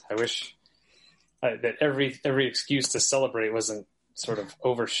I wish that every excuse to celebrate wasn't sort of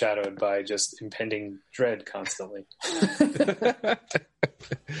overshadowed by just impending dread constantly.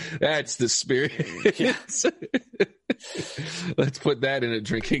 That's the spirit. Yes. Let's put that in a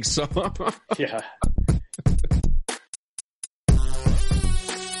drinking song. Yeah.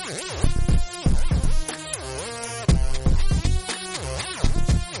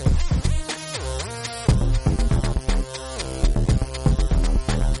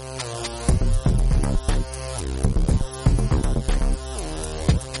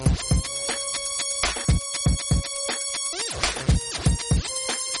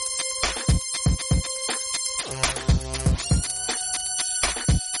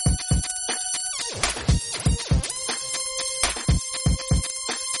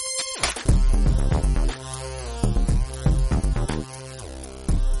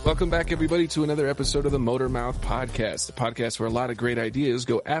 Welcome back, everybody, to another episode of the Motor Mouth Podcast, a podcast where a lot of great ideas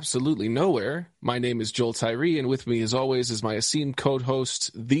go absolutely nowhere. My name is Joel Tyree, and with me, as always, is my esteemed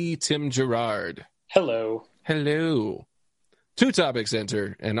co-host, the Tim Gerard. Hello. Hello. 2 topics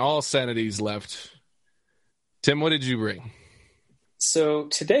enter, and all sanity's left. Tim, what did you bring? So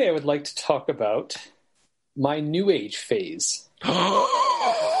today I would like to talk about my New Age phase.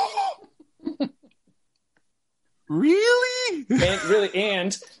 Really?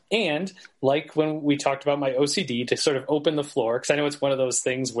 And like when we talked about my OCD, to sort of open the floor, because I know it's one of those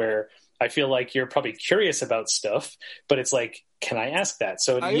things where I feel like you're probably curious about stuff, but it's like, can I ask that?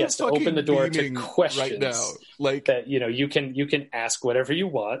 So yes, to open the door to questions right now, like that, you can ask whatever you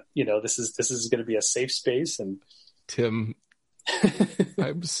want. This is going to be a safe space. And Tim,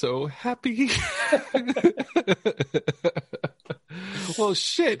 I'm so happy. Well,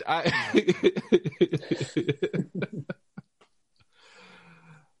 shit.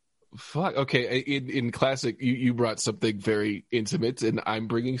 Fuck. Okay. In classic, you brought something very intimate, and I'm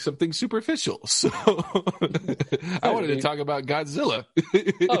bringing something superficial. So I wanted to talk about Godzilla.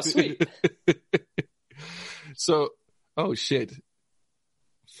 Oh, sweet. So, oh shit.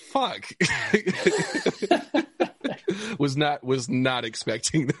 Fuck. was not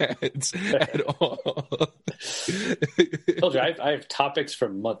expecting that at all. Told you, I have topics for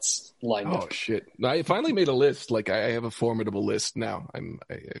months lined up. Oh shit! I finally made a list. Like I have a formidable list now. I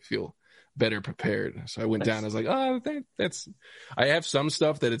feel better prepared. So I went down. I was like, oh, that's. I have some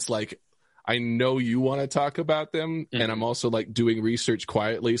stuff that it's like, I know you want to talk about them, and I'm also like doing research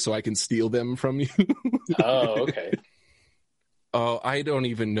quietly so I can steal them from you. Oh, okay. Oh, I don't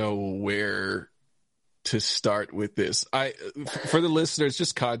even know where to start with this. For the listeners,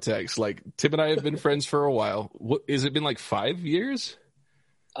 just context. Like Tim and I have been friends for a while. What has it been, like 5 years?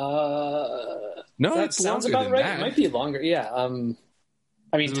 No, that sounds about right. That. It might be longer. Yeah.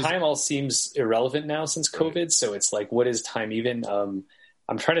 Time all seems irrelevant now since COVID. Right. So it's like, what is time even? I'm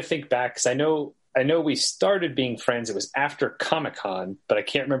trying to think back, because I know we started being friends. It was after Comic-Con, but I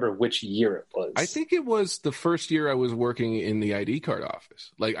can't remember which year it was. I think it was the first year I was working in the ID card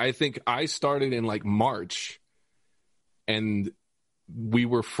office. Like, I think I started in like March, and we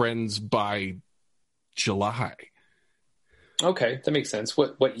were friends by July. Okay, that makes sense.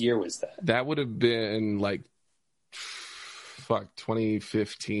 What year was that? That would have been like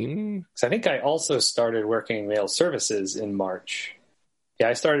 2015. Because I think I also started working mail services in March. Yeah,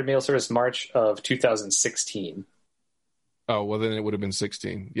 I started mail service March of 2016. Oh, well, then it would have been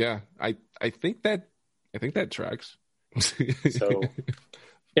 16. Yeah, I think that tracks. So,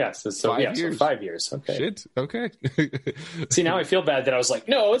 yeah, so 5 years. So 5 years. Okay. Shit. Okay. See, now I feel bad that I was like,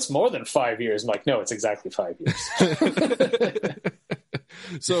 no, it's more than 5 years. I'm like, no, it's exactly 5 years.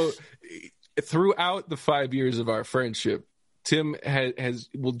 So, throughout the 5 years of our friendship, Tim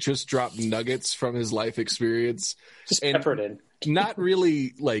will just drop nuggets from his life experience, just peppered in. Not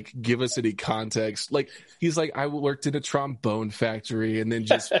really like give us any context. Like he's like, I worked in a trombone factory, and then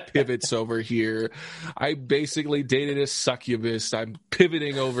just pivots over here. I basically dated a succubus. I'm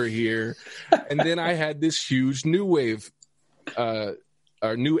pivoting over here, and then I had this huge new wave, or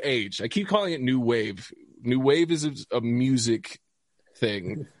new age. I keep calling it new wave. New wave is a music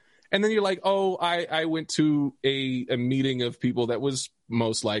thing. And then you're like, oh, I went to a meeting of people that was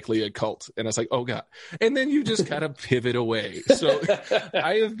most likely a cult. And I was like, oh, God. And then you just kind of pivot away. So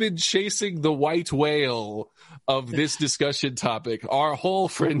I have been chasing the white whale of this discussion topic, our whole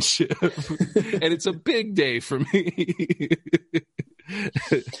friendship. And it's a big day for me.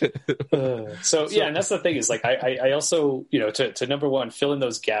 So, and that's the thing is like, I also, to number one, fill in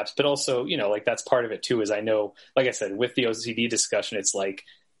those gaps, but also, like that's part of it too, is I know, like I said, with the OCD discussion, it's like,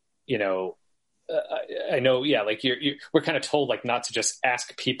 I know, yeah, like we're kind of told like not to just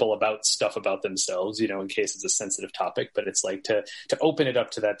ask people about stuff about themselves, you know, in case it's a sensitive topic, but it's like to open it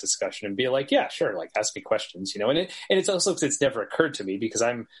up to that discussion and be like, yeah, sure, like ask me questions, you know, and it's also because it's never occurred to me because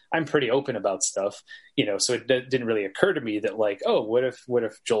I'm pretty open about stuff, you know, so it didn't really occur to me that like, oh, what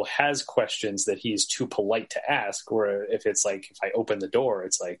if Joel has questions that he's too polite to ask, or if it's like if I open the door,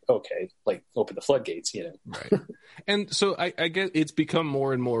 it's like, okay, like open the floodgates, you know. Right. And so I guess it's become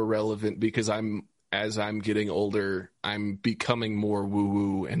more and more relevant because as I'm getting older, I'm becoming more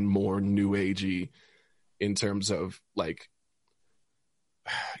woo-woo and more new agey in terms of like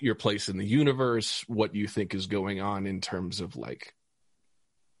your place in the universe, what you think is going on in terms of like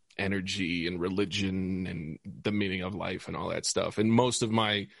energy and religion and the meaning of life and all that stuff. And most of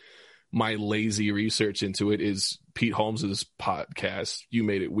my lazy research into it is Pete Holmes's podcast, You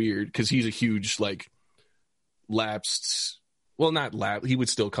Made It Weird, because he's a huge like lapsed, well, not he would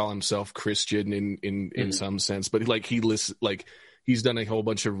still call himself Christian in some sense, but like he lists, like he's done a whole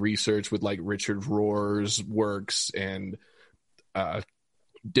bunch of research with like Richard Rohr's works and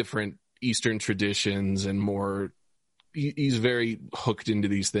different Eastern traditions and more. He's very hooked into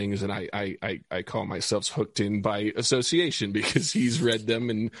these things, and I call myself hooked in by association because he's read them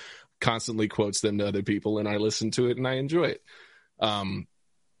and constantly quotes them to other people, and I listen to it and I enjoy it.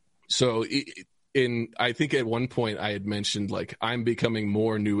 I think at one point I had mentioned like I'm becoming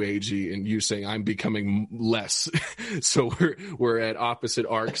more new agey, and you saying I'm becoming less. So we're at opposite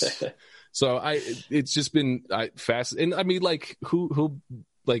arcs. So it's just been fast, and I mean like who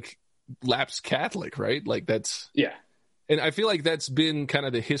like lapsed Catholic, right? Like that's yeah. And I feel like that's been kind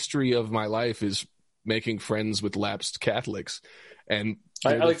of the history of my life, is making friends with lapsed Catholics. And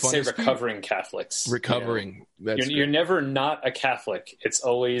I like to say recovering Catholics. Recovering. You know? You're never not a Catholic. It's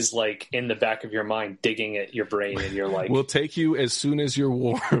always like in the back of your mind, digging at your brain, and you're like, we'll take you as soon as you're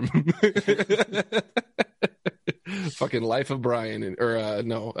warm. Fucking Life of Brian,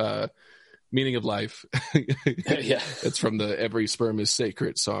 Meaning of Life. Yeah. It's from the Every Sperm is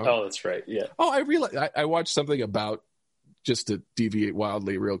Sacred song. Oh, that's right. Yeah. Oh, I realized I watched something about, just to deviate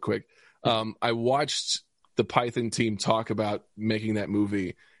wildly real quick. I watched the Python team talk about making that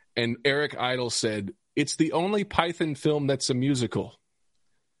movie, and Eric Idle said it's the only Python film that's a musical.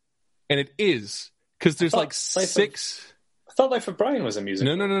 And it is, because there's like six. I thought Life of Brian was a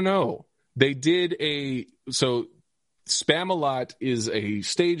musical. No. They did Spamalot is a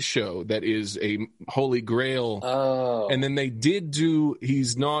stage show that is a Holy Grail. Oh. And then they did do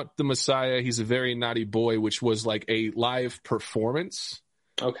He's Not the Messiah, He's a Very Naughty Boy, which was like a live performance.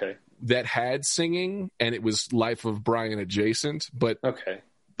 Okay. That had singing, and it was Life of Brian adjacent. But okay.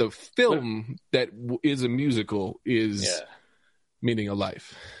 The film that is a musical is Meaning of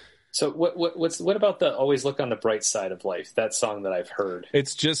Life. So what about the Always Look on the Bright Side of Life? That song that I've heard.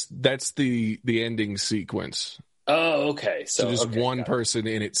 It's just, that's the ending sequence. Oh, okay. So just one person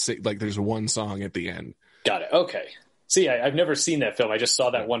in it, like there's one song at the end. Got it. Okay. See, I've never seen that film. I just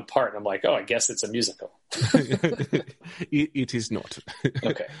saw that one part, and I'm like, oh, I guess it's a musical. It is not.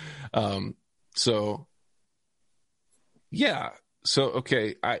 Okay. So, yeah. So,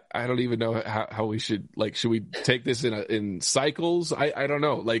 okay. I don't even know how we should, like, should we take this in cycles? I don't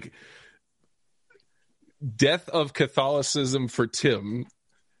know. Like, death of Catholicism for Tim,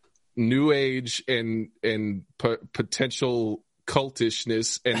 New Age and potential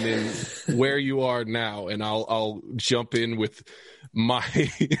cultishness, and then where you are now, and I'll jump in with my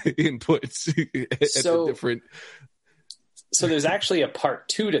inputs at the different. So there's actually a part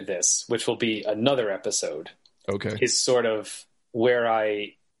 2 to this, which will be another episode. Okay, is sort of where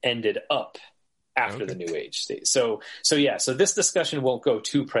I ended up after the New Age state. So this discussion won't go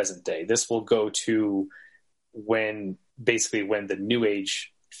to present day. This will go to when the New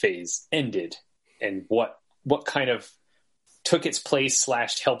Age phase ended, and what kind of took its place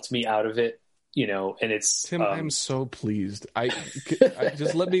 / helped me out of it, you know. And it's Tim, I'm so pleased. I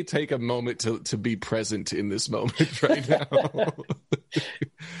just let me take a moment to be present in this moment right now.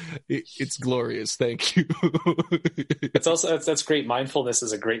 It's glorious. Thank you. It's also that's great. Mindfulness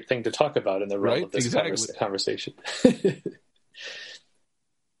is a great thing to talk about in the realm of this conversation.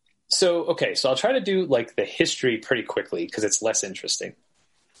 So I'll try to do like the history pretty quickly because it's less interesting.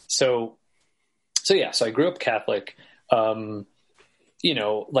 So I grew up Catholic. You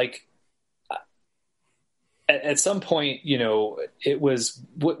know, like at some point, you know, it was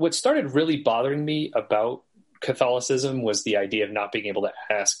what started really bothering me about Catholicism was the idea of not being able to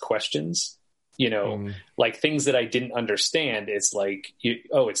ask questions, you know, like things that I didn't understand. It's like,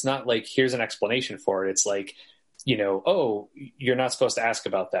 it's not like, here's an explanation for it. It's like, you know, oh, you're not supposed to ask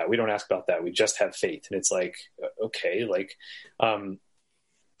about that. We don't ask about that. We just have faith. And it's like, okay, like,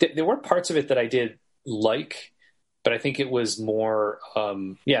 there were parts of it that I did like, but I think it was more,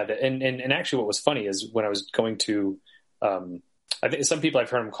 and actually what was funny is when I was going to, I think some people I've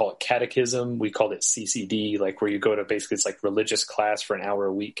heard them call it catechism. We called it CCD, like where you go to basically it's like religious class for an hour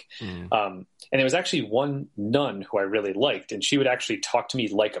a week. And there was actually one nun who I really liked, and she would actually talk to me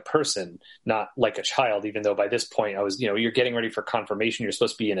like a person, not like a child, even though by this point I was, you're getting ready for confirmation. You're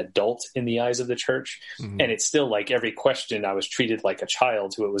supposed to be an adult in the eyes of the church. And it's still like every question I was treated like a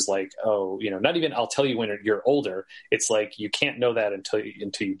child who it was like, oh, not even I'll tell you when you're older. It's like, you can't know that until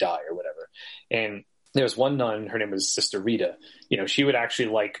you die or whatever. And there was one nun, her name was Sister Rita. She would actually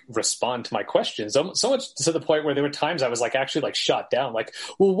like respond to my questions so much to the point where there were times I was like actually like shot down, like,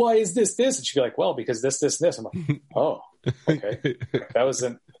 well, why is this? And she'd be like, well, because this. I'm like, oh, okay. That was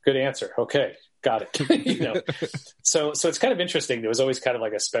a good answer. Okay. Got it. So it's kind of interesting. There was always kind of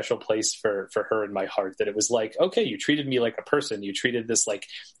like a special place for her in my heart, that it was like, okay, you treated me like a person. You treated this like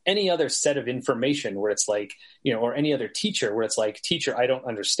any other set of information where it's like, or any other teacher where it's like, teacher, I don't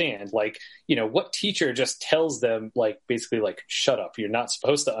understand. Like, what teacher just tells them like, basically like, shut up. You're not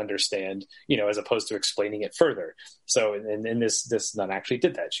supposed to understand, as opposed to explaining it further. So, and this nun actually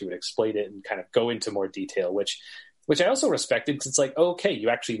did that. She would explain it and kind of go into more detail, which I also respected, because it's like, okay, you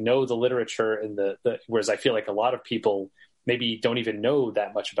actually know the literature and whereas I feel like a lot of people maybe don't even know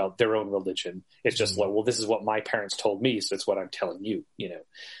that much about their own religion. It's just like, well, this is what my parents told me, so it's what I'm telling you,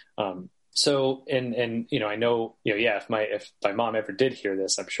 So, and I know, if my mom ever did hear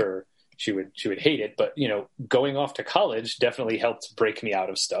this, I'm sure she would hate it, but going off to college definitely helped break me out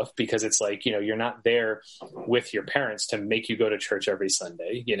of stuff, because it's like, you're not there with your parents to make you go to church every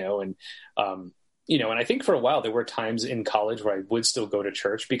Sunday, and I think for a while there were times in college where I would still go to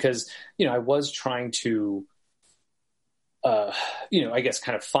church because, I was trying to, I guess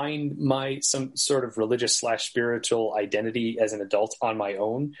kind of find some sort of religious / spiritual identity as an adult on my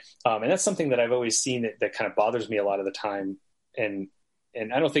own. And that's something that I've always seen that kind of bothers me a lot of the time. And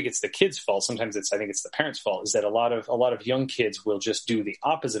I don't think it's the kids' fault. Sometimes I think it's the parents' fault, is that a lot of young kids will just do the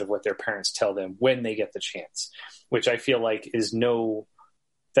opposite of what their parents tell them when they get the chance, which I feel like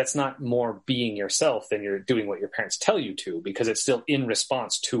that's not more being yourself than you're doing what your parents tell you to, because it's still in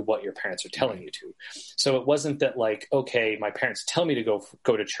response to what your parents are telling you to. So it wasn't that like, okay, my parents tell me to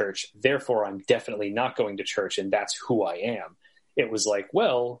go to church, therefore I'm definitely not going to church and that's who I am. It was like,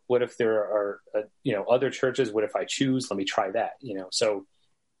 well, what if there are, other churches? What if I choose? Let me try that, So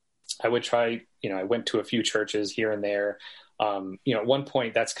I would try, I went to a few churches here and there. At one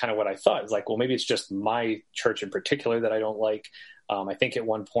point, that's kind of what I thought. It's like, well, maybe it's just my church in particular that I don't like. I think at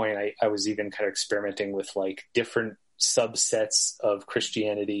one point I was even kind of experimenting with like different subsets of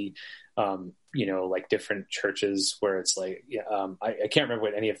Christianity, like different churches where it's like, I can't remember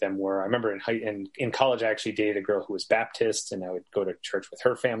what any of them were. I remember in college, I actually dated a girl who was Baptist, and I would go to church with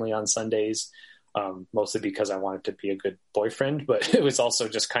her family on Sundays, mostly because I wanted to be a good boyfriend. But it was also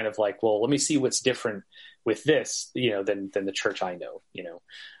just kind of like, well, let me see what's different with this, than the church I know,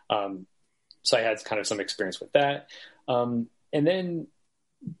 So I had kind of some experience with that. And then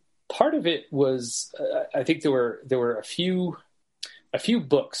part of it was, I think there were a few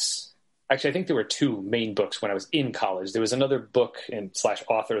books. Actually, I think there were two main books when I was in college. There was another book and /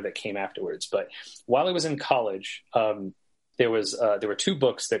 author that came afterwards. But while I was in college, there were two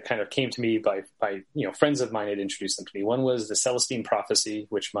books that kind of came to me by friends of mine had introduced them to me. One was The Celestine Prophecy,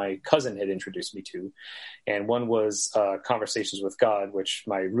 which my cousin had introduced me to, and one was Conversations with God, which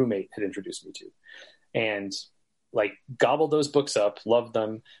my roommate had introduced me to. And like gobbled those books up, loved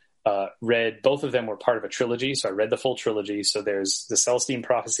them, read, both of them were part of a trilogy. So I read the full trilogy. So there's The Celestine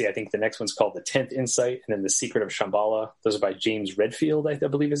Prophecy. I think the next one's called The 10th Insight, and then The Secret of Shambhala. Those are by James Redfield, I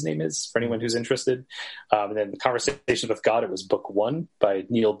believe his name is, for anyone who's interested. And then The Conversations with God, it was book 1 by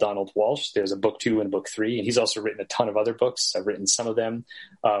Neale Donald Walsch. There's a book 2 and book 3, and he's also written a ton of other books. I've written some of them.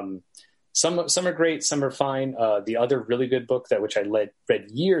 Some are great, some are fine. The other really good book which I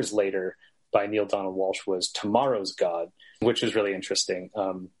read years later by Neale Donald Walsch was Tomorrow's God, which was really interesting.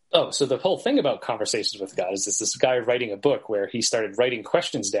 So the whole thing about Conversations with God is this guy writing a book where he started writing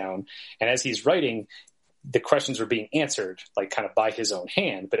questions down, and as he's writing, the questions were being answered like kind of by his own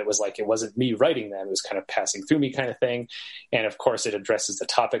hand, but it was like, it wasn't me writing them. It was kind of passing through me kind of thing. And of course it addresses the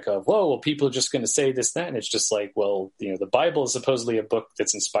topic of, whoa, well, people are just going to say this, that. And it's just like, well, the Bible is supposedly a book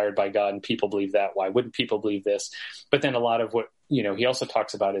that's inspired by God and people believe that. Why wouldn't people believe this? But then a lot of what, he also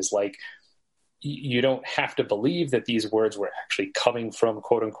talks about is like, you don't have to believe that these words were actually coming from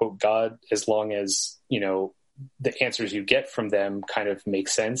quote unquote God, as long as, the answers you get from them kind of make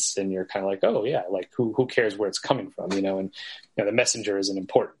sense. And you're kind of like, oh yeah, like who cares where it's coming from, and the messenger isn't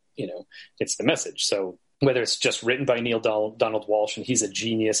important, it's the message. So whether it's just written by Neil Donald Walsh and he's a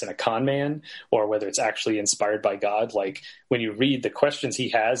genius and a con man, or whether it's actually inspired by God. Like when you read the questions he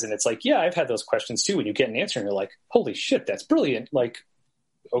has, and it's like, yeah, I've had those questions too. When you get an answer and you're like, holy shit, that's brilliant. Like,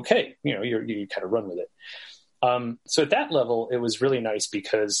 okay, you know, you kind of run with it. So at that level, it was really nice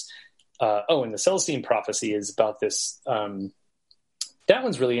because, and the Celestine Prophecy is about this. That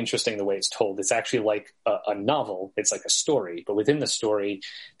one's really interesting the way it's told. It's actually like a novel. It's like a story, but within the story,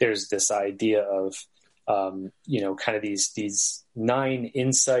 there's this idea of, kind of these 9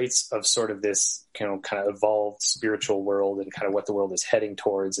 insights of sort of this, kind of evolved spiritual world and kind of what the world is heading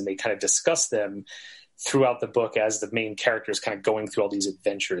towards. And they kind of discuss them throughout the book as the main characters kind of going through all these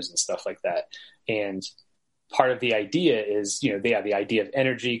adventures and stuff like that. And part of the idea is, they have the idea of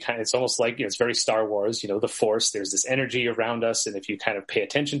energy kind of, it's almost like, it's very Star Wars, the Force, there's this energy around us. And if you kind of pay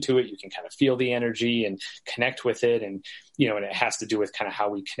attention to it, you can kind of feel the energy and connect with it. And, and it has to do with kind of how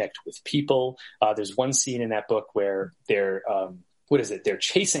we connect with people. There's one scene in that book where they're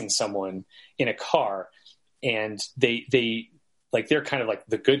chasing someone in a car, and they're kind of like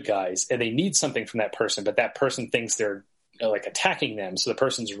the good guys, and they need something from that person, but that person thinks they're like attacking them. So the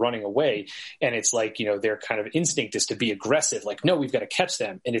person's running away, and it's like, their kind of instinct is to be aggressive. Like, no, we've got to catch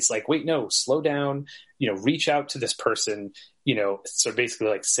them. And it's like, wait, no, slow down, reach out to this person, so basically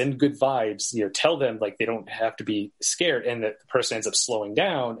like send good vibes, tell them like they don't have to be scared. And that the person ends up slowing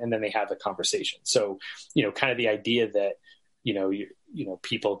down, and then they have the conversation. So, kind of the idea that,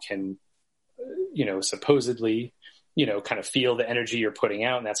 people can, supposedly, kind of feel the energy you're putting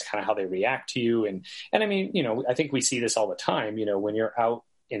out, and that's kind of how they react to you. And I mean, I think we see this all the time, when you're out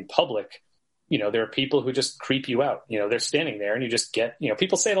in public, there are people who just creep you out, they're standing there and you just get,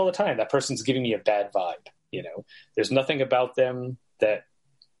 people say it all the time, that person's giving me a bad vibe, there's nothing about them that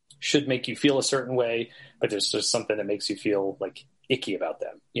should make you feel a certain way, but there's just something that makes you feel like icky about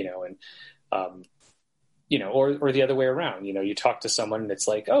them, or the other way around, you talk to someone and it's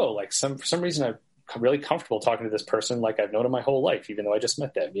like, oh, like for some reason I'm really comfortable talking to this person like I've known him my whole life, even though I just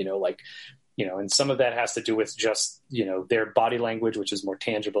met them, and some of that has to do with just, their body language, which is more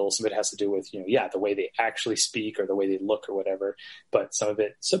tangible. Some of it has to do with, the way they actually speak or the way they look or whatever. But some of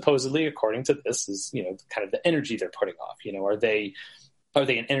it supposedly, according to this, is, kind of the energy they're putting off. Are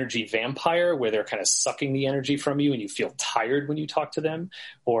they an energy vampire where they're kind of sucking the energy from you and you feel tired when you talk to them?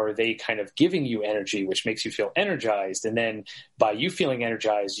 Or are they kind of giving you energy, which makes you feel energized? And then by you feeling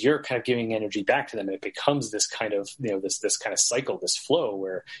energized, you're kind of giving energy back to them. And it becomes this kind of, this kind of cycle, this flow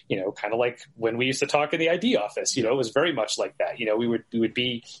where, kind of like when we used to talk in the ID office, it was very much like that. We would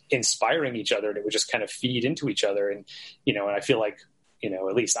be inspiring each other, and it would just kind of feed into each other. And, and I feel like,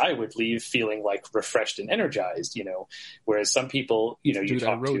 at least I would leave feeling like refreshed and energized, whereas some people, you talk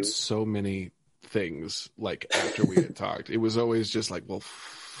I wrote to so many things like after we had talked, it was always just like, well,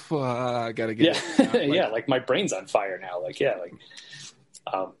 I gotta get yeah, like my brain's on fire now.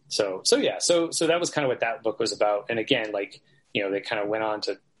 So that was kind of what that book was about. And again, like, they kind of went on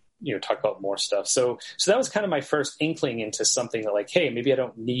to, talk about more stuff. So that was kind of my first inkling into something that like, hey, maybe I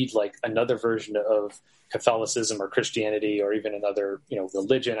don't need like another version of Catholicism or Christianity or even another,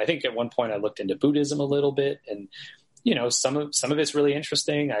 religion. I think at one point I looked into Buddhism a little bit, and, some of it's really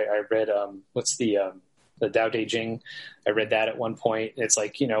interesting. I read, the Tao Te Ching. I read that at one point. It's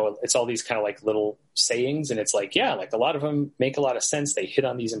like, it's all these kind of like little sayings, and it's like, yeah, like a lot of them make a lot of sense. They hit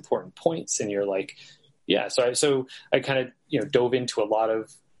on these important points, and you're like, yeah. So I kind of, dove into a lot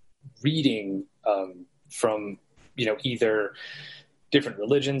of reading from, either different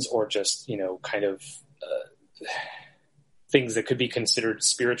religions or just, kind of things that could be considered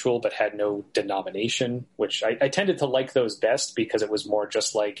spiritual but had no denomination, which I tended to like those best because it was more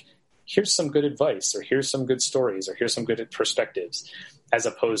just like, here's some good advice, or here's some good stories, or here's some good perspectives, as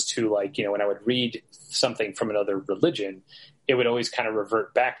opposed to like, when I would read something from another religion, it would always kind of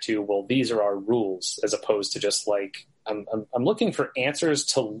revert back to, well, these are our rules, as opposed to just like, I'm looking for answers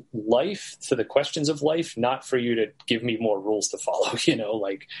to life, to the questions of life, not for you to give me more rules to follow,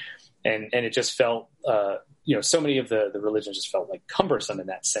 and it just felt, so many of the religions just felt like cumbersome in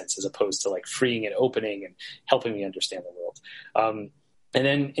that sense, as opposed to like freeing and opening and helping me understand the world. And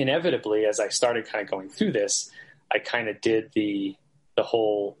then inevitably, as I started kind of going through this, I kind of did the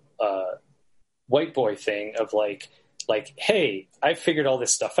whole white boy thing of like, hey, I figured all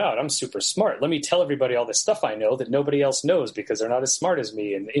this stuff out. I'm super smart. Let me tell everybody all this stuff I know that nobody else knows because they're not as smart as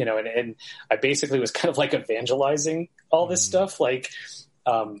me. And, and I basically was kind of like evangelizing all this stuff. Like,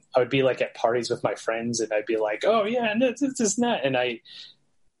 I would be like at parties with my friends, and I'd be like, oh yeah, and this is that. And I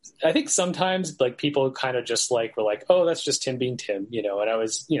think sometimes like people kind of just like, were like, oh, that's just Tim being Tim, and I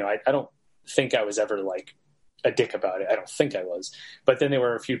was, I don't think I was ever like a dick about it. I don't think I was, but then there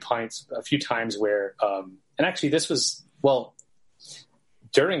were a few times where, and actually this was, well,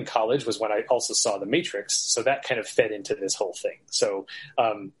 during college was when I also saw The Matrix. So that kind of fed into this whole thing. So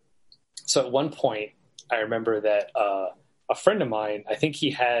at one point I remember that, a friend of mine, I think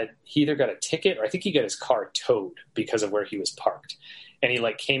he either got a ticket or I think he got his car towed because of where he was parked. And he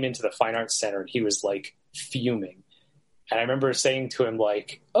like came into the Fine Arts Center and he was like fuming. And I remember saying to him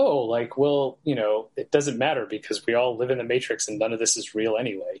like, oh, like, well, you know, it doesn't matter because we all live in the Matrix and none of this is real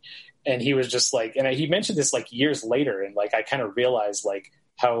anyway. And he was just like, and he mentioned this like years later. And like, I kind of realized like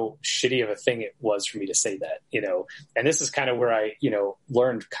how shitty of a thing it was for me to say that, you know, and this is kind of where I, you know,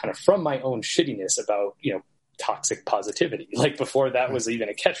 learned kind of from my own shittiness about, you know, toxic positivity. Like before that was even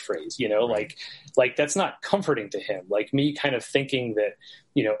a catchphrase, you know, like that's not comforting to him. Like me kind of thinking that,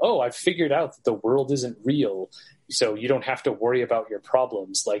 you know, oh, I've figured out that the world isn't real, so you don't have to worry about your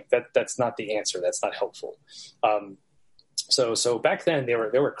problems. Like that's not the answer. That's not helpful. So back then there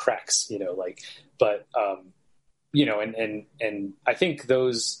were cracks, you know, like, but, you know, and I think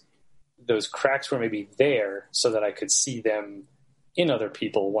those cracks were maybe there so that I could see them in other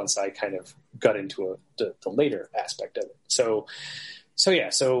people once I kind of got into the later aspect of it. So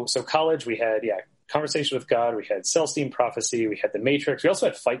college, we had, Conversation with God, we had Celestine Prophecy, we had The Matrix, we also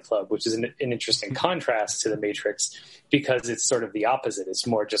had Fight Club, which is an interesting contrast to The Matrix because it's sort of the opposite. It's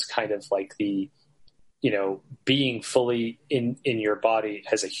more just kind of like the, you know, being fully in your body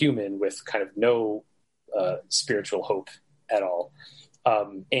as a human with kind of no spiritual hope at all.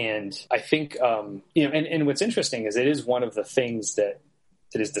 And I think, you know, and what's interesting is it is one of the things that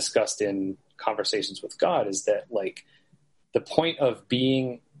is discussed in Conversations with God is that like the point of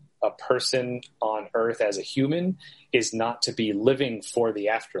being a person on earth as a human is not to be living for the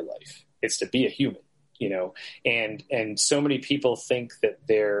afterlife. It's to be a human, you know, and so many people think that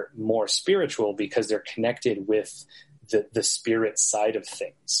they're more spiritual because they're connected with the spirit side of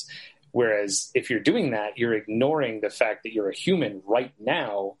things. Whereas if you're doing that, you're ignoring the fact that you're a human right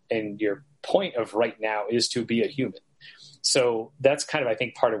now, and your point of right now is to be a human. So that's kind of, I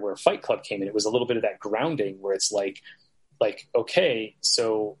think, part of where Fight Club came in. It was a little bit of that grounding where it's like, okay,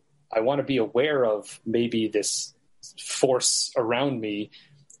 so I want to be aware of maybe this force around me,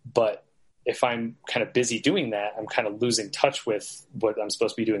 but if I'm kind of busy doing that, I'm kind of losing touch with what I'm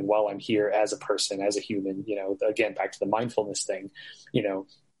supposed to be doing while I'm here as a person, as a human, you know, again, back to the mindfulness thing, you know.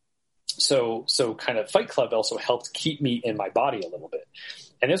 So kind of Fight Club also helped keep me in my body a little bit.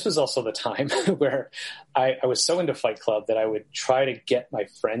 And this was also the time where I was so into Fight Club that I would try to get my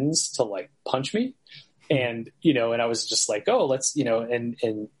friends to like punch me. And, you know, and I was just like, oh, let's, you know,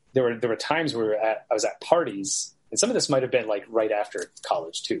 and there were times where I was at parties, and some of this might've been like right after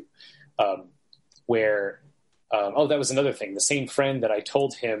college too, where, that was another thing. The same friend that I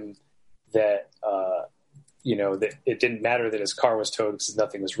told him that, you know, that it didn't matter that his car was towed because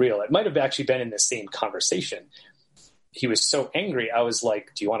nothing was real. It might have actually been in the same conversation. He was so angry. I was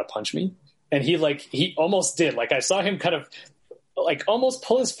like, do you want to punch me? And he almost did. Like I saw him kind of like almost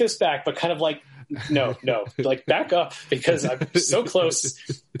pull his fist back, but kind of like, no, like back up because I'm so close,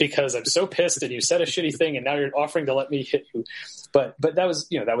 because I'm so pissed and you said a shitty thing and now you're offering to let me hit you. But that was,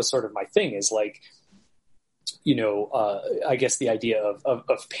 you know, that was sort of my thing is like, you know, I guess the idea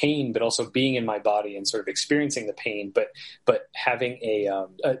of pain, but also being in my body and sort of experiencing the pain, but having a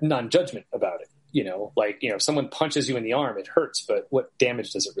non-judgment about it, you know, like, you know, if someone punches you in the arm, it hurts, but what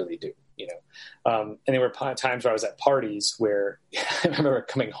damage does it really do? You know? And there were times where I was at parties where I remember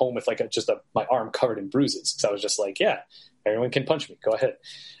coming home with like my arm covered in bruises. Cause I was just like, yeah, everyone can punch me. Go ahead.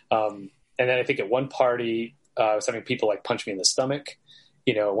 And then I think at one party, I was having people like punch me in the stomach.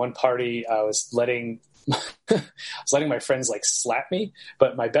 You know, one party I was letting my friends like slap me,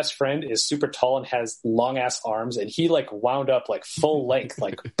 but my best friend is super tall and has long ass arms, and he like wound up like full length,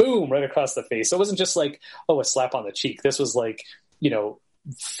 like boom, right across the face. So it wasn't just like, oh, a slap on the cheek. This was like, you know,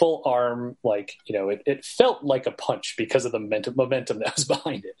 full arm, like, you know, it felt like a punch because of the momentum that was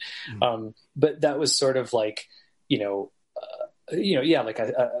behind it. Mm-hmm. But that was sort of like, yeah, like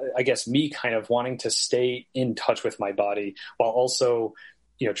I guess me kind of wanting to stay in touch with my body while also,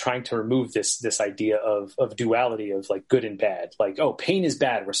 you know, trying to remove this idea of duality of like good and bad, like, oh, pain is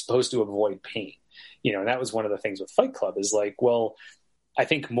bad, we're supposed to avoid pain, you know. And that was one of the things with Fight Club is like, well, I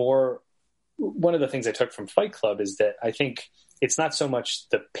think one of the things I took from Fight Club is that I think it's not so much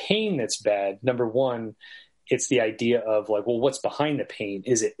the pain that's bad. Number one, it's the idea of like, well, what's behind the pain?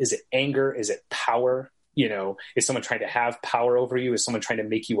 Is it anger? Is it power? You know, is someone trying to have power over you? Is someone trying to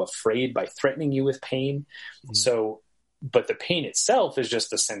make you afraid by threatening you with pain? Mm-hmm. So but the pain itself is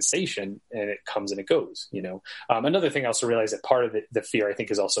just a sensation, and it comes and it goes, Another thing I also realized that part of the fear, I think,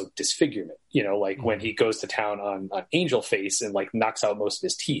 is also disfigurement, like when he goes to town on Angel Face and like knocks out most of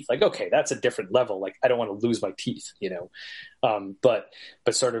his teeth, like, okay, that's a different level. Like, I don't want to lose my teeth, but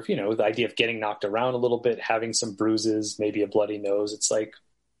sort of, the idea of getting knocked around a little bit, having some bruises, maybe a bloody nose. It's like,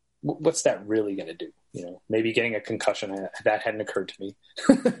 what's that really going to do? Maybe getting a concussion, that hadn't occurred to me.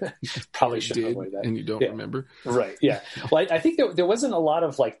 Probably should have avoided that. And you don't remember. Right. Yeah. Well, I think there wasn't a lot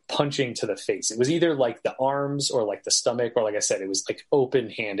of like punching to the face. It was either like the arms or like the stomach, or like I said, it was like open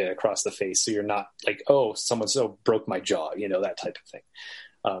handed across the face. So you're not like, oh, someone so broke my jaw, that type of thing.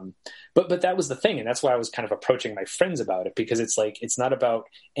 But that was the thing. And that's why I was kind of approaching my friends about it, because it's like, it's not about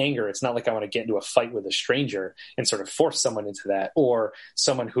anger. It's not like I want to get into a fight with a stranger and sort of force someone into that, or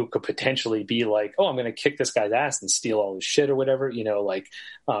someone who could potentially be like, oh, I'm going to kick this guy's ass and steal all his shit or whatever,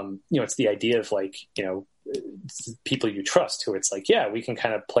 it's the idea of like, people you trust who it's like, yeah, we can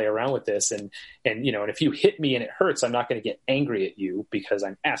kind of play around with this. And if you hit me and it hurts, I'm not going to get angry at you because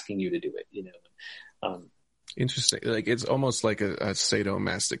I'm asking you to do it, Interesting. Like, it's almost like a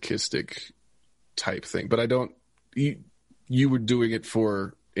sadomasochistic type thing, but you were doing it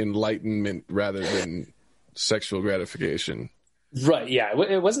for enlightenment rather than sexual gratification. Right. Yeah.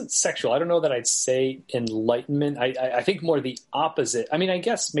 It wasn't sexual. I don't know that I'd say enlightenment. I think more the opposite. I mean, I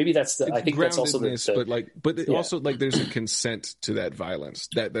guess maybe that's I think that's also also like there's a consent to that violence.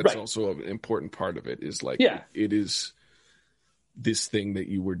 That's right. Also an important part of it is like, it is this thing that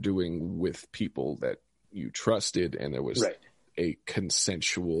you were doing with people that you trusted, and there was a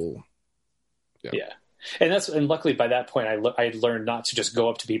consensual. Yeah. And luckily by that point, I learned not to just go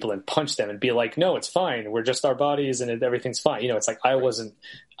up to people and punch them and be like, no, it's fine. We're just our bodies and everything's fine. It's like, I wasn't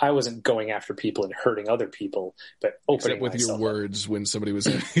going after people and hurting other people, but opening Except with your words when somebody was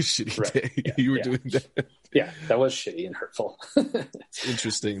having a shitty day, you were doing that. Yeah. That was shitty and hurtful. It's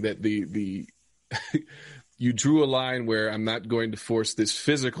interesting that you drew a line where I'm not going to force this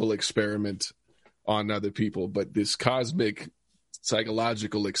physical experiment on other people, but this cosmic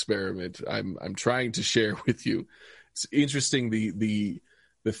psychological experiment I'm trying to share with you. It's interesting the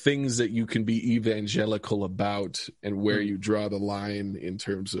things that you can be evangelical about and where you draw the line in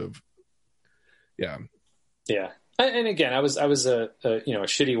terms of and again, I was a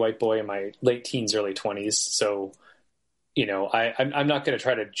shitty white boy in my late teens, early 20s, so I'm not going to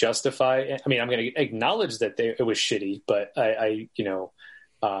try to justify. I mean, I'm going to acknowledge that it was shitty, but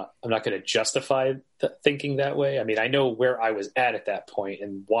I'm not going to justify thinking that way. I mean, I know where I was at that point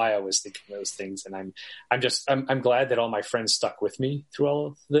and why I was thinking those things. And I'm glad that all my friends stuck with me through all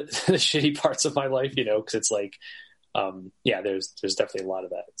of the shitty parts of my life, cause it's like, there's definitely a lot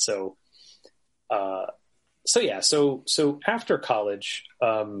of that. So after college,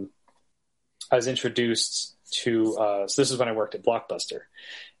 I was introduced to, so this is when I worked at Blockbuster,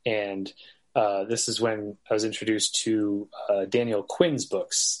 and this is when I was introduced to Daniel Quinn's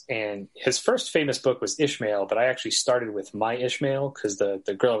books, and his first famous book was Ishmael, but I actually started with My Ishmael because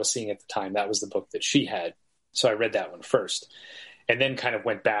the girl I was seeing at the time, that was the book that she had. So I read that one first and then kind of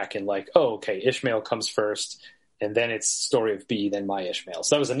went back and like, oh, okay, Ishmael comes first and then it's Story of B, then My Ishmael.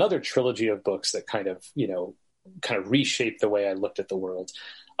 So that was another trilogy of books that kind of reshaped the way I looked at the world.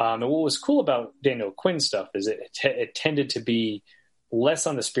 And what was cool about Daniel Quinn stuff is it tended to be less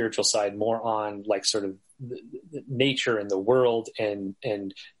on the spiritual side, more on like sort of the nature and the world and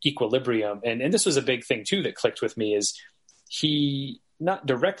equilibrium. And this was a big thing too that clicked with me, is he, not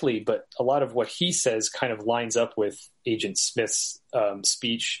directly, but a lot of what he says kind of lines up with Agent Smith's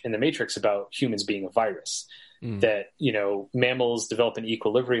speech in The Matrix about humans being a virus. That, mammals develop an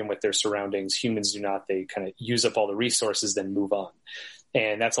equilibrium with their surroundings. Humans do not. They kind of use up all the resources, then move on.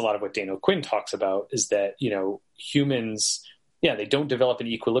 And that's a lot of what Daniel Quinn talks about, is that, humans, they don't develop an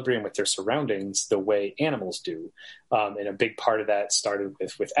equilibrium with their surroundings the way animals do. And a big part of that started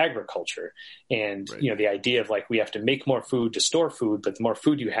with agriculture. And, the idea of like, we have to make more food to store food, but the more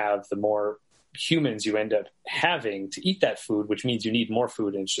food you have, the more humans you end up having to eat that food, which means you need more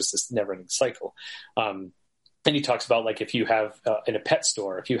food. And it's just this never ending cycle. And he talks about like, if you have in a pet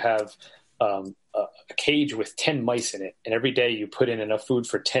store, if you have a cage with 10 mice in it, and every day you put in enough food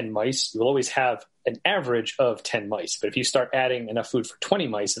for 10 mice, you'll always have an average of 10 mice. But if you start adding enough food for 20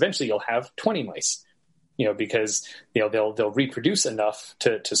 mice, eventually you'll have 20 mice, because, they'll reproduce enough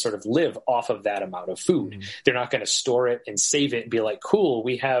to sort of live off of that amount of food. Mm-hmm. They're not going to store it and save it and be like, cool,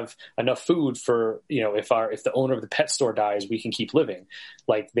 we have enough food for, if the owner of the pet store dies, we can keep living.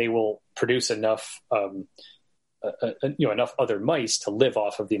 Like, they will produce enough, enough other mice to live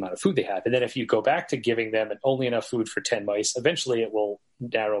off of the amount of food they have. And then if you go back to giving them only enough food for 10 mice, eventually it will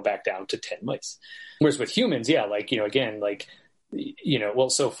narrow back down to 10 mice. Whereas with humans, well,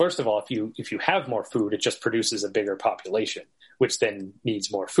 so first of all, if you have more food, it just produces a bigger population, which then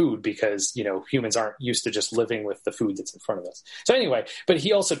needs more food because, humans aren't used to just living with the food that's in front of us. So anyway, but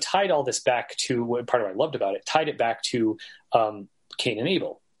he also tied all this back to what part of what I loved about it, tied it back to Cain and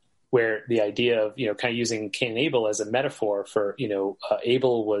Abel, where the idea of, kind of using Cain and Abel as a metaphor for,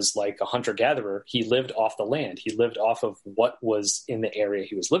 Abel was like a hunter-gatherer. He lived off the land. He lived off of what was in the area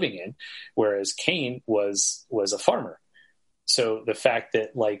he was living in, whereas Cain was a farmer. So the fact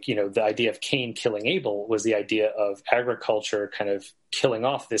that, the idea of Cain killing Abel was the idea of agriculture kind of killing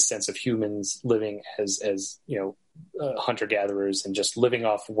off this sense of humans living as hunter-gatherers and just living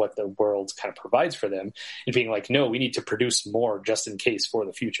off what the world kind of provides for them, and being like, no, we need to produce more just in case for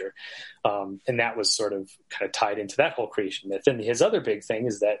the future. And that was sort of kind of tied into that whole creation myth. And his other big thing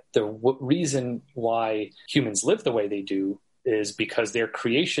is that the reason why humans live the way they do is because their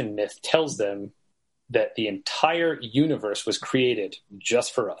creation myth tells them that the entire universe was created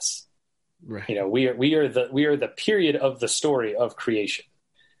just for us. Right. We are the period of the story of creation,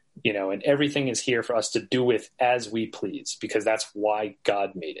 and everything is here for us to do with as we please, because that's why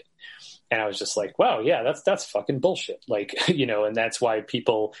God made it. And I was just like, wow, yeah, that's fucking bullshit. And that's why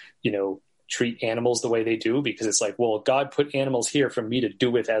people, treat animals the way they do, because it's like, well, God put animals here for me to do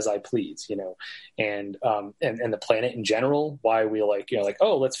with as I please, and the planet in general, why we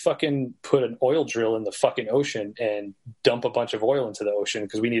oh, let's fucking put an oil drill in the fucking ocean and dump a bunch of oil into the ocean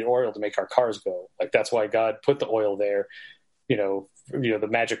because we need oil to make our cars go. That's why God put the oil there, the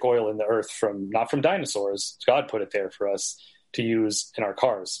magic oil in the earth not from dinosaurs. God put it there for us to use in our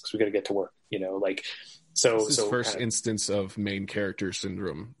cars because we got to get to work, So this is first instance of main character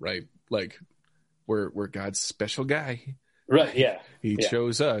syndrome, right? We're God's special guy, right? Yeah, he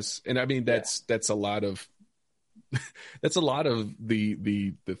chose us, and I mean that's a lot of that's a lot of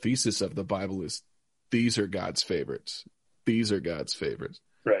the thesis of the Bible is these are God's favorites. These are God's favorites,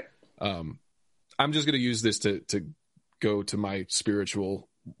 right? I'm just going to use this to go to my spiritual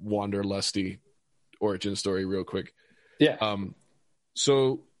wanderlusty origin story real quick. Yeah.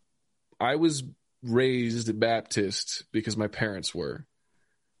 So I was raised Baptist because my parents were.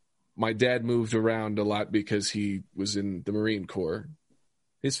 My dad moved around a lot because he was in the Marine Corps.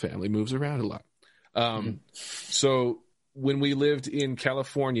 His family moves around a lot. So when we lived in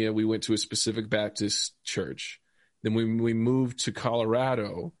California, we went to a specific Baptist church. Then when we moved to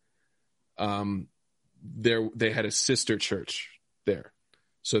Colorado, they had a sister church there.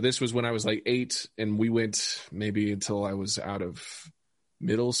 So this was when I was like 8, and we went maybe until I was out of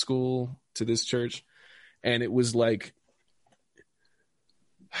middle school to this church. And it was like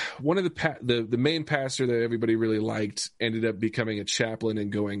one of the main pastor that everybody really liked ended up becoming a chaplain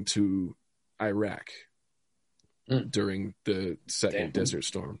and going to Iraq during the second Desert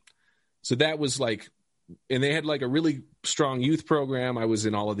Storm. So that was like, and they had like a really strong youth program. I was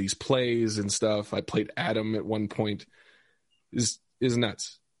in all of these plays and stuff. I played Adam at one point. Is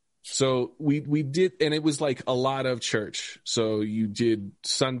nuts. So we did, and it was like a lot of church. So you did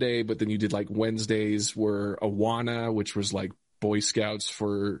Sunday, but then you did like Wednesdays were Awana, which was like Boy Scouts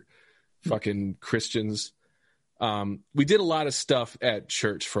for fucking Christians. We did a lot of stuff at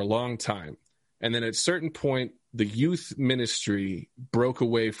church for a long time. And then at a certain point, the youth ministry broke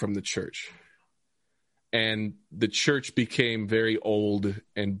away from the church. And the church became very old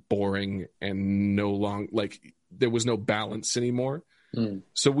and boring and there was no balance anymore.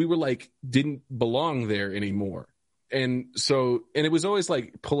 So we were like, didn't belong there anymore. And it was always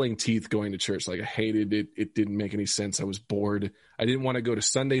like pulling teeth going to church. Like I hated it. It didn't make any sense. I was bored. I didn't want to go to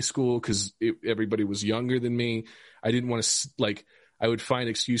Sunday school because everybody was younger than me. I didn't want to I would find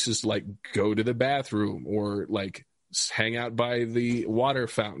excuses to like go to the bathroom or like hang out by the water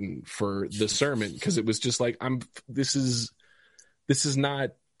fountain for the sermon. Cause it was just like, this is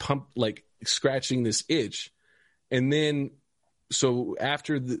not scratching this itch. And then, so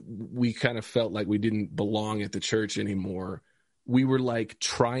after we kind of felt like we didn't belong at the church anymore, we were like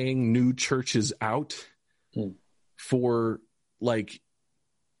trying new churches out for like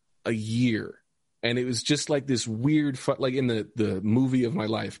a year. And it was just like this weird, like in the movie of my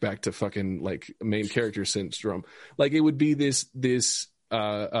life, back to fucking like main character syndrome. Like it would be this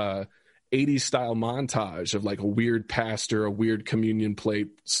 80s style montage of like a weird pastor, a weird communion plate,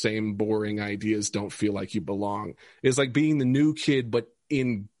 same boring ideas, don't feel like you belong. It's like being the new kid, but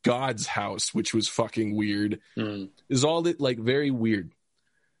in God's house, which was fucking weird. Is all that like very weird.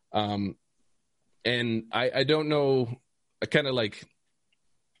 And I don't know, I kind of like,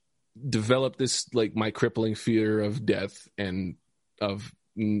 developed this, like, my crippling fear of death and of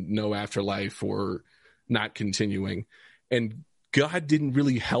no afterlife or not continuing. And God didn't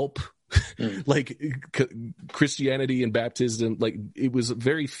really help. Like Christianity and baptism, like it was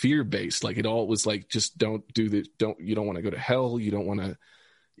very fear based. Like it all was like, just don't do this. You don't want to go to hell. You don't want to.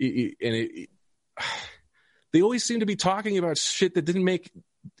 They always seem to be talking about shit that didn't make.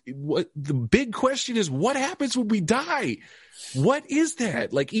 What the big question is, what happens when we die? What is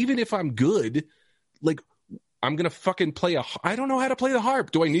that? Like, even if I'm good, like I'm going to fucking I don't know how to play the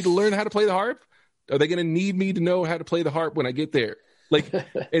harp. Do I need to learn how to play the harp? Are they going to need me to know how to play the harp when I get there? Like,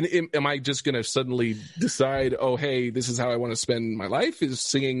 and am I just going to suddenly decide, oh, hey, this is how I want to spend my life, is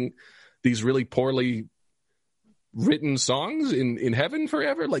singing these really poorly written songs in heaven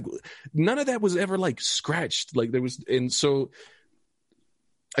forever? Like, none of that was ever like scratched. Like there was. And so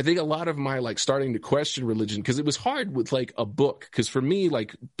I think a lot of my like starting to question religion, because it was hard with like a book. Because for me,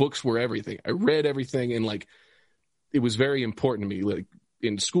 like books were everything. I read everything, and like it was very important to me. Like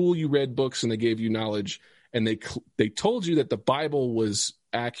in school, you read books and they gave you knowledge. And they told you that the Bible was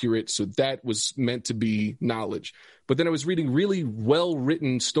accurate, so that was meant to be knowledge. But then I was reading really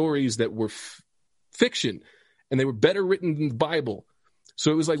well-written stories that were fiction, and they were better written than the Bible.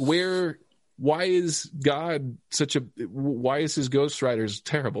 So it was like, why is God why is his ghostwriters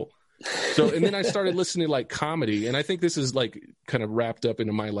terrible? So, and then I started listening to like comedy, and I think this is like kind of wrapped up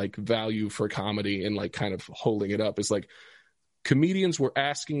into my like value for comedy and like kind of holding it up. It's like comedians were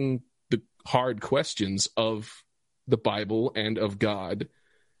asking the hard questions of the Bible and of God,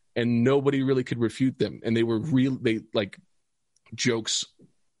 and nobody really could refute them. And they like jokes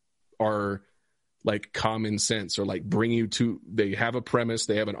are like common sense, or like they have a premise,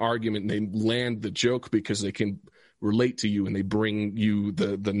 they have an argument, and they land the joke because they can relate to you, and they bring you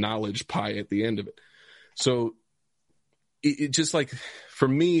the knowledge pie at the end of it. So it just like, for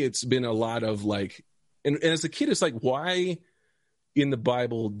me, it's been a lot of like, and as a kid, it's like, why in the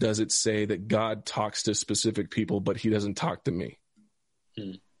Bible does it say that God talks to specific people, but he doesn't talk to me?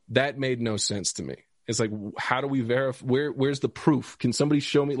 That made no sense to me. It's like, how do we verify? Where's the proof? Can somebody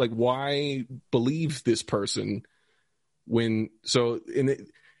show me, like, why believe this person and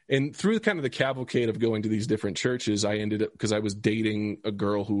through kind of the cavalcade of going to these different churches, I ended up, because I was dating a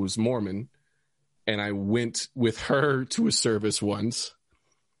girl who was Mormon, and I went with her to a service once.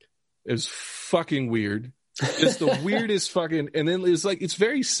 It was fucking weird. It's the weirdest fucking, and then it's like, it's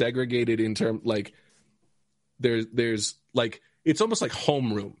very segregated in terms, like there's like, it's almost like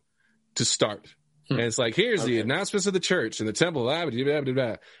homeroom to start. And it's like, here's the announcements of the church and the temple, blah, blah, blah, blah,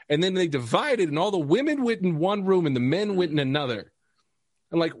 blah. And then they divided, and all the women went in one room and the men went in another.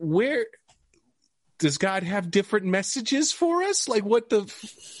 I'm like, where does God have different messages for us? Like, what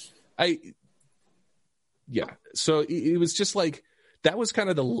yeah. So it was just like, that was kind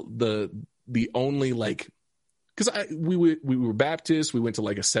of the only, like, because we were Baptist, we went to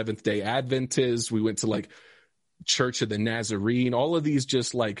like a Seventh-day Adventist, we went to like Church of the Nazarene, all of these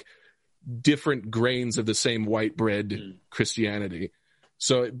just like different grains of the same white bread Christianity.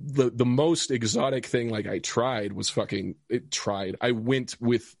 So the most exotic thing like I tried was I went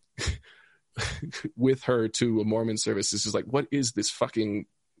with her to a Mormon service. This is like, what is this fucking,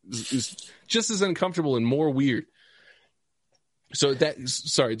 is just as uncomfortable and more weird. So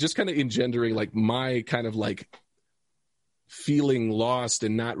just kind of engendering like my kind of like feeling lost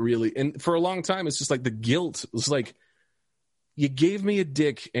and not really. And for a long time, it's just like the guilt. It's like, you gave me a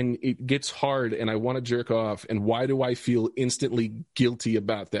dick and it gets hard and I want to jerk off. And why do I feel instantly guilty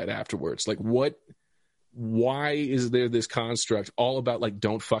about that afterwards? Like, why is there this construct all about like,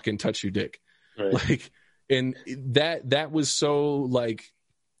 don't fucking touch your dick? Right. Like, and that was so like,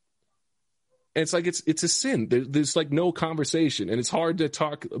 and it's like, it's a sin. There's like no conversation, and it's hard to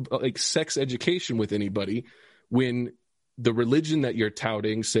talk about like sex education with anybody when the religion that you're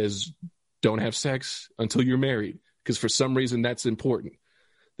touting says don't have sex until you're married, because for some reason that's important.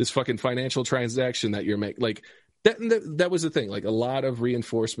 This fucking financial transaction that you're making, like that was the thing. Like a lot of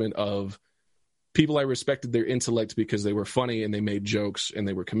reinforcement of people I respected their intellect because they were funny and they made jokes and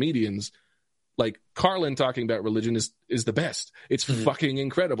they were comedians. Like Carlin talking about religion is the best. It's fucking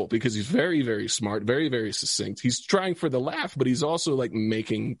incredible because he's very, very smart, very, very succinct. He's trying for the laugh, but he's also like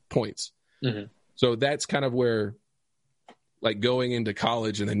making points. Mm-hmm. So that's kind of where like going into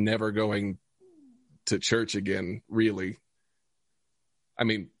college and then never going to church again, really. I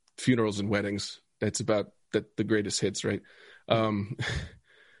mean, funerals and weddings, that's about the greatest hits, right?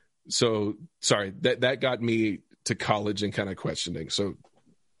 So sorry, that got me to college and kind of questioning. So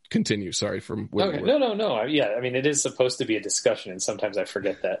continue. Sorry from where okay. No. Yeah, I mean, it is supposed to be a discussion, and sometimes I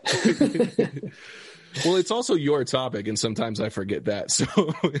forget that. Well, it's also your topic, and sometimes I forget that. So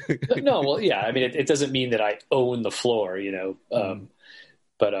No, well, yeah. I mean, it doesn't mean that I own the floor,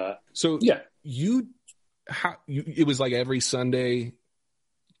 But so yeah, it was like every Sunday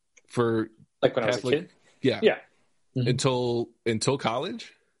for like when Catholic, I was a kid. yeah, Mm-hmm. until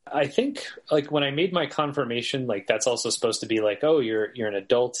college. I think like when I made my confirmation, like that's also supposed to be like, oh, you're an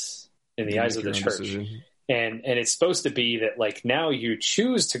adult in the eyes of the church. And it's supposed to be that like now you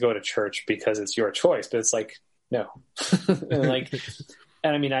choose to go to church because it's your choice, but it's like, no. And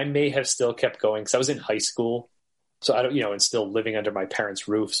I mean, I may have still kept going because I was in high school. So I don't, and still living under my parents'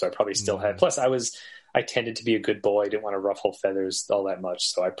 roof. So I probably still had, plus I tended to be a good boy. I didn't want to ruffle feathers all that much.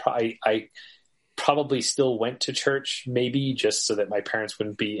 So I probably still went to church, maybe just so that my parents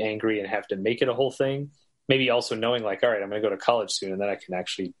wouldn't be angry and have to make it a whole thing. Maybe also knowing like, all right, I'm going to go to college soon and then I can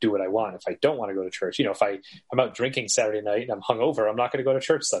actually do what I want. If I don't want to go to church, if I'm out drinking Saturday night and I'm hungover, I'm not going to go to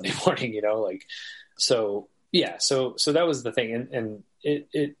church Sunday morning, so yeah. So that was the thing. And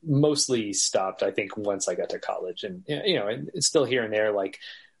it mostly stopped, I think, once I got to college and, and it's still here and there. Like,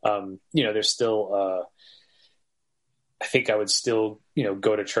 there's still, I think I would still,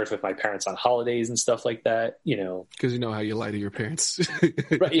 go to church with my parents on holidays and stuff like that, Because you know how you lie to your parents.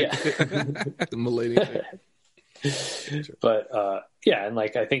 Right, yeah. The millennial. But, yeah. And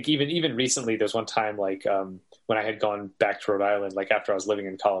like, I think even recently, there's one time, like, when I had gone back to Rhode Island, like after I was living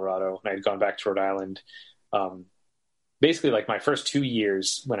in Colorado and I had gone back to Rhode Island, basically like my first 2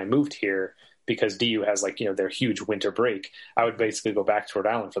 years when I moved here, because DU has like, their huge winter break, I would basically go back to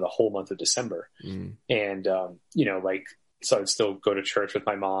Rhode Island for the whole month of December. And, so I'd still go to church with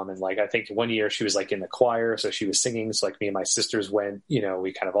my mom. And like, I think 1 year she was like in the choir. So she was singing. So like me and my sisters went,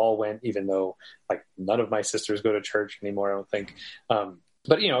 we kind of all went, even though like none of my sisters go to church anymore, I don't think.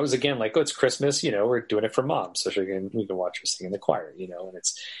 But, it was again, like, oh, it's Christmas, we're doing it for mom. So we can watch her sing in the choir,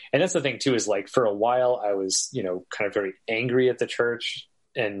 and that's the thing too, is like for a while I was, kind of very angry at the church,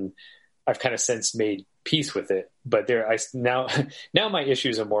 and I've kind of since made peace with it. But now my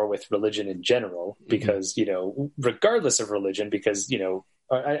issues are more with religion in general, because, regardless of religion, because,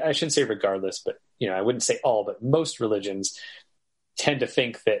 I shouldn't say regardless, but, I wouldn't say all, but most religions tend to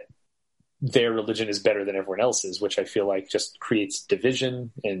think that their religion is better than everyone else's, which I feel like just creates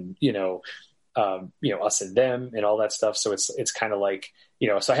division and, us and them and all that stuff. So it's kind of like,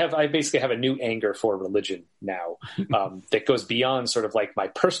 so I basically have a new anger for religion now, that goes beyond sort of like my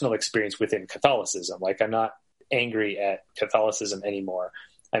personal experience within Catholicism. Like, I'm not angry at Catholicism anymore.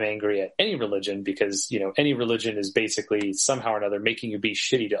 I'm angry at any religion, because, any religion is basically somehow or another making you be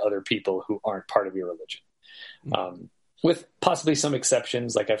shitty to other people who aren't part of your religion. With possibly some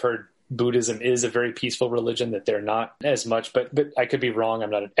exceptions. Like, I've heard Buddhism is a very peaceful religion, that they're not as much, but I could be wrong. I'm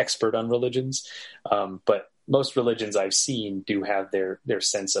not an expert on religions. But most religions I've seen do have their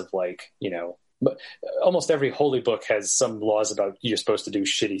sense of like, but almost every holy book has some laws about you're supposed to do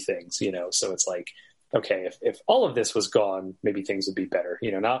shitty things, so it's like, okay, if all of this was gone, maybe things would be better,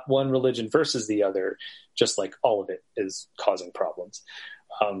 not one religion versus the other, just like all of it is causing problems.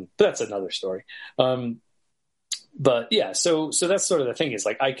 But that's another story. But yeah, so that's sort of the thing, is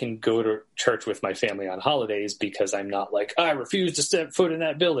like, I can go to church with my family on holidays because I'm not like, I refuse to step foot in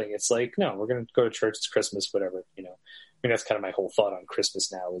that building. It's like, no, we're going to go to church. It's Christmas, whatever, I mean, that's kind of my whole thought on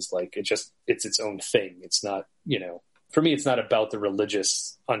Christmas now, is like, it's its own thing. It's not, for me, it's not about the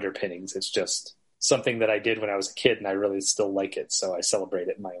religious underpinnings. It's just something that I did when I was a kid, and I really still like it. So I celebrate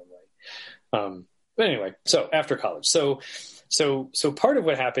it in my own way. But anyway, so after college, so part of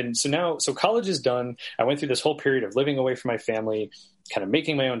what happened, so college is done. I went through this whole period of living away from my family, kind of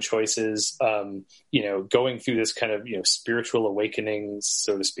making my own choices, going through this kind of, spiritual awakenings,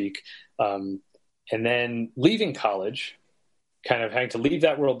 so to speak. And then leaving college, kind of having to leave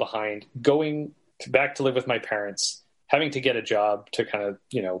that world behind, going back to live with my parents, having to get a job to kind of,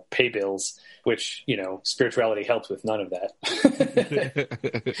 pay bills, which, spirituality helped with none of that.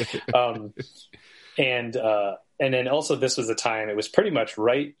 And then also, this was the time, it was pretty much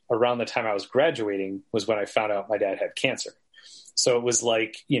right around the time I was graduating was when I found out my dad had cancer. So it was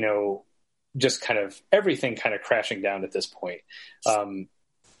like, just kind of everything kind of crashing down at this point.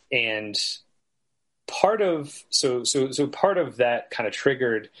 And part of that kind of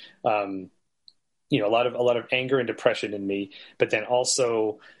triggered, a lot of anger and depression in me, but then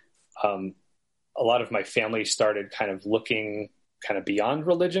also, a lot of my family started kind of looking kind of beyond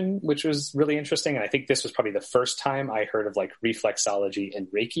religion, which was really interesting. And I think this was probably the first time I heard of like reflexology and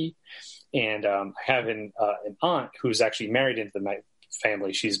Reiki. And I have an aunt who's actually married into my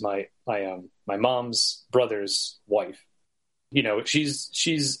family. She's my mom's brother's wife.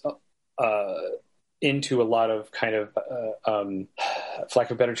 She's into a lot of kind of, for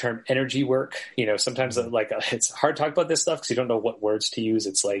lack of a better term, energy work. Sometimes like it's hard to talk about this stuff because you don't know what words to use.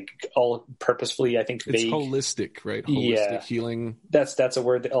 It's like all purposefully, I think, vague. It's holistic, right? Holistic healing. That's a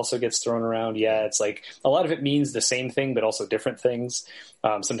word that also gets thrown around. Yeah, it's like a lot of it means the same thing, but also different things.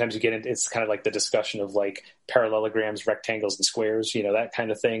 Sometimes you get into, it's kind of like the discussion of like parallelograms, rectangles, and squares, that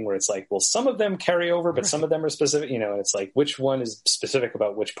kind of thing, where it's like, well, some of them carry over, but some of them are specific, and it's like, which one is specific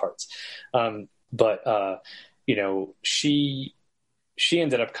about which parts? But she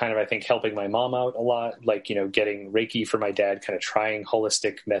ended up kind of, I think, helping my mom out a lot, like, getting Reiki for my dad, kind of trying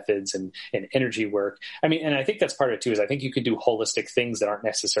holistic methods and energy work. I mean, and I think that's part of it too, is I think you can do holistic things that aren't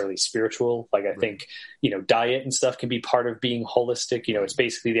necessarily spiritual. Like I think, diet and stuff can be part of being holistic. It's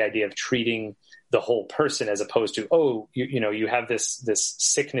basically the idea of treating the whole person as opposed to, oh, you have this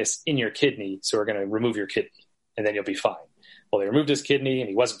sickness in your kidney, so we're going to remove your kidney and then you'll be fine. Well, they removed his kidney and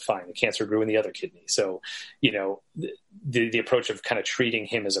he wasn't fine. The cancer grew in the other kidney. So, the approach of kind of treating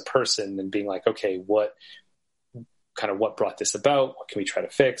him as a person and being like, okay, what brought this about? What can we try to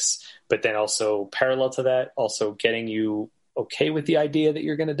fix? But then also parallel to that, also getting you okay with the idea that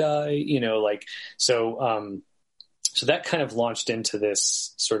you're going to die, so that kind of launched into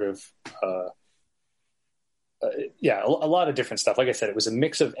this sort of, a lot of different stuff. Like I said, it was a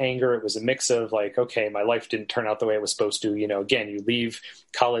mix of anger. It was a mix of like, okay, my life didn't turn out the way it was supposed to. Again, you leave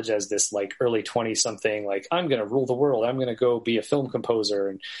college as this like early 20 something, like I'm going to rule the world. I'm going to go be a film composer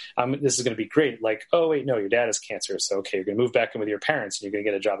and this is going to be great. Like, oh wait, no, your dad has cancer. So, okay, you're going to move back in with your parents and you're going to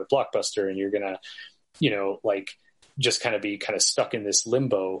get a job at Blockbuster and you're going to, like just kind of be kind of stuck in this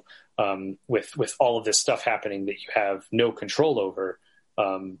limbo, with all of this stuff happening that you have no control over.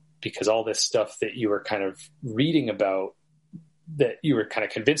 Because all this stuff that you were kind of reading about, that you were kind of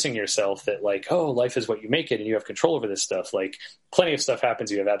convincing yourself that like, oh, life is what you make it and you have control over this stuff. Like plenty of stuff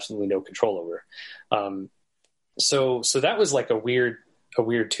happens you have absolutely no control over. So that was like a weird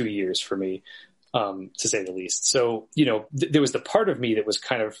 2 years for me, to say the least. So, there was the part of me that was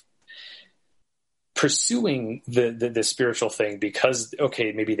kind of pursuing the spiritual thing because,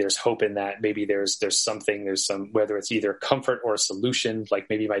 okay, maybe there's hope in that. Maybe there's something, whether it's either comfort or a solution, like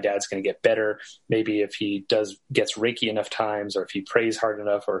maybe my dad's going to get better. Maybe if he gets Reiki enough times, or if he prays hard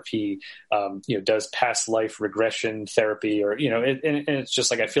enough, or if he, does past life regression therapy, or, and it's just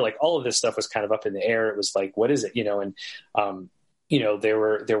like, I feel like all of this stuff was kind of up in the air. It was like, what is it?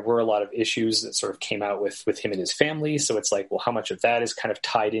 There were a lot of issues that sort of came out with him and his family. So it's like, well, how much of that is kind of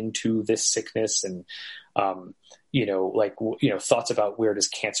tied into this sickness and, thoughts about where does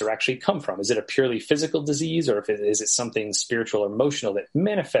cancer actually come from? Is it a purely physical disease, or is it something spiritual or emotional that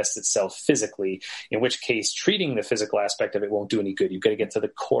manifests itself physically, in which case treating the physical aspect of it won't do any good. You've got to get to the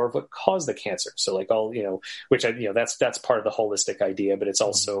core of what caused the cancer. So like that's part of the holistic idea, but it's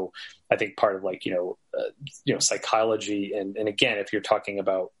also, I think, part of like, psychology. And again, if you're talking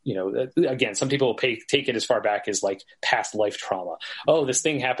about, again, some people will take it as far back as like past life trauma. Oh, this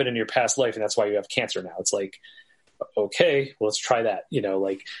thing happened in your past life and that's why you have cancer now. It's like, okay, well, let's try that,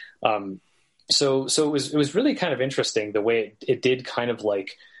 so it was really kind of interesting the way it did kind of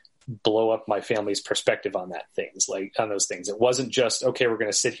like blow up my family's perspective on those things. It wasn't just, okay, we're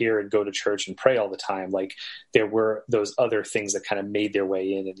going to sit here and go to church and pray all the time. Like there were those other things that kind of made their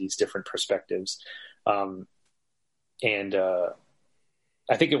way in these different perspectives.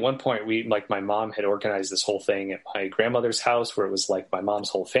 I think at one point my mom had organized this whole thing at my grandmother's house where it was like my mom's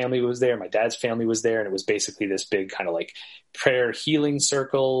whole family was there. My dad's family was there. And it was basically this big kind of like prayer healing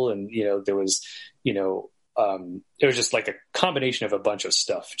circle. And, there was, it was just like a combination of a bunch of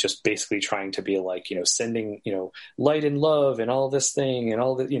stuff, just basically trying to be like, sending, light and love and all this thing and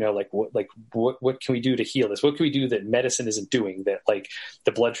all that, what can we do to heal this? What can we do that medicine isn't doing, that like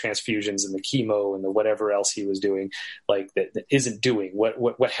the blood transfusions and the chemo and the whatever else he was doing, like that isn't doing?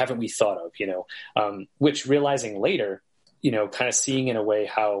 What haven't we thought of, which realizing later, kind of seeing in a way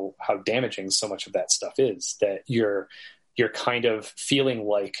how damaging so much of that stuff is, that you're kind of feeling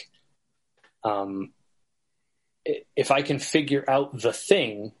like, if I can figure out the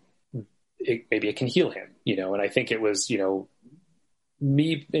thing, maybe it can heal him, and I think it was,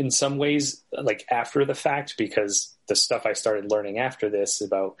 me in some ways, like after the fact, because the stuff I started learning after this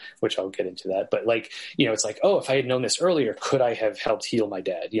about, which I'll get into that, but like, it's like, oh, if I had known this earlier, could I have helped heal my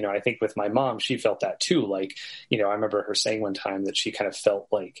dad? I think with my mom, she felt that too. Like, I remember her saying one time that she kind of felt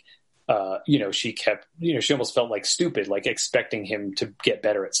like, she kept, she almost felt like stupid, like expecting him to get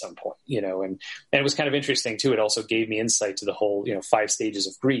better at some point, and it was kind of interesting too. It also gave me insight to the whole, 5 stages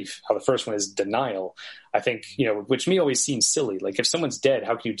of grief, how the first one is denial. I think, which to me always seems silly. Like if someone's dead,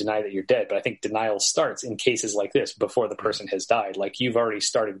 how can you deny that you're dead? But I think denial starts in cases like this before the person has died. Like you've already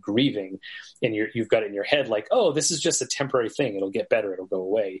started grieving and you've got it in your head, like, oh, this is just a temporary thing. It'll get better. It'll go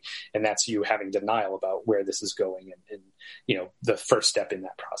away. And that's you having denial about where this is going and the first step in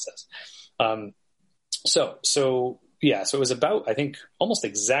that process. So it was about, I think, almost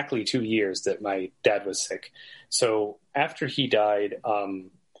exactly 2 years that my dad was sick. So after he died,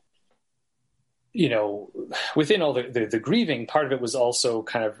 within all the grieving, part of it was also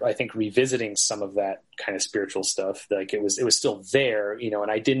kind of, I think, revisiting some of that kind of spiritual stuff. Like it was still there,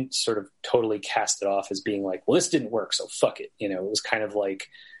 and I didn't sort of totally cast it off as being like, well, this didn't work, so fuck it. It was kind of like,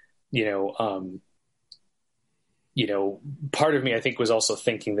 part of me, I think, was also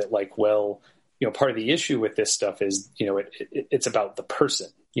thinking that like, well, part of the issue with this stuff is, it's about the person,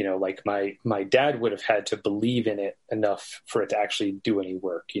 like my dad would have had to believe in it enough for it to actually do any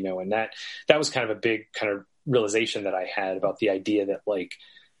work, and that was kind of a big kind of realization that I had about the idea that like,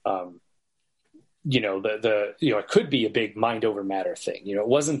 it could be a big mind over matter thing. It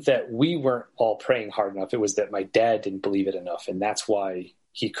wasn't that we weren't all praying hard enough. It was that my dad didn't believe it enough. And that's why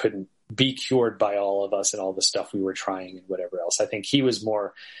he couldn't be cured by all of us and all the stuff we were trying and whatever else. I think he was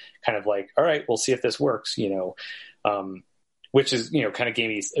more kind of like, all right, we'll see if this works, which is, kind of gave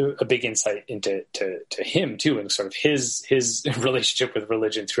me a big insight into to him too. And sort of his relationship with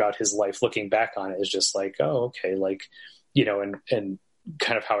religion throughout his life, looking back on it is just like, oh, okay. Like, and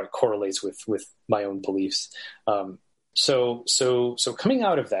kind of how it correlates with my own beliefs. So coming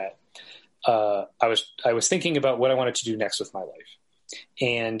out of that, I was thinking about what I wanted to do next with my life.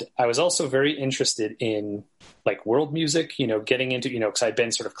 And I was also very interested in like world music, getting into, cause I'd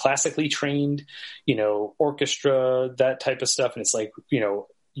been sort of classically trained, orchestra, that type of stuff. And it's like,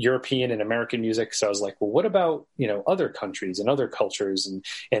 European and American music. So I was like, well, what about, other countries and other cultures and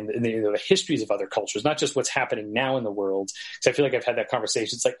the histories of other cultures, not just what's happening now in the world. Cause I feel like I've had that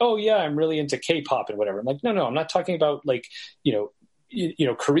conversation. It's like, oh yeah, I'm really into K-pop and whatever. I'm like, no, I'm not talking about like,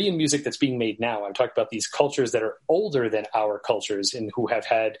 Korean music that's being made now. I'm talking about these cultures that are older than our cultures and who have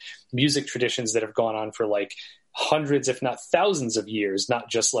had music traditions that have gone on for like hundreds, if not thousands of years, not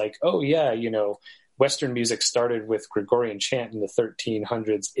just like, oh yeah, Western music started with Gregorian chant in the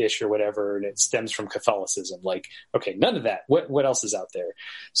 1300s ish or whatever. And it stems from Catholicism. Like, okay, none of that. What else is out there?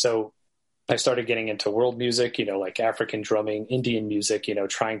 So I started getting into world music, like African drumming, Indian music,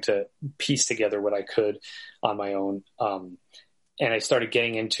 trying to piece together what I could on my own. And I started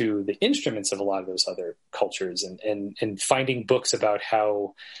getting into the instruments of a lot of those other cultures and finding books about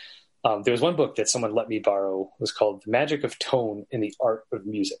how there was one book that someone let me borrow. It was called The Magic of Tone in the Art of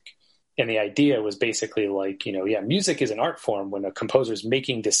Music. And the idea was basically like, music is an art form when a composer is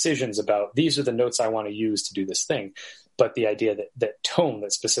making decisions about these are the notes I want to use to do this thing. But the idea that tone,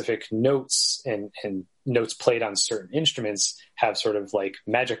 that specific notes and notes played on certain instruments have sort of like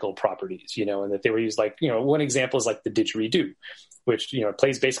magical properties, and that they were used like, one example is like the didgeridoo, which, it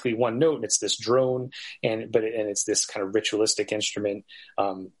plays basically one note and it's this drone and it's this kind of ritualistic instrument.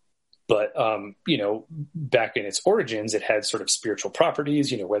 But back in its origins, it had sort of spiritual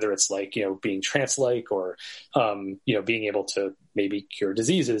properties, whether it's like, being trance-like or, being able to maybe cure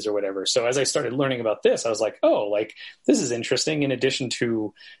diseases or whatever. So as I started learning about this, I was like, oh, like this is interesting. In addition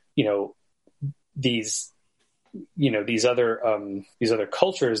to, these other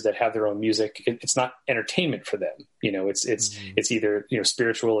cultures that have their own music, it's not entertainment for them. It's either,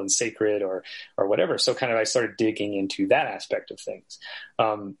 spiritual and sacred or whatever. So kind of, I started digging into that aspect of things.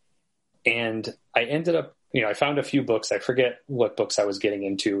 And I ended up, I found a few books. I forget what books I was getting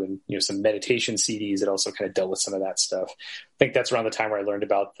into and, some meditation CDs that also kind of dealt with some of that stuff. I think that's around the time where I learned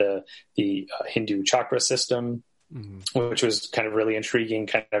about the Hindu chakra system, which was kind of really intriguing,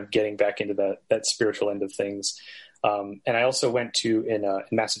 kind of getting back into that spiritual end of things. And I also went to, in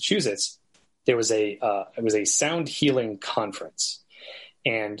Massachusetts, there was it was a sound healing conference.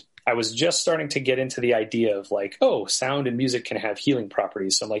 And I was just starting to get into the idea of like, oh, sound and music can have healing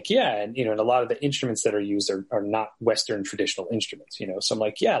properties. So I'm like, yeah. And, and a lot of the instruments that are used are not Western traditional instruments, So I'm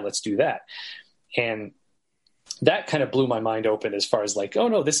like, yeah, let's do that. And that kind of blew my mind open as far as like, oh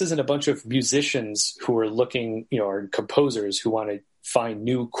no, this isn't a bunch of musicians who are looking, or composers who want to find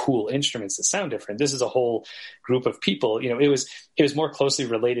new cool instruments that sound different. This is a whole group of people. It was more closely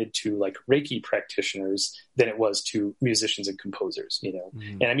related to like Reiki practitioners than it was to musicians and composers,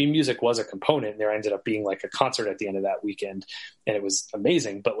 And I mean, music was a component. There ended up being like a concert at the end of that weekend and it was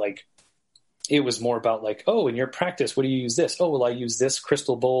amazing. But like, it was more about like, oh, in your practice, what do you use this? Oh, well, I use this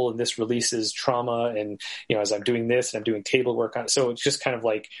crystal bowl and this releases trauma. And, as I'm doing this and I'm doing table work on it. So it's just kind of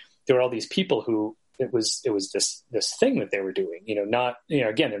like, there were all these people who it was this thing that they were doing, not,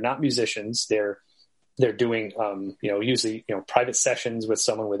 again, they're not musicians. They're doing, usually, private sessions with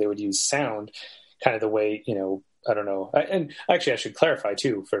someone where they would use sound kind of the way, I don't know. And actually I should clarify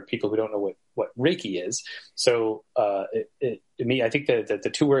too, for people who don't know what Reiki is. So, I think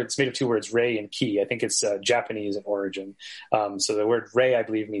the two words, made of two words, Rei and Ki, I think it's Japanese in origin. So the word Rei, I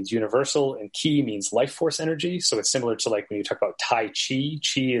believe, means universal, and Ki means life force energy. So it's similar to like when you talk about Tai Chi.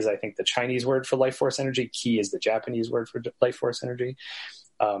 Chi is, I think, the Chinese word for life force energy. Ki is the Japanese word for life force energy.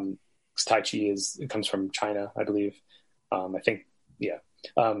 Tai Chi it comes from China, I believe. I think, yeah.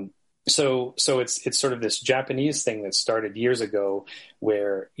 So it's sort of this Japanese thing that started years ago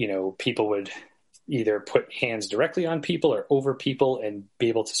where, people would either put hands directly on people or over people and be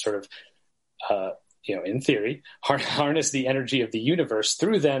able to sort of, in theory, harness the energy of the universe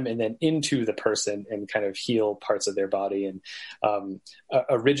through them and then into the person and kind of heal parts of their body. And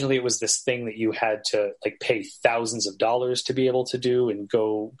originally it was this thing that you had to like pay thousands of dollars to be able to do and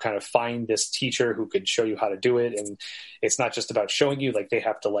go kind of find this teacher who could show you how to do it. And it's not just about showing you, like they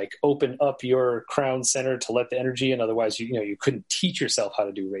have to like open up your crown center to let the energy in. Otherwise, you couldn't teach yourself how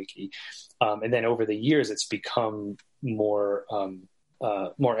to do Reiki. And then over the years, it's become more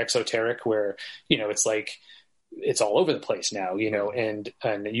exoteric where, it's like, it's all over the place now, and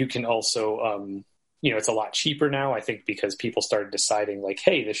you can also, it's a lot cheaper now, I think, because people started deciding like,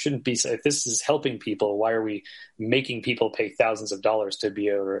 hey, this shouldn't be, if this is helping people, why are we making people pay thousands of dollars to be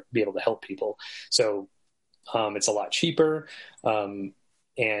able to help people? So, it's a lot cheaper.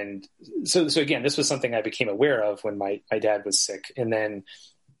 And so again, this was something I became aware of when my dad was sick. And then,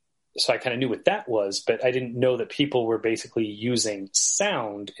 so I kind of knew what that was, but I didn't know that people were basically using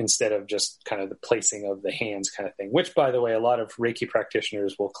sound instead of just kind of the placing of the hands kind of thing, which, by the way, a lot of Reiki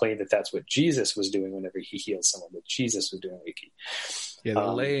practitioners will claim that that's what Jesus was doing whenever he healed someone, that Jesus was doing Reiki. Yeah,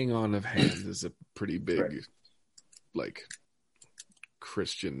 the laying on of hands is a pretty big, right, like,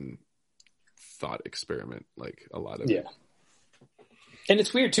 Christian thought experiment, like a lot of it. And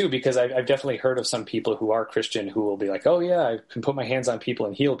it's weird too, because I've definitely heard of some people who are Christian who will be like, oh yeah, I can put my hands on people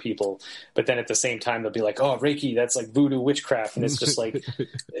and heal people. But then at the same time, they'll be like, oh, Reiki, that's like voodoo witchcraft. And it's just like,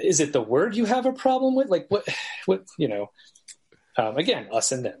 is it the word you have a problem with? Like what, again,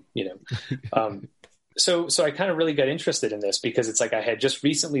 us and them, So I kind of really got interested in this because it's like I had just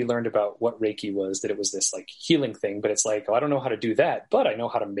recently learned about what Reiki was, that it was this like healing thing, but it's like, oh, I don't know how to do that, but I know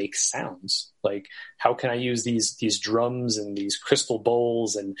how to make sounds. Like, how can I use these drums and these crystal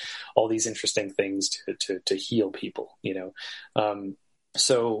bowls and all these interesting things to heal people,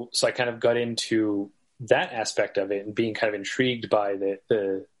 So I kind of got into that aspect of it and being kind of intrigued by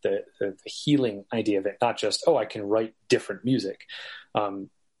the healing idea of it, not just, oh, I can write different music.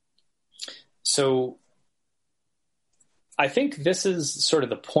 So I think this is sort of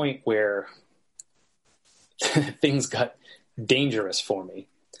the point where things got dangerous for me,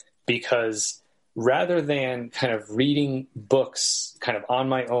 because rather than kind of reading books kind of on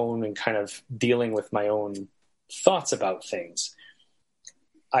my own and kind of dealing with my own thoughts about things,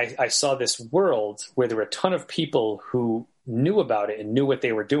 I saw this world where there were a ton of people who knew about it and knew what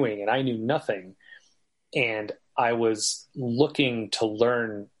they were doing, and I knew nothing. And I was looking to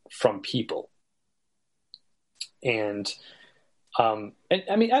learn from people. And I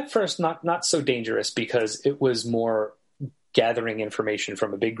mean, at first, not so dangerous, because it was more gathering information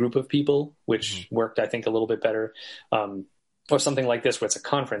from a big group of people, which worked, I think, a little bit better. Or something like this, where it's a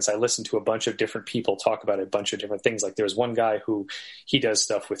conference, I listened to a bunch of different people talk about a bunch of different things. Like there was one guy who he does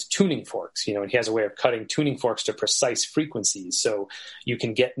stuff with tuning forks, and he has a way of cutting tuning forks to precise frequencies. So you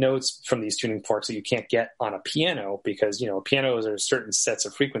can get notes from these tuning forks that you can't get on a piano, because, pianos are certain sets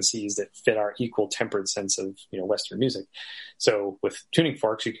of frequencies that fit our equal tempered sense of, Western music. So with tuning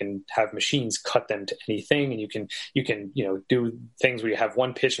forks, you can have machines cut them to anything, and you can, do things where you have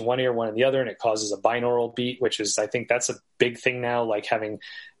one pitch in one ear, one in the other, and it causes a binaural beat, which is, I think that's a big thing now, like having,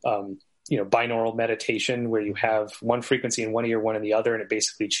 binaural meditation, where you have one frequency in one ear, one in the other, and it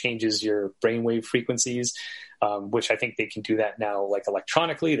basically changes your brainwave frequencies, which I think they can do that now, like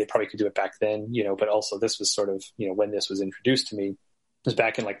electronically. They probably could do it back then, but also this was sort of, when this was introduced to me, it was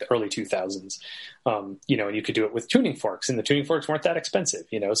back in like the early 2000s, and you could do it with tuning forks, and the tuning forks weren't that expensive,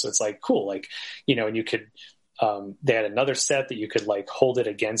 so it's like, cool. Like, and you could, They had another set that you could like hold it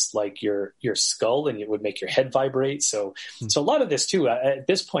against like your skull and it would make your head vibrate. So a lot of this too, at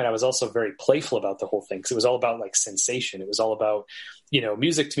this point, I was also very playful about the whole thing because it was all about like sensation. It was all about,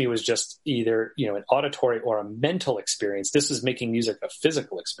 music to me was just either, an auditory or a mental experience. This was making music a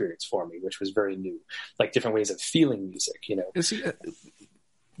physical experience for me, which was very new, like different ways of feeling music, See,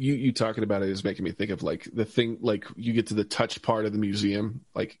 you talking about it is making me think of like the thing, like you get to the touch part of the museum,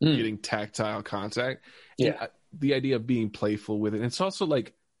 like getting tactile contact. Yeah. The idea of being playful with it. And it's also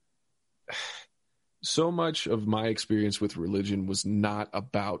like so much of my experience with religion was not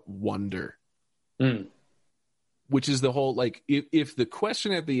about wonder, which is the whole, like, if the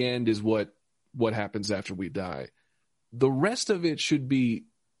question at the end is what happens after we die, the rest of it should be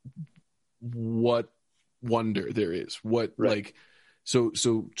what wonder there is, what, right. Like, so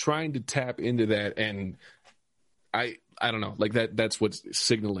trying to tap into that. And I don't know, like that's what's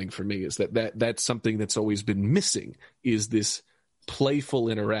signaling for me is that's something that's always been missing, is this playful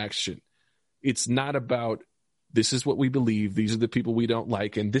interaction. It's not about, this is what we believe, these are the people we don't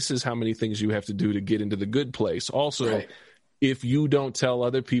like, and this is how many things you have to do to get into the good place. Also, right. If you don't tell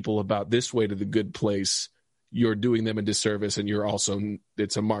other people about this way to the good place, you're doing them a disservice, and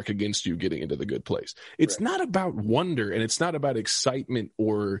it's a mark against you getting into the good place. It's right. Not about wonder, and it's not about excitement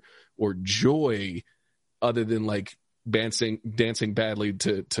or joy, other than like dancing badly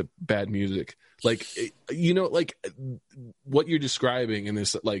to bad music. Like, like what you're describing in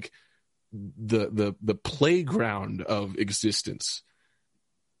this, like the playground of existence,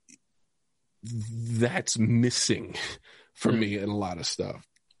 that's missing for me in a lot of stuff.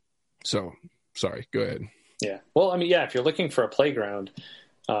 So sorry, go ahead. Yeah. Well, I mean, yeah, if you're looking for a playground,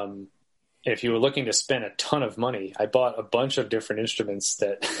 if you were looking to spend a ton of money, I bought a bunch of different instruments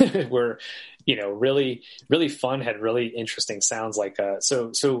that were, really, really fun, had really interesting sounds. Like,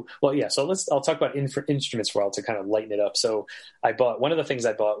 So I'll talk about instruments for a while to kind of lighten it up. So one of the things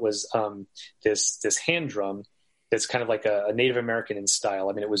I bought was this hand drum. That's kind of like a Native American in style.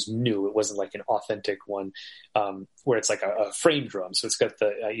 I mean, it was new. It wasn't like an authentic one, where it's like a frame drum. So it's got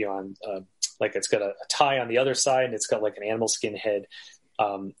the, like it's got a tie on the other side, and it's got like an animal skin head.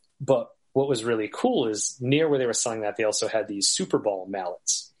 But what was really cool is near where they were selling that, they also had these Super Ball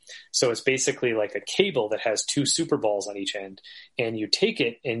mallets. So it's basically like a cable that has two Super Balls on each end, and you take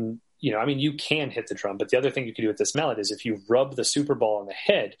it and, you can hit the drum, but the other thing you can do with this mallet is if you rub the Super Ball on the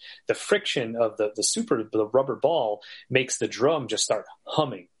head, the friction of the rubber ball makes the drum just start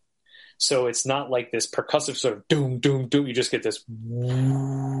humming. So it's not like this percussive sort of doom, doom, doom. You just get this,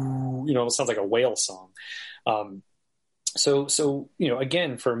 it sounds like a whale song. So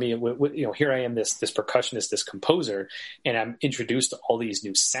again, for me, here I am, this percussionist, this composer, and I'm introduced to all these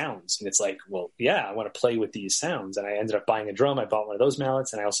new sounds. And it's like, well, yeah, I want to play with these sounds. And I ended up buying a drum. I bought one of those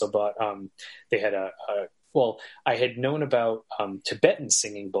mallets, and I also bought, they had I had known about Tibetan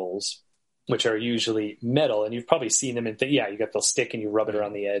singing bowls, which are usually metal, and you've probably seen them you got the stick and you rub it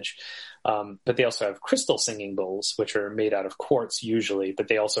around the edge. But they also have crystal singing bowls, which are made out of quartz usually, but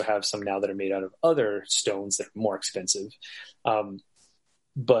they also have some now that are made out of other stones that are more expensive.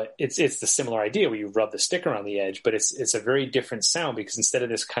 But it's the similar idea where you rub the stick around the edge, but it's a very different sound, because instead of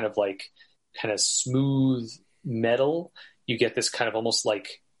this kind of smooth metal, you get this kind of almost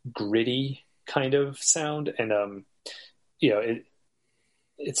like gritty kind of sound. And,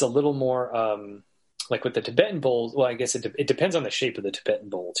 it's a little more, like with the Tibetan bowls. Well, I guess it depends on the shape of the Tibetan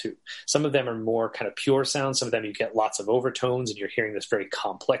bowl too. Some of them are more kind of pure sound. Some of them you get lots of overtones and you're hearing this very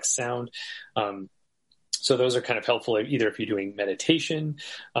complex sound. So those are kind of helpful either if you're doing meditation.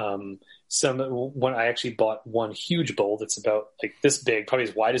 I actually bought one huge bowl that's about like this big, probably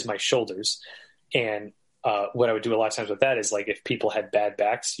as wide as my shoulders. And what I would do a lot of times with that is, like, if people had bad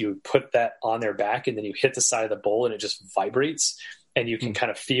backs, you would put that on their back and then you hit the side of the bowl and it just vibrates. And you can kind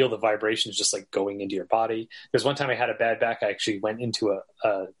of feel the vibrations just like going into your body. There's one time I had a bad back. I actually went into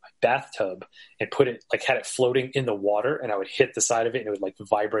a bathtub and had it floating in the water, and I would hit the side of it and it would like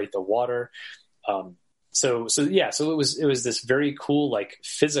vibrate the water. So it was this very cool, like,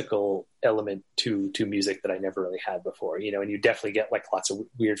 physical element to music that I never really had before, and you definitely get like lots of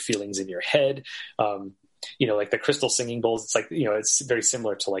weird feelings in your head. Like the crystal singing bowls, it's like, it's very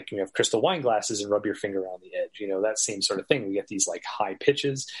similar to like, you have crystal wine glasses and rub your finger on the edge, that same sort of thing. We get these like high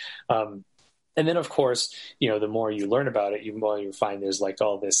pitches. And then of course, the more you learn about it, the more you find there's like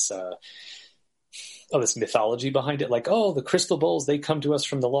all this mythology behind it. Like, oh, the crystal bowls, they come to us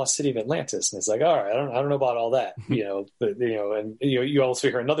from the lost city of Atlantis. And it's like, all right, I don't know about all that, and you also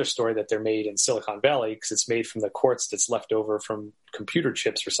hear another story that they're made in Silicon Valley because it's made from the quartz that's left over from computer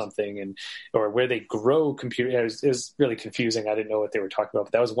chips or something, or where they grow computer. It was really confusing. I didn't know what they were talking about,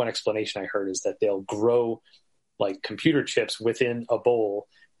 but that was one explanation I heard, is that they'll grow like computer chips within a bowl,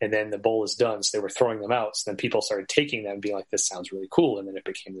 and then the bowl is done. So they were throwing them out. So then people started taking them and being like, this sounds really cool. And then it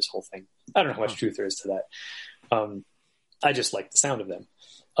became this whole thing. I don't know how much truth there is to that. I just like the sound of them.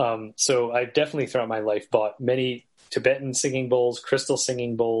 So I've definitely throughout my life bought many Tibetan singing bowls, crystal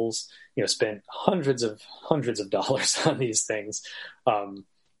singing bowls, spent hundreds of dollars on these things.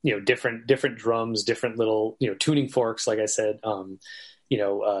 Different drums, different little, tuning forks, like I said.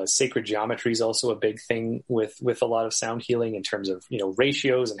 Sacred geometry is also a big thing with a lot of sound healing in terms of,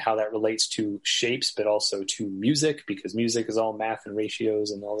 ratios and how that relates to shapes, but also to music, because music is all math and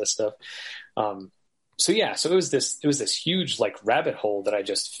ratios and all this stuff. So it was this huge like rabbit hole that I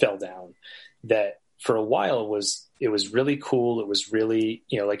just fell down, that for a while it was really cool. It was really,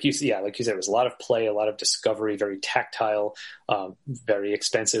 like you said, it was a lot of play, a lot of discovery, very tactile, very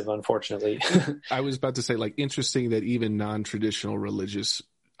expensive, unfortunately. I was about to say, like, interesting that even non-traditional religious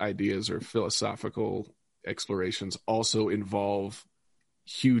ideas or philosophical explorations also involve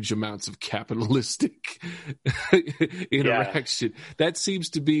huge amounts of capitalistic interaction. Yeah. That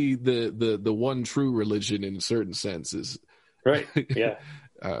seems to be the one true religion in certain senses. Right. Yeah.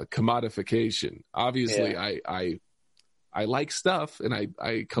 Commodification. Obviously, yeah. I like stuff and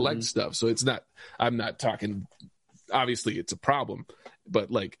I collect stuff. So I'm not talking, obviously it's a problem,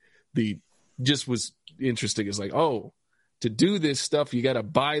 but like just was interesting is like, oh, to do this stuff, you got to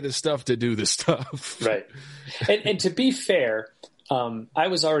buy the stuff to do the stuff. Right. And to be fair, I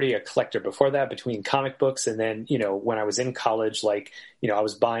was already a collector before that, between comic books. And then, when I was in college, like, I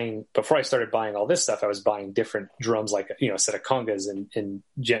was buying, before I started buying all this stuff, I was buying different drums, like, a set of congas and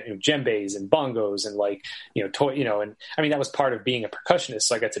djembes and bongos and like, toy, and I mean, that was part of being a percussionist.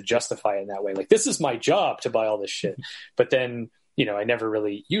 So I got to justify it in that way. Like, this is my job to buy all this shit. But then, I never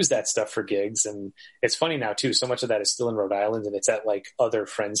really used that stuff for gigs. And it's funny now too, so much of that is still in Rhode Island and it's at like other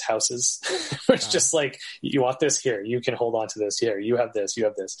friends' houses. It's just like, you want this? Here, you can hold on to this. Here, you have this,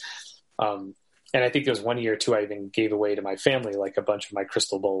 and I think there was 1 year too, I even gave away to my family, like a bunch of my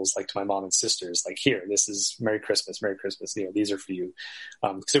crystal bowls, like to my mom and sisters, like, here, this is Merry Christmas. These are for you.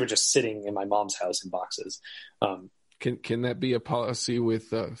 Cause they were just sitting in my mom's house in boxes. Can that be a policy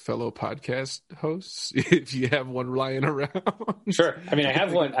with fellow podcast hosts if you have one lying around? Sure. I mean, I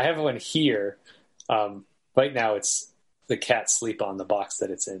have one here. Right now it's the cats sleep on the box that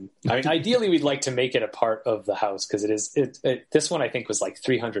it's in. I mean, ideally we'd like to make it a part of the house, because this one I think was like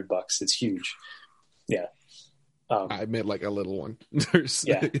 $300. It's huge. Yeah. I meant like a little one.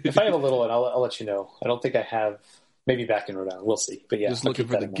 Yeah. If I have a little one, I'll let you know. I don't think I have. Maybe back in Rhode Island. We'll see. But yeah, just looking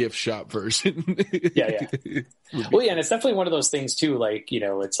for the gift shop version. Yeah. Well, yeah, and it's definitely one of those things too. Like,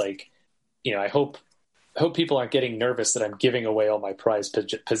 it's like, I hope people aren't getting nervous that I'm giving away all my prized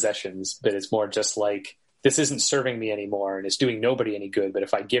possessions, but it's more just like, this isn't serving me anymore and it's doing nobody any good. But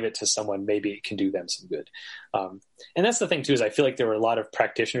if I give it to someone, maybe it can do them some good. And that's the thing too, is I feel like there were a lot of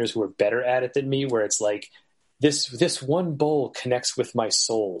practitioners who were better at it than me, where it's like, this one bowl connects with my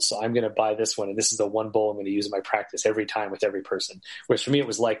soul, so I'm going to buy this one, and this is the one bowl I'm going to use in my practice every time with every person. Whereas for me, it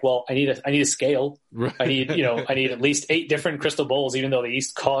was like, well, I need a scale. Right. I need at least 8 different crystal bowls, even though they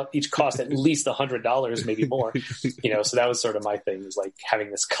each cost at least $100, maybe more. So that was sort of my thing, is like having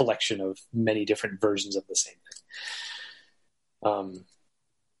this collection of many different versions of the same thing.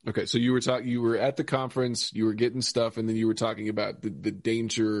 Okay, so you were at the conference, you were getting stuff, and then you were talking about the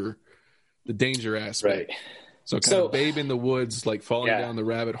danger aspect. Right. So kind of Babe in the Woods, like falling down the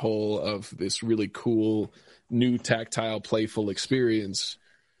rabbit hole of this really cool, new, tactile, playful experience.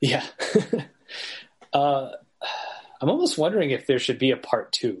 Yeah. I'm almost wondering if there should be a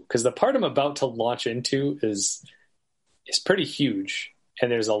part 2, because the part I'm about to launch into is pretty huge,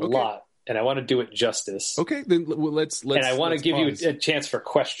 and there's a lot, and I want to do it justice. Okay, then let's. And I want to give you a chance for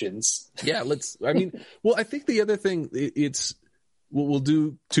questions. Yeah, I think the other thing, it's. We'll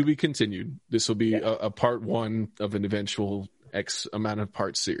do to be continued. This will be a part 1 of an eventual X amount of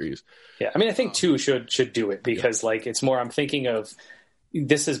part series. Yeah. I mean, I think 2 should do it, because like, it's more, I'm thinking of,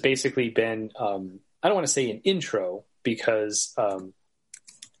 this has basically been, I don't want to say an intro, because,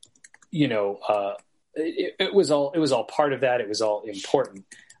 it was all part of that. It was all important.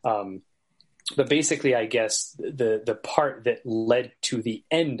 But basically, I guess the part that led to the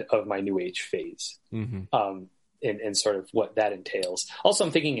end of my New Age phase, and sort of what that entails. Also, I'm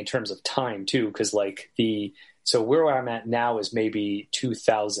thinking in terms of time too, because like so where I'm at now is maybe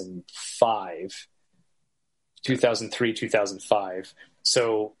 2005, 2003, 2005.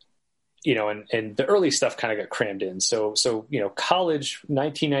 So, and the early stuff kind of got crammed in. So, college,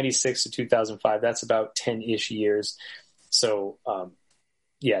 1996 to 2005, that's about 10-ish years. So,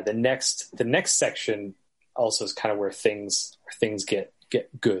 the next section also is kind of where things get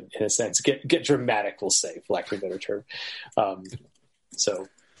get good in a sense, get dramatic, we'll say, for lack of a better term. So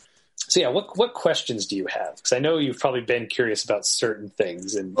yeah, what questions do you have? Because I know you've probably been curious about certain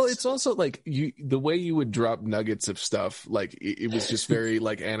things. And well, it's also like the way you would drop nuggets of stuff, like it was just very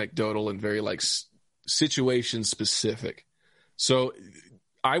like anecdotal and very like situation specific. So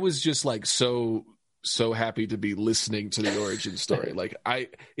I was just like so happy to be listening to the origin story. Like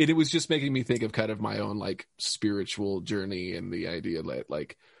it was just making me think of kind of my own like spiritual journey, and the idea that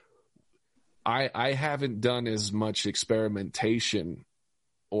like I haven't done as much experimentation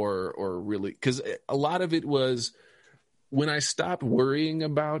or really, because a lot of it was when I stopped worrying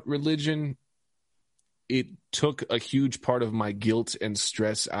about religion, it took a huge part of my guilt and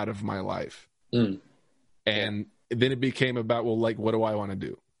stress out of my life. And then it became about, well, like, what do I want to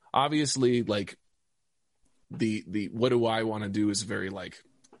do? Obviously, like the what do I want to do is very like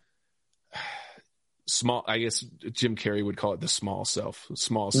small. I guess Jim Carrey would call it the small self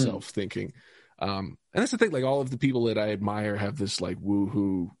thinking. And that's the thing, like all of the people that I admire have this like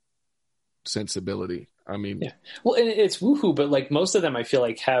woohoo sensibility. I mean, yeah. Well, and it's woohoo, but like most of them I feel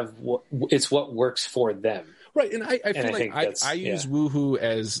like have it's what works for them. Right. And I feel like I use woohoo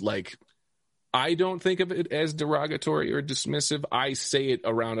as like, I don't think of it as derogatory or dismissive. I say it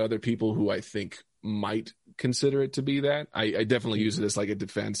around other people who I think might consider it to be that. I definitely use it as like a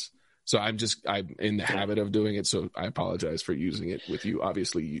defense. So I'm in the habit of doing it. So I apologize for using it with you.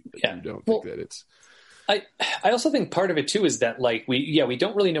 Obviously, you don't think that it's. I also think part of it too is that like we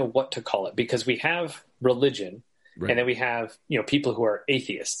don't really know what to call it, because we have religion, right, and then we have people who are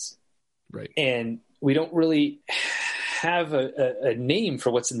atheists, right, and we don't really have a name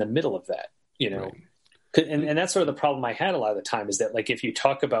for what's in the middle of that, Right. And that's sort of the problem I had a lot of the time, is that like if you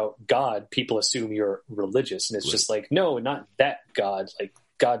talk about God, people assume you're religious, and it's just like, no, not that God, like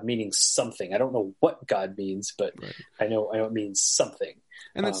God meaning something. I don't know what God means, but I know it means something.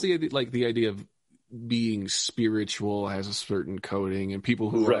 And that's the idea of being spiritual has a certain coding, and people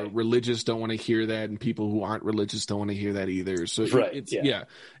who are religious don't want to hear that, and people who aren't religious don't want to hear that either. So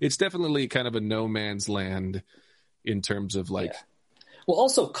it's definitely kind of a no man's land in terms of like. Yeah. Well,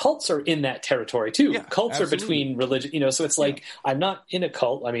 also cults are in that territory too. Yeah, cults absolutely. are between religion, so it's like I'm not in a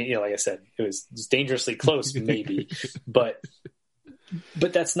cult. I mean, like I said, it was dangerously close, maybe, but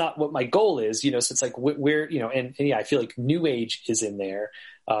that's not what my goal is. So it's like where and I feel like New Age is in there,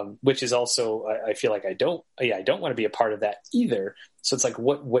 which is also I feel like I don't want to be a part of that either. So it's like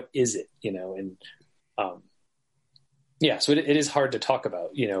what is it? And so it is hard to talk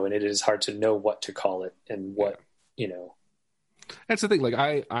about, and it is hard to know what to call it and what That's the thing. Like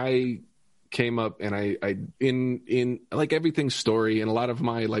I came up and I in like everything's story, and a lot of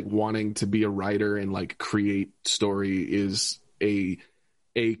my like wanting to be a writer and like create story is a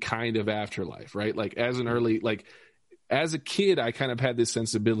kind of afterlife, right? Like as a kid, I kind of had this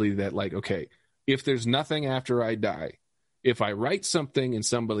sensibility that like, okay, if there's nothing after I die, if I write something and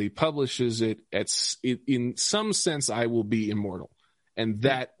somebody publishes it, in some sense, I will be immortal, and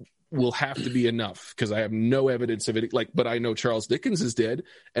that will have to be enough, because I have no evidence of it. Like, but I know Charles Dickens is dead,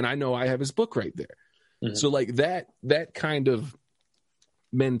 and I know I have his book right there. Mm-hmm. So like that kind of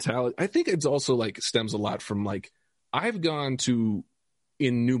mentality, I think it's also like stems a lot from like, I've gone to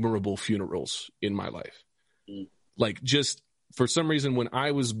innumerable funerals in my life. Mm-hmm. Like just for some reason, when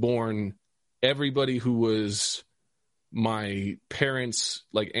I was born, everybody who was my parents,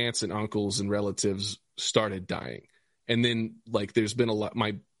 like aunts and uncles and relatives, started dying. And then like, there's been a lot,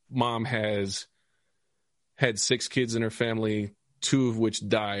 my mom has had 6 kids in her family, 2 of which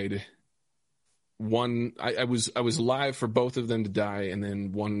died. One, I was alive for both of them to die, and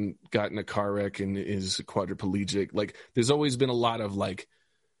then one got in a car wreck and is quadriplegic. Like, there's always been a lot of like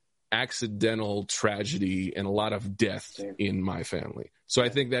accidental tragedy and a lot of death in my family. So I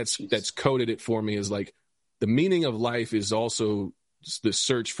think that's coded it for me as like the meaning of life is also the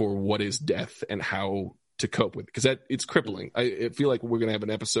search for what is death and how to cope with it, because it's crippling. I feel like we're gonna have an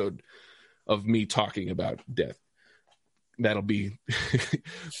episode of me talking about death. That'll be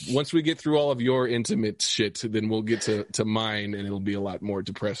once we get through all of your intimate shit, then we'll get to mine, and it'll be a lot more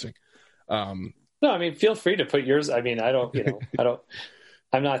depressing. No, I mean, feel free to put yours. I mean, I'm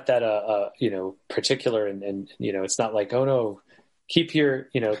not that particular, and it's not like, oh no, keep your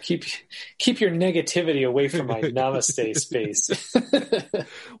negativity away from my namaste space.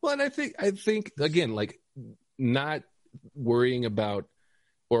 Well, and I think again, like, not worrying about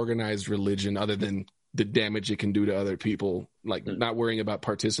organized religion other than the damage it can do to other people, like not worrying about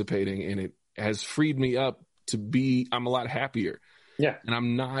participating in it, has freed me up I'm a lot happier. Yeah. And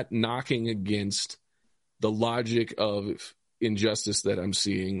I'm not knocking against the logic of injustice that I'm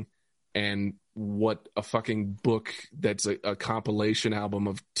seeing and what a fucking book that's a compilation album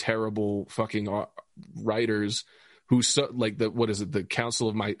of terrible fucking writers who like the Council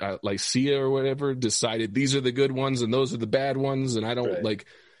of Lycia or whatever decided these are the good ones and those are the bad ones, and I don't like,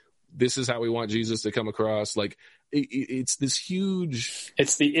 this is how we want Jesus to come across. Like it's this huge,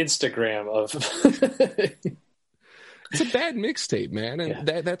 it's the Instagram of it's a bad mixtape, man. And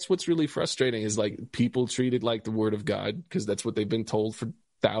that's what's really frustrating is like people treat it like the word of God because that's what they've been told for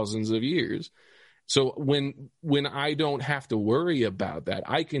thousands of years. So when I don't have to worry about that,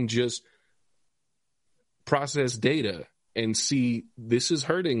 I can just process data and see this is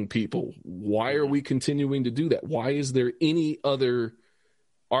hurting people. Why are we continuing to do that? Why is there any other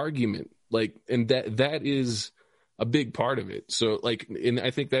argument? Like, and that is a big part of it. So like, and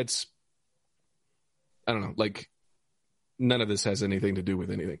I think that's, I don't know, like none of this has anything to do with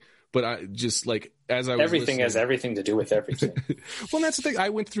anything, but I just like, as I was everything has everything to do with everything. Well, that's the thing. I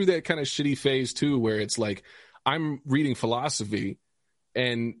went through that kind of shitty phase too, where it's like, I'm reading philosophy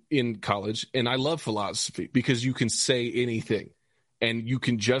and in college, and I love philosophy because you can say anything and you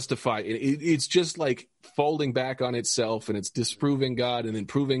can justify it. It's just like folding back on itself, and it's disproving God and then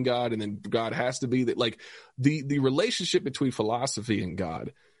proving God, and then God has to be that. Like the relationship between philosophy and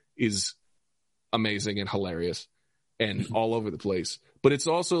God is amazing and hilarious and all over the place. But it's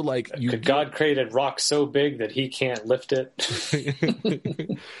also like God created rock so big that he can't lift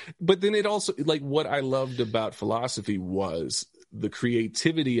it. But then it also, like, what I loved about philosophy was the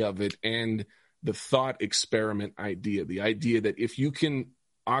creativity of it and the thought experiment idea. The idea that if you can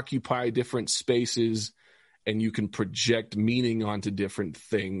occupy different spaces and you can project meaning onto different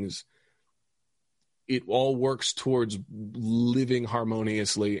things, it all works towards living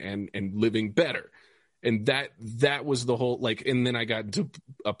harmoniously and living better. And that was the whole, like, and then I got into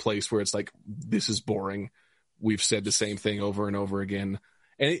a place where it's like, this is boring. We've said the same thing over and over again.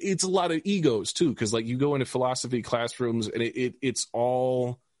 And it's a lot of egos too. Cause like you go into philosophy classrooms and it's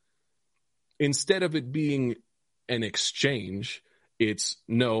all, instead of it being an exchange, it's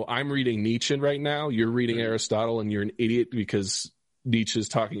no, I'm reading Nietzsche right now. You're reading Aristotle and you're an idiot because Nietzsche's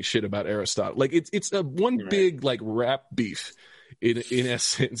talking shit about Aristotle. Like it's a one big like rap beef. In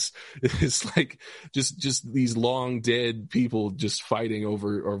essence, it's like just these long dead people just fighting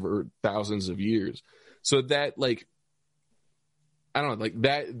over thousands of years. So that, like, I don't know, like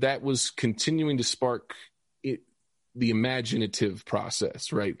that was continuing to spark the imaginative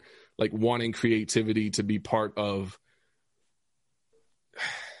process, right? Like wanting creativity to be part of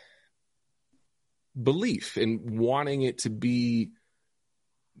belief and wanting it to be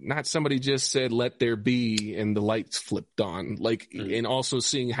not somebody just said, let there be, and the lights flipped on, like, and also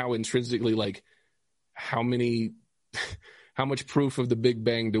seeing how intrinsically, like, how much proof of the Big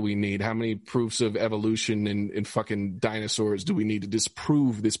Bang do we need? How many proofs of evolution and fucking dinosaurs do we need to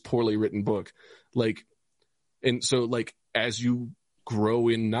disprove this poorly written book? Like, and so, like, as you grow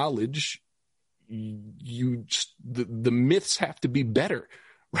in knowledge, the myths have to be better,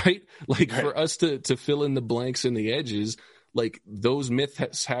 right? Like, for us to fill in the blanks and the edges, like, those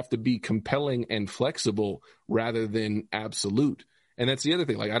myths have to be compelling and flexible rather than absolute. And that's the other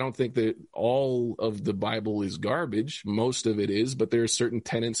thing. Like, I don't think that all of the Bible is garbage. Most of it is, but there are certain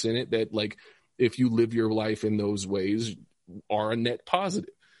tenets in it that, like, if you live your life in those ways, are a net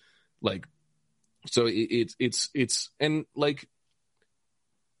positive. Like, so it's and like,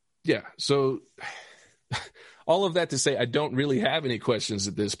 yeah. So all of that to say, I don't really have any questions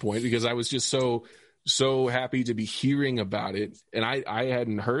at this point because I was just so happy to be hearing about it. And I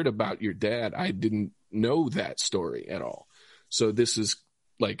hadn't heard about your dad. I didn't know that story at all. So this is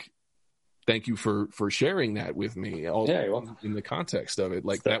like, thank you for sharing that with me in the context of it.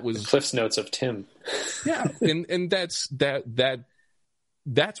 Like, that was the Cliff's Notes of Tim. Yeah. And that's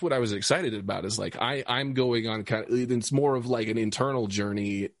what I was excited about, is like, I'm going on kind of, it's more of like an internal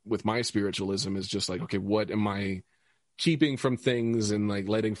journey with my spiritualism, is just like, okay, what am I keeping from things and like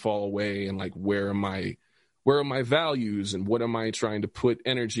letting fall away, and like where are my values and what am I trying to put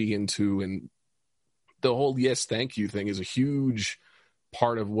energy into? And the whole yes thank you thing is a huge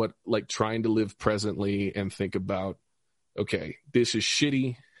part of what, like, trying to live presently and think about, okay, this is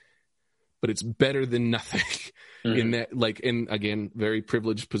shitty, but it's better than nothing. In that, like, and again, very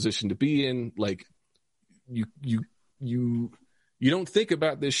privileged position to be in. Like, you don't think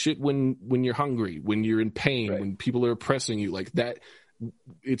about this shit when you're hungry, when you're in pain, when people are oppressing you, like that.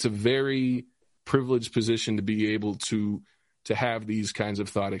 It's a very privileged position to be able to have these kinds of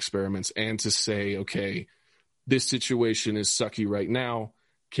thought experiments and to say, okay, this situation is sucky right now.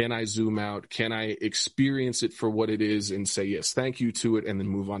 Can I zoom out? Can I experience it for what it is and say yes, thank you to it, and then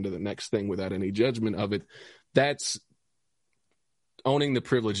move on to the next thing without any judgment of it? That's owning the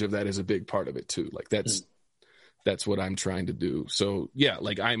privilege of that is a big part of it too. Like that's what I'm trying to do. So yeah,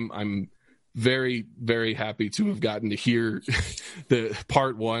 like I'm very, very happy to have gotten to hear the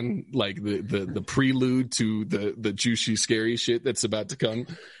part one, like the prelude to the juicy, scary shit that's about to come.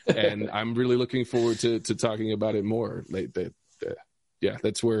 And I'm really looking forward to talking about it more. Like yeah,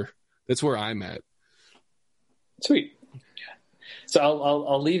 that's where I'm at. Sweet. Yeah. So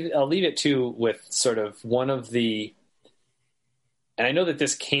I'll leave it too with sort of one of the, and I know that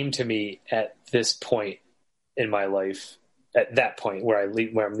this came to me at this point in my life, at that point where I'm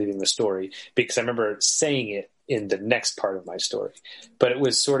leaving the story, because I remember saying it in the next part of my story, but it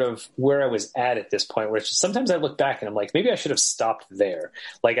was sort of where I was at this point, where sometimes I look back and I'm like, maybe I should have stopped there.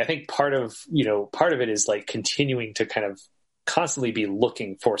 Like, I think part of it is like continuing to kind of constantly be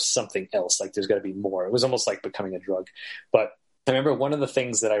looking for something else. Like, there's got to be more. It was almost like becoming a drug. But I remember one of the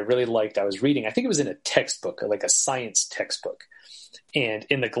things that I really liked, I was reading, I think it was in a textbook, like a science textbook. And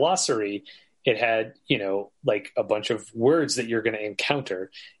in the glossary, it had, like a bunch of words that you're going to encounter.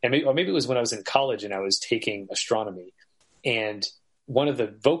 And maybe it was when I was in college and I was taking astronomy. And one of the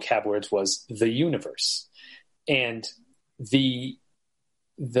vocab words was the universe. And the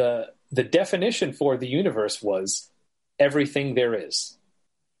definition for the universe was everything there is.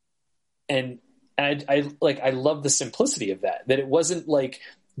 And I love the simplicity of that it wasn't like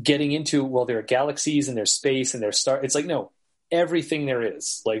getting into, well, there are galaxies and there's space and there's stars. It's like, no, everything there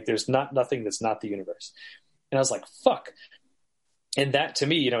is. Like, there's nothing that's not the universe. And I was like, fuck. And that to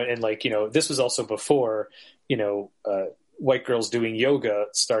me, this was also before, white girls doing yoga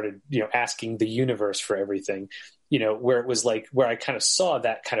started, asking the universe for everything, where it was like, where I kind of saw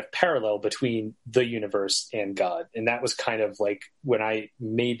that kind of parallel between the universe and God. And that was kind of like when I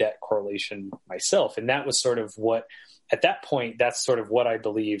made that correlation myself. And that was sort of what, at that point, that's sort of what I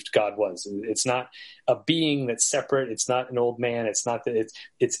believed God was. It's not a being that's separate. It's not an old man. It's not that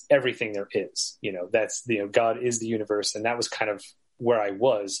it's everything there is, that's, God is the universe. And that was kind of where I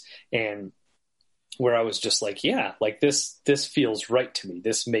was, and where I was just like, yeah, like this feels right to me.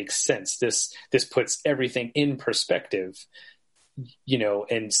 This makes sense. This puts everything in perspective,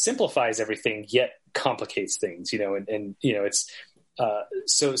 and simplifies everything, yet complicates things, and it's,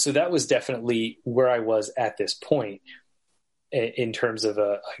 so that was definitely where I was at this point in terms of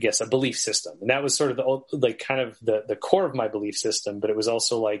I guess a belief system. And that was sort of the core of my belief system, but it was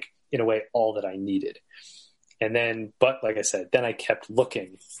also like, in a way, all that I needed. And then, but like I said, then I kept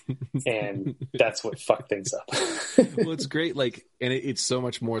looking, and that's what fucked things up. Well, it's great. Like, and it's so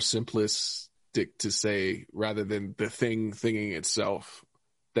much more simplistic to say, rather than the thinging itself,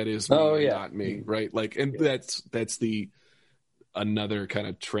 that is me, not me. Right. Like, and that's another kind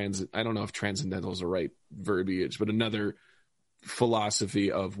of I don't know if transcendental is the right verbiage, but another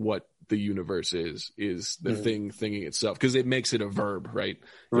philosophy of what the universe is the thinging itself, because it makes it a verb, right?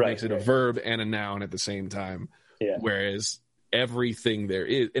 It makes it a verb and a noun at the same time. Yeah. Whereas everything there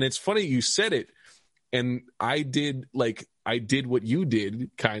is, and it's funny you said it, and I did what you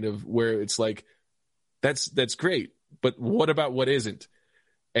did, kind of, where it's like, that's great, but what about what isn't?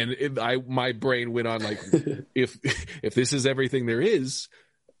 And my brain went on like, if this is everything there is,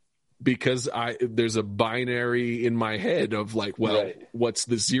 because there's a binary in my head of like, well, what's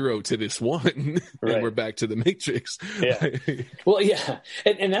the zero to this one? And we're back to the Matrix. Yeah. Well, yeah.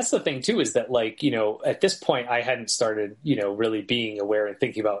 And that's the thing too, is that like, at this point I hadn't started, really being aware and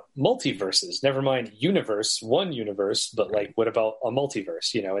thinking about multiverses, never mind one universe, but like, what about a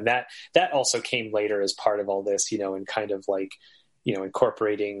multiverse, and that also came later as part of all this, and kind of like,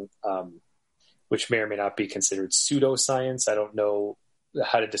 incorporating, which may or may not be considered pseudoscience. I don't know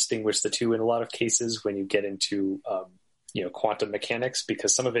how to distinguish the two in a lot of cases when you get into, quantum mechanics,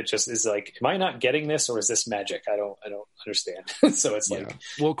 because some of it just is like, am I not getting this, or is this magic? I don't understand. So it's like,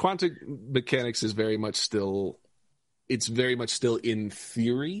 well, quantum mechanics is very much still in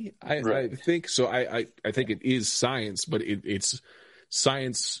theory. I think so. I think it is science, but it's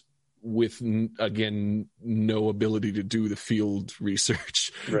science with, again, no ability to do the field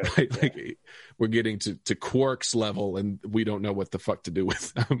research, right? Like, we're getting to quarks level, and we don't know what the fuck to do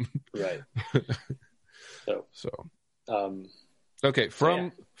with them. Right. Okay.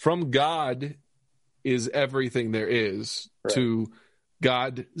 From God is everything there is, to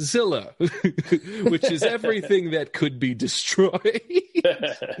Godzilla, which is everything that could be destroyed.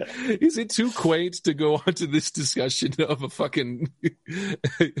 Is it too quaint to go on to this discussion of a fucking...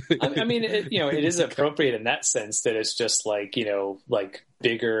 I mean, it is appropriate in that sense, that it's just like, like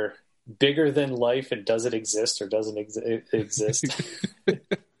bigger than life, and does it exist or doesn't exist?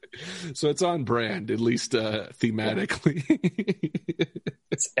 So it's on brand, at least thematically.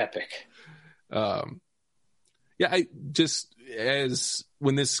 It's epic. Yeah, I just, as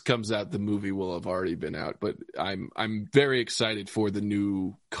when this comes out, the movie will have already been out, but I'm very excited for the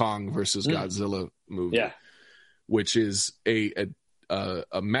new Kong versus Godzilla movie, which is a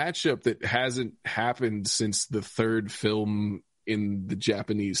matchup that hasn't happened since the third film in the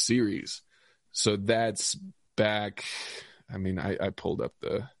Japanese series. So that's back. I mean, I pulled up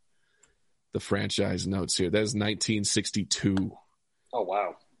the franchise notes here. That is 1962. Oh,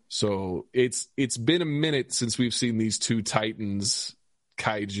 wow. So it's been a minute since we've seen these two titans,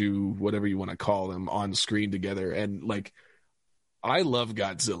 kaiju, whatever you want to call them, on screen together. And like, I love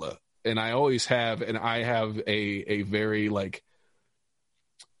Godzilla, and I always have, and I have a very like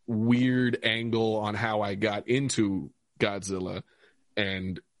weird angle on how I got into Godzilla,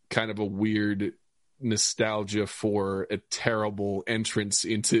 and kind of a weird nostalgia for a terrible entrance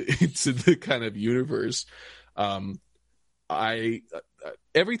into the kind of universe.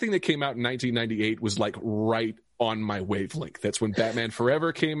 Everything that came out in 1998 was like right on my wavelength. That's when Batman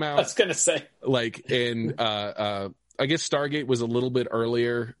Forever came out. I was gonna say, like, and I guess Stargate was a little bit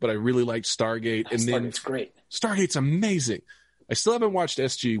earlier, but I really liked Stargate. And Stargate's great. Stargate's amazing. I still haven't watched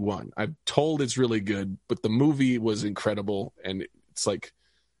SG-1. I'm told it's really good, but the movie was incredible, and it's like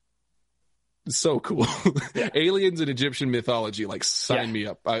so cool. Yeah. Aliens and Egyptian mythology, like, sign me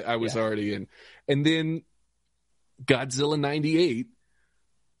up. I was already in. And then Godzilla 98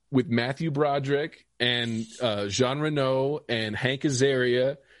 with Matthew Broderick and Jean Reno and Hank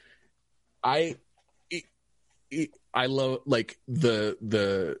Azaria. I love, like,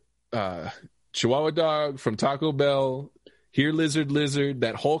 the Chihuahua Dog from Taco Bell, Here Lizard,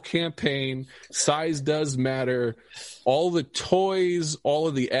 that whole campaign. Size does matter. All the toys, all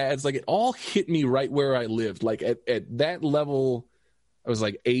of the ads, like, it all hit me right where I lived. Like, at that level, I was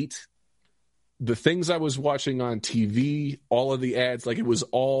like 8. The things I was watching on TV, all of the ads, like, it was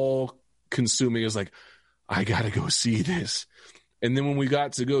all consuming. It was like, I gotta go see this. And then when we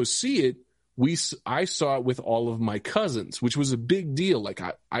got to go see it, I saw it with all of my cousins, which was a big deal. Like,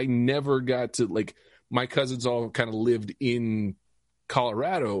 I never got to, like, my cousins all kind of lived in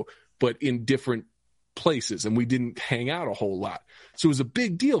Colorado, but in different places, and we didn't hang out a whole lot. So it was a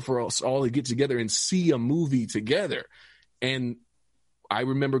big deal for us all to get together and see a movie together. And I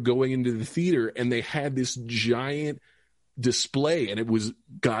remember going into the theater, and they had this giant display, and it was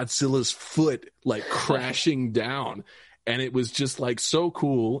Godzilla's foot, like, crashing down. And it was just, like, so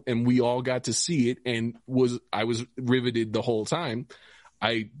cool, and we all got to see it, and I was riveted the whole time.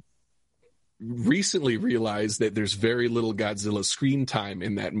 I recently realized that there's very little Godzilla screen time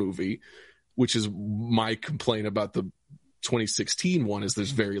in that movie, which is my complaint about the 2016 one, is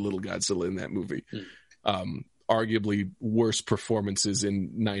there's very little Godzilla in that movie. Arguably worse performances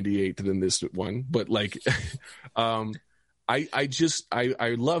in 98 than this one, but, like, I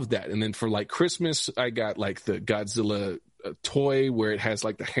love that. And then for, like, Christmas, I got, like, the Godzilla toy where it has,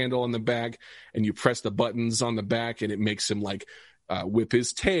 like, the handle on the back, and you press the buttons on the back, and it makes him, like, whip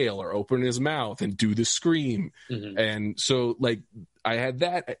his tail or open his mouth and do the scream. And so, like, I had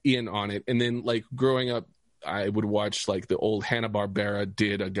that in on it. And then, like, growing up, I would watch, like, the old Hanna-Barbera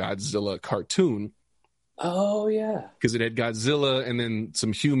did a Godzilla cartoon. Oh, yeah. Because it had Godzilla and then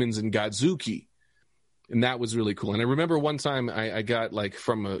some humans and Godzuki. And that was really cool. And I remember one time I got, like,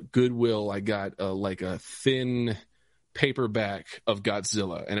 from a Goodwill, I got like a thin paperback of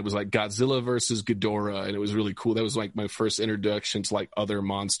Godzilla, and it was like Godzilla versus Ghidorah, and it was really cool. That was, like, my first introduction to, like, other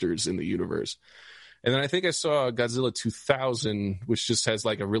monsters in the universe. And then I think I saw Godzilla 2000, which just has,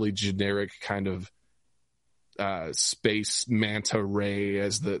 like, a really generic kind of space manta ray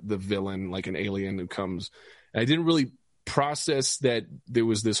as the villain, like an alien who comes. And I didn't really process that there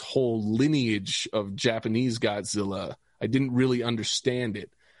was this whole lineage of Japanese Godzilla. I didn't really understand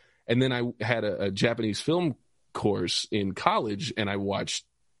it. And then I had a Japanese film course in college, and I watched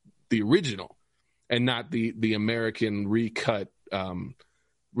the original, and not the American recut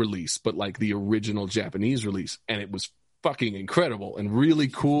release, but, like, the original Japanese release. And it was fucking incredible and really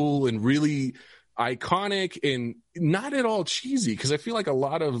cool and really iconic and not at all cheesy, because I feel like a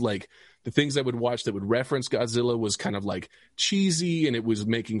lot of, like, the things I would watch that would reference Godzilla was kind of, like, cheesy, and it was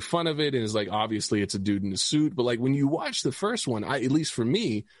making fun of it, and it's like, obviously it's a dude in a suit. But, like, when you watch the first one, at least for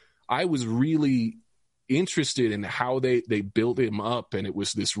me, I was really interested in how they built him up, and it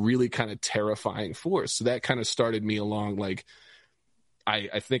was this really kind of terrifying force. So that kind of started me along. Like,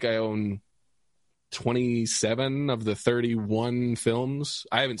 I think I own 27 of the 31 films.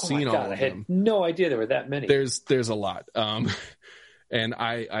 I haven't seen all of them. I had no idea there were that many. There's a lot. And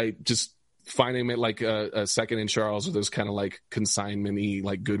I just finding it, like, a Second in Charles, or those kind of, like, consignment-y,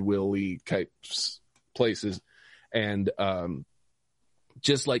 like, Goodwill-y type places. And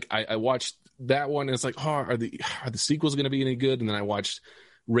just, like, I watched that one is like, oh, are the sequels going to be any good? And then I watched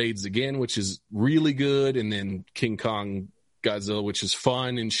Raids again, which is really good, and then King Kong Godzilla, which is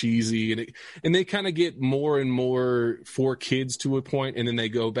fun and cheesy, and they kind of get more and more for kids to a point, and then they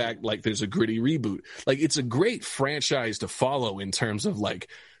go back like there's a gritty reboot. Like, it's a great franchise to follow in terms of like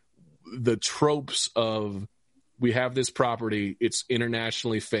the tropes of, we have this property, it's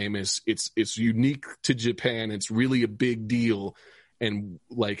internationally famous, it's unique to Japan, it's really a big deal, and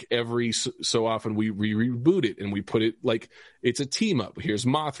like every so often we reboot it and we put it like it's a team up. Here's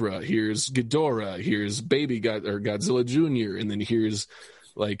Mothra, here's Ghidorah, here's Godzilla Jr., and then here's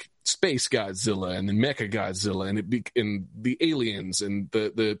like Space Godzilla, and then Mecha Godzilla, and the aliens, and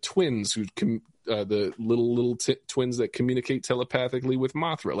the twins who the little twins that communicate telepathically with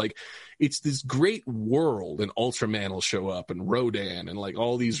Mothra. Like, it's this great world, and Ultraman will show up, and Rodan, and like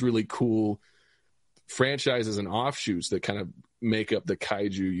all these really cool franchises and offshoots that kind of make up the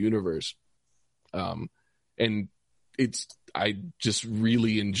kaiju universe. And I just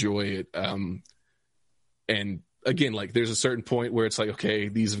really enjoy it. And again, like, there's a certain point where it's like, okay,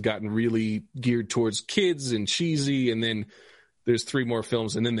 these have gotten really geared towards kids and cheesy, and then there's 3 more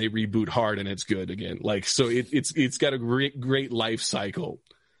films, and then they reboot hard and it's good again. Like, so it's got a great life cycle.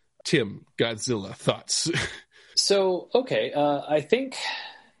 Tim, Godzilla, thoughts? So, okay. I think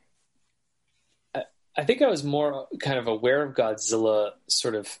I was more kind of aware of Godzilla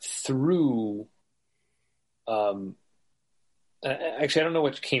sort of through, actually, I don't know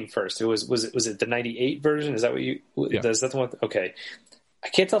what came first. Was it the 98 version? Is that what you, yeah. Is that the one? Okay. I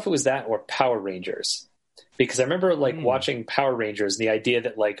can't tell if it was that or Power Rangers, because I remember like watching Power Rangers, and the idea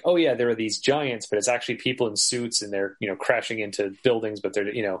that like, oh yeah, there are these giants, but it's actually people in suits, and they're, crashing into buildings, but they're,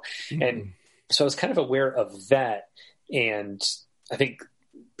 and so I was kind of aware of that. And I think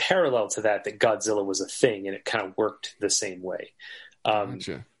parallel to that Godzilla was a thing, and it kind of worked the same way.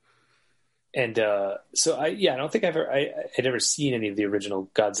 Gotcha. And so I don't think I had ever seen any of the original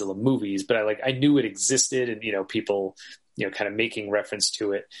Godzilla movies, but I knew it existed, and people kind of making reference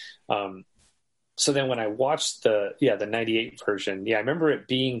to it. So then when I watched the 98 version, I remember it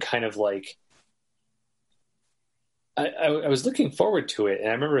being kind of like, I was looking forward to it, and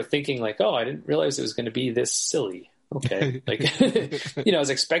I remember thinking like, oh, I didn't realize it was going to be this silly. Okay. Like, I was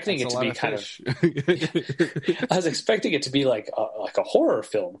expecting it to be kind of, I was expecting it to be like a horror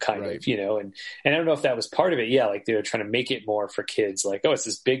film kind of, and I don't know if that was part of it. Yeah. Like, they were trying to make it more for kids, like, oh, it's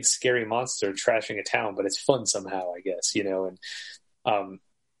this big scary monster trashing a town, but it's fun somehow, I guess, and,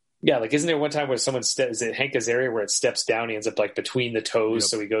 like, isn't there one time where someone is it Hank Azaria where it steps down, he ends up like between the toes. Yep.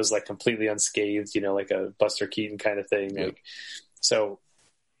 So he goes like completely unscathed, like a Buster Keaton kind of thing. Yep. Like, so,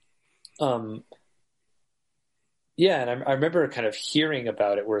 yeah, and I remember kind of hearing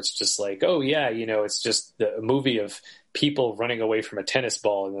about it where it's just like, oh yeah, it's just a movie of people running away from a tennis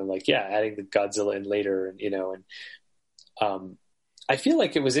ball, and then like, adding the Godzilla in later, and I feel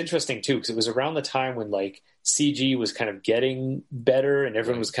like it was interesting too, because it was around the time when like CG was kind of getting better, and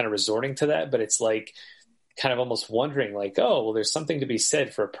everyone was kind of resorting to that. But it's like kind of almost wondering like, oh, well, there's something to be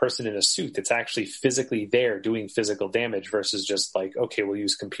said for a person in a suit that's actually physically there doing physical damage versus just like, okay, we'll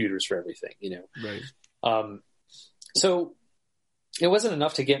use computers for everything, Right. So it wasn't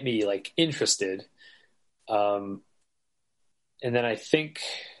enough to get me like interested. And then I think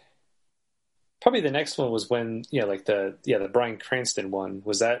probably the next one was when, like the Bryan Cranston one,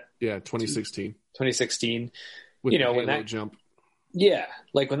 was that? Yeah. 2016. With the when that jump. Yeah.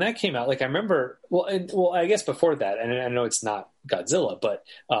 Like when that came out, like I remember, I guess before that, and I know it's not Godzilla, but,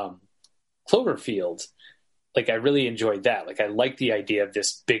 Cloverfield, like I really enjoyed that. Like I liked the idea of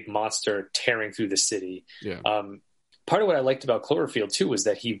this big monster tearing through the city. Yeah. Part of what I liked about Cloverfield too was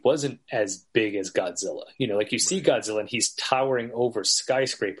that he wasn't as big as Godzilla. Like you see Godzilla and he's towering over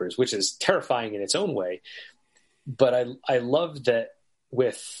skyscrapers, which is terrifying in its own way. But I loved that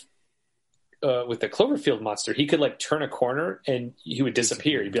with the Cloverfield monster, he could like turn a corner and he would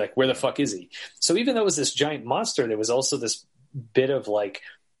disappear. You'd be like, where the fuck is he? So even though it was this giant monster, there was also this bit of like,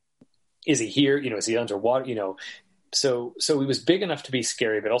 is he here? Is he underwater? So he was big enough to be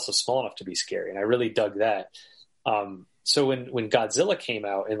scary, but also small enough to be scary. And I really dug that. So when Godzilla came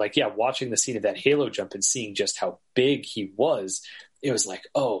out and like, watching the scene of that Halo jump and seeing just how big he was, it was like,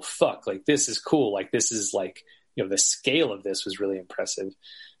 oh fuck, like this is cool. Like this is like, the scale of this was really impressive.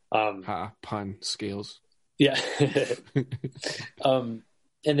 Pun scales. Yeah. And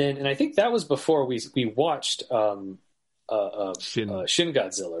I think that was before we watched, Shin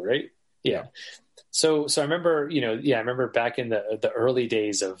Godzilla, right? Yeah. So I remember, I remember back in the early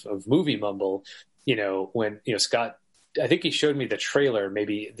days of Movie Mumble, when, Scott I think he showed me the trailer.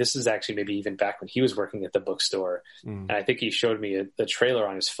 Maybe this is actually maybe even back when he was working at the bookstore. And I think he showed me the trailer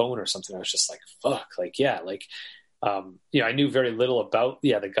on his phone or something. I was just like, fuck, like, yeah, like, I knew very little about,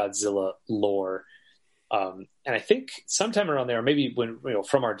 the Godzilla lore. And I think sometime around there, maybe when,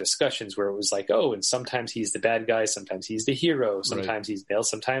 from our discussions where it was like, oh, and sometimes he's the bad guy, sometimes he's the hero, sometimes he's male,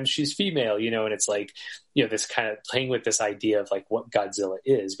 sometimes she's female, and it's like, this kind of playing with this idea of like what Godzilla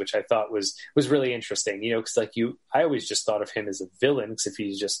is, which I thought was really interesting, because like I always just thought of him as a villain because if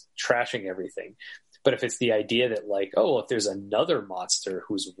he's just trashing everything. But if it's the idea that like, oh, well, if there's another monster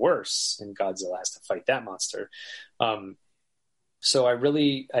who's worse and Godzilla has to fight that monster. So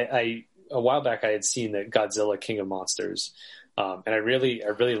I a while back, I had seen the Godzilla King of Monsters, and I really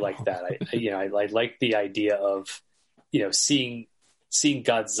liked that. I liked the idea of, seeing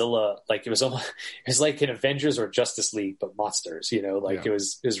Godzilla like it was like an Avengers or Justice League, but monsters. It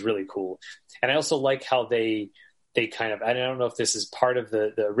was really cool. And I also like how they kind of, I don't know if this is part of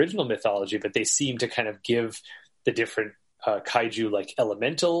the original mythology, but they seem to kind of give the different kaiju like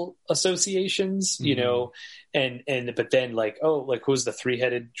elemental associations, but then like, oh, like who's the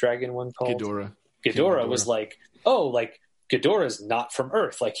 3-headed dragon one called? Ghidorah was like, oh, like Ghidorah's not from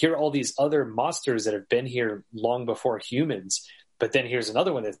Earth. Like here are all these other monsters that have been here long before humans, but then here's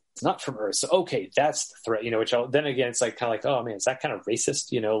another one that's not from Earth. So, okay, that's the threat, then again, it's like kind of like, oh man, is that kind of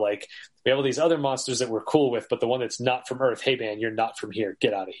racist? Like we have all these other monsters that we're cool with, but the one that's not from Earth, hey man, you're not from here.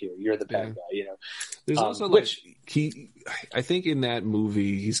 Get out of here. You're the bad guy, There's also I think in that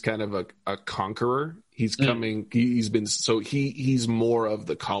movie, he's kind of a conqueror. He's coming, he's more of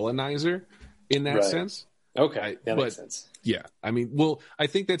the colonizer in that sense. Okay. That makes sense. Yeah, I mean, well, I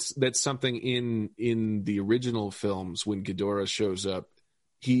think that's something in the original films when Ghidorah shows up,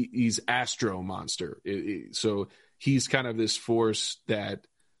 he's Astro Monster, so he's kind of this force that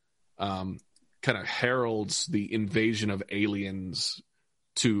kind of heralds the invasion of aliens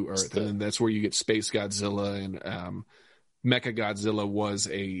to Earth, and then that's where you get Space Godzilla and Mecha Godzilla was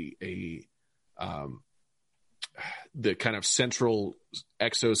the kind of central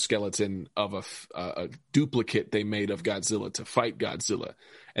exoskeleton of a duplicate they made of Godzilla to fight Godzilla.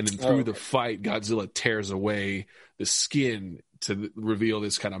 And then through the fight, Godzilla tears away the skin to reveal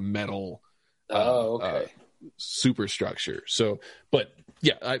this kind of metal superstructure. So, but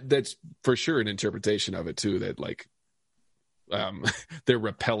yeah, that's for sure an interpretation of it too, that like they're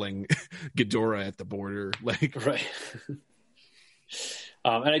repelling Ghidorah at the border. Like, right.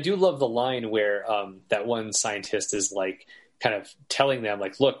 And I do love the line where that one scientist is like kind of telling them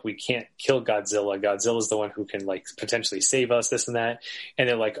like, look, we can't kill Godzilla. Godzilla's the one who can like potentially save us, this and that. And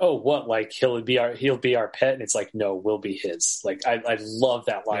they're like, oh, what? Like he'll be our pet. And it's like, no, we'll be his. Like, I love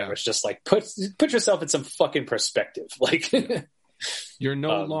that line where it's just like, put yourself in some fucking perspective. Like you're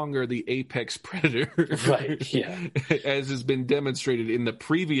no longer the apex predator. Right. Yeah. As has been demonstrated in the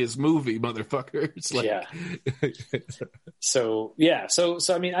previous movie, motherfuckers. Like... Yeah. So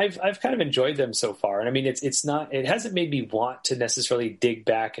I mean, I've kind of enjoyed them so far. And I mean, it hasn't made me want to necessarily dig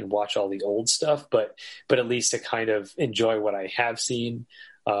back and watch all the old stuff, but at least to kind of enjoy what I have seen.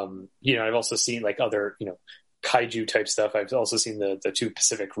 I've also seen like other, kaiju type stuff. I've also seen the 2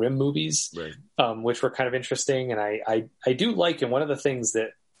 Pacific Rim movies, right. Which were kind of interesting. And I do like, and one of the things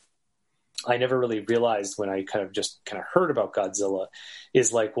that I never really realized when I kind of heard about Godzilla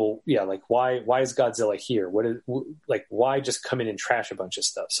is like, well, yeah, like why is Godzilla here? Why just come in and trash a bunch of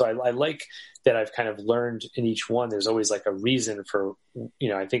stuff? So I like that I've kind of learned in each one, there's always like a reason for,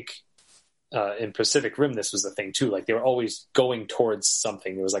 I think, in Pacific Rim, this was the thing too. Like they were always going towards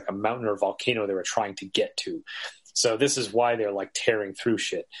something. There was like a mountain or volcano they were trying to get to. So this is why they're like tearing through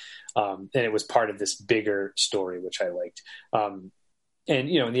shit. And it was part of this bigger story, which I liked. And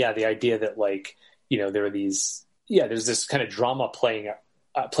the idea that like, there are these, there's this kind of drama playing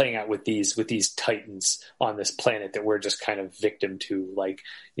out with these titans on this planet that we're just kind of victim to. Like,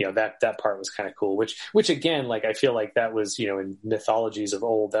 that part was kind of cool, which again, like, I feel like that was, in mythologies of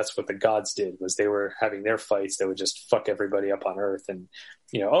old, that's what the gods did, was they were having their fights. They would just fuck everybody up on Earth and,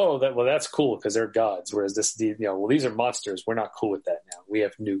 that's cool because they're gods. Whereas these are monsters. We're not cool with that now. We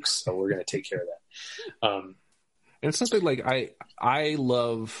have nukes, so we're going to take care of that. And it's something like I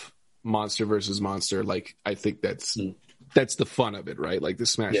love Monster versus Monster. Like, I think that's the fun of it, right? Like the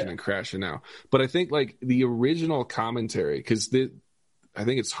smashing and crashing now. But I think like the original commentary, because I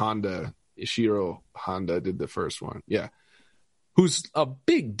think it's Ishiro Honda did the first one. Yeah. Who's a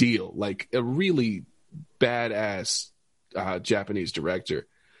big deal, like a really badass Japanese director.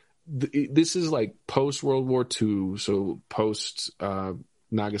 This is like post World War II, so post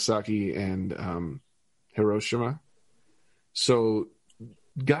Nagasaki and Hiroshima. So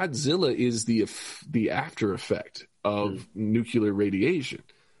Godzilla is the after effect of nuclear radiation.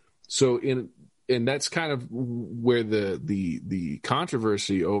 So and that's kind of where the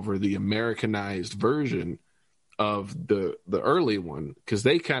controversy over the Americanized version of the early one, because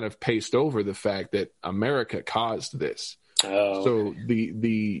they kind of paced over the fact that America caused this. Oh. So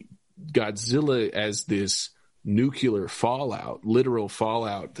the Godzilla as this nuclear fallout, literal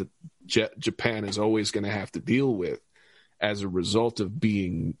fallout that Japan is always going to have to deal with as a result of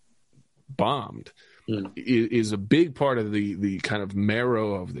being bombed, is a big part of the kind of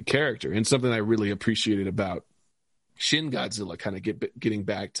marrow of the character, and something I really appreciated about Shin Godzilla, kind of getting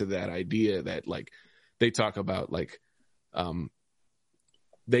back to that idea that like they talk about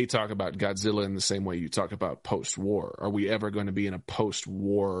Godzilla in the same way you talk about post-war. Are we ever going to be in a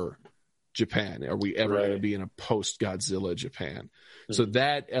post-war Japan? Are we ever going to be in a post-Godzilla Japan? So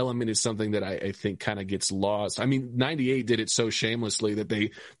that element is something that I think kind of gets lost. I mean, 98 did it so shamelessly that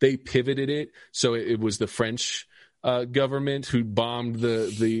they pivoted it. So it was the French government who bombed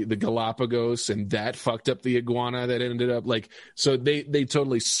the Galapagos, and that fucked up the iguana that ended up like, so they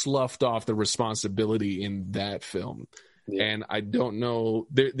totally sloughed off the responsibility in that film. Yeah. And I don't know,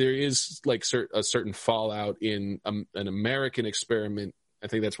 there is like a certain fallout in an American experiment. I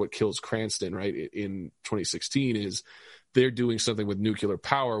think that's what kills Cranston, right? In 2016 is they're doing something with nuclear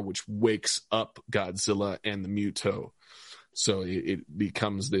power, which wakes up Godzilla and the Muto. So it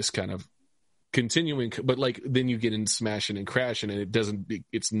becomes this kind of continuing, but like then you get in smashing and crashing, and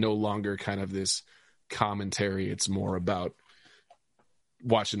it's no longer kind of this commentary. It's more about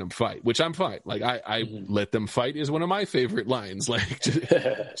watching them fight, which I'm fine. Like I let them fight is one of my favorite lines, like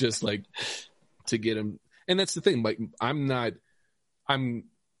just like to get them. And that's the thing. Like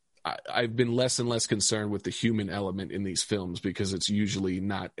I've been less and less concerned with the human element in these films because it's usually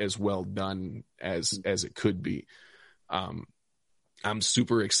not as well done as it could be. I'm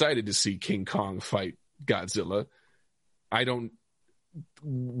super excited to see King Kong fight Godzilla.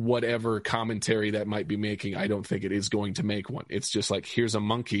 Whatever commentary that might be making, I don't think it is going to make one. It's just like, here's a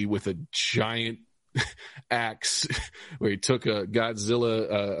monkey with a giant axe where he took a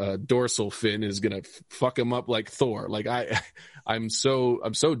Godzilla dorsal fin, is gonna fuck him up like Thor. Like I'm so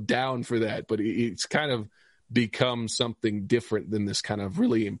down for that, but it's kind of become something different than this kind of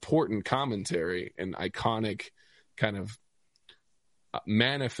really important commentary and iconic kind of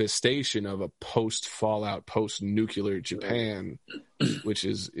manifestation of a post Fallout, post nuclear Japan, which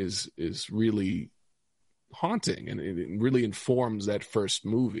is really haunting, and it really informs that first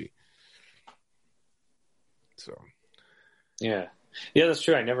movie. So, yeah, that's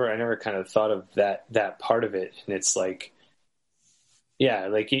true. I never kind of thought of that part of it, and it's like, yeah,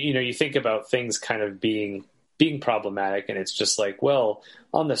 like you think about things kind of being problematic, and it's just like, well,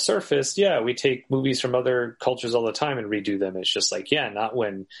 on the surface, yeah, we take movies from other cultures all the time and redo them. It's just like, yeah, not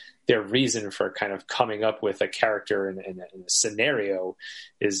when their reason for kind of coming up with a character and a scenario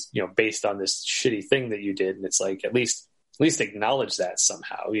is based on this shitty thing that you did, and it's like at least acknowledge that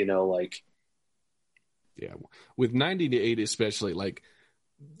somehow, like. Yeah, with 98 especially, like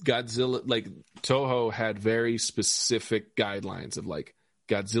Godzilla, like Toho had very specific guidelines of like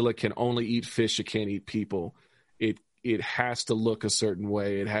Godzilla can only eat fish, it can't eat people. It has to look a certain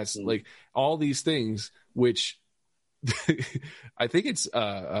way. It has like all these things, which I think it's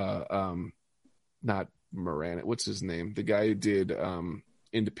not Moran. What's his name? The guy who did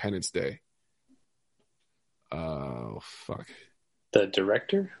Independence Day. Oh fuck. The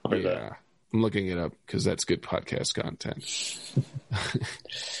director? Or yeah. I'm looking it up because that's good podcast content.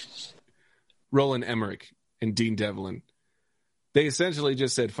 Roland Emmerich and Dean Devlin. They essentially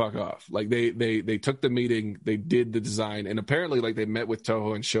just said fuck off. Like they took the meeting, they did the design, and apparently like they met with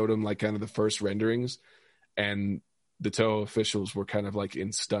Toho and showed them like kind of the first renderings, and the Toho officials were kind of like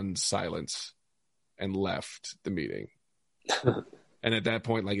in stunned silence and left the meeting. And at that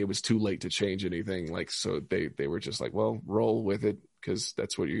point, like it was too late to change anything. Like so they were just like, well, roll with it because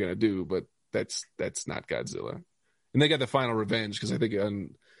that's what you're gonna do, but that's not Godzilla. And they got the final revenge because I think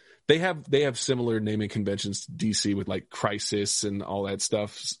they have similar naming conventions to DC with like Crisis and all that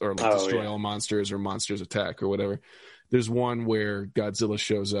stuff, or like Destroy All Monsters or Monsters Attack or whatever. There's one where Godzilla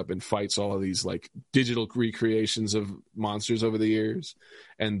shows up and fights all of these like digital recreations of monsters over the years,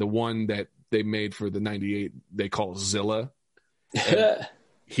 and the one that they made for the 98 they call Zilla.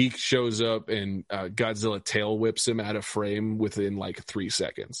 He shows up and Godzilla tail whips him out of frame within like 3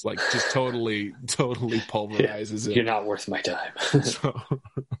 seconds. Like just totally pulverizes him. You're not worth my time. So,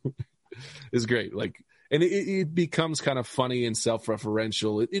 it's great. Like, and it becomes kind of funny and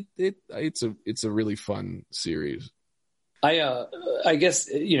self-referential. It's a really fun series. I guess,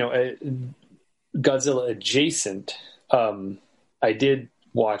 Godzilla adjacent. I did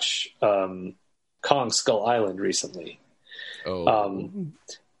watch Kong Skull Island recently. Oh,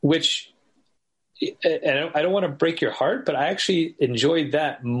 Which, and I don't want to break your heart, but I actually enjoyed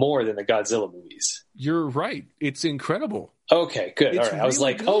that more than the Godzilla movies. you're right. It's incredible. Okay, good. It's All right. I was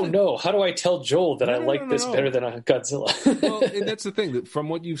really like, good. oh no, how do I tell Joel that I like this better than a Godzilla? Well, and that's the thing, that from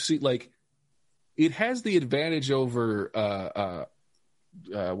what you've seen, like, it has the advantage over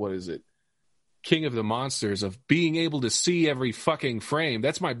what is it? King of the Monsters, of being able to see every fucking frame.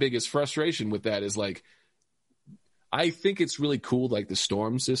 That's my biggest frustration with that, is like, I think it's really cool, like the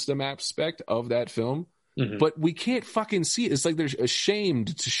storm system aspect of that film, but we can't fucking see it. It's like they're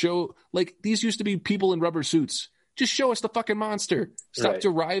ashamed to show, like, these used to be people in rubber suits. Just show us the fucking monster. Stop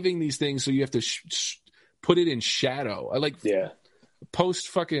deriving these things so you have to put it in shadow. I like post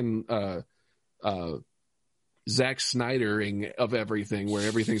fucking Zack Snydering of everything, where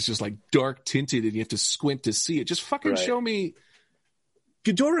everything's just like dark tinted and you have to squint to see it. Just fucking show me.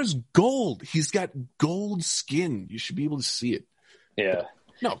 Ghidorah's gold. He's got gold skin. You should be able to see it. Yeah.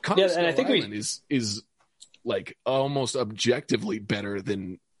 No, Kong Skull Island is like almost objectively better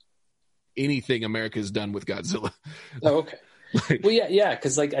than anything America's done with Godzilla. Oh, okay. Well, yeah,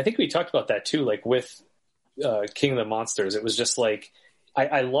 because like I think we talked about that too. Like with King of the Monsters, it was just like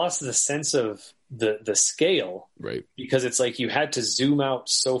I lost the sense of the scale, right? Because it's like you had to zoom out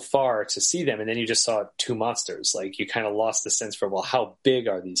so far to see them, and then you just saw two monsters. Like you kind of lost the sense for, well, how big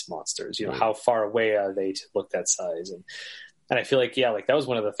are these monsters? You know, how far away are they to look that size? And I feel like like that was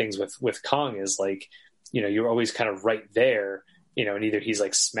one of the things with Kong, is like, you know, you're always kind of right there. You know, and either he's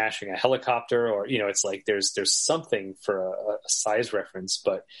like smashing a helicopter, or, you know, it's like there's something for a size reference.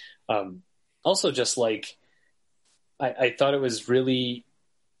 But also just like I thought it was really,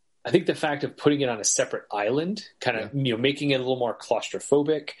 I think the fact of putting it on a separate island, kind of, you know, making it a little more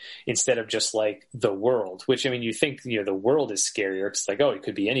claustrophobic instead of just like the world, which, I mean, you think, you know, the world is scarier. It's like, oh, it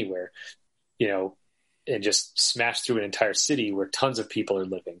could be anywhere, you know, and just smash through an entire city where tons of people are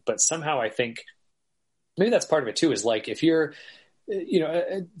living. But somehow I think maybe that's part of it too, is like, if you're, you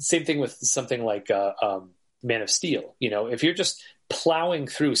know, same thing with something like Man of Steel, you know, if you're just plowing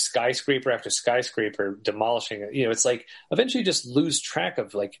through skyscraper after skyscraper, demolishing it, you know, it's like eventually you just lose track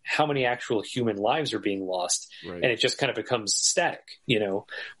of like how many actual human lives are being lost, and it just kind of becomes static, you know.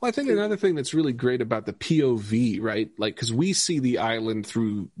 Well, I think another thing that's really great about the POV, right? Like, because we see the island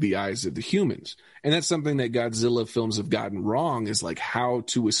through the eyes of the humans, and that's something that Godzilla films have gotten wrong, is like how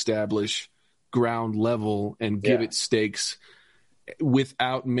to establish ground level and give it stakes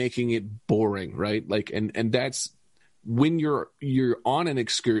without making it boring, right? Like, and that's when you're on an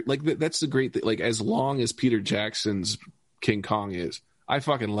excursion, like that's the great thing. Like, as long as Peter Jackson's King Kong is, I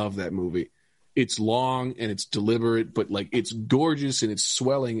fucking love that movie. It's long and it's deliberate, but like it's gorgeous and it's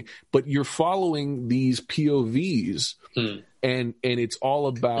swelling, but you're following these POVs and it's all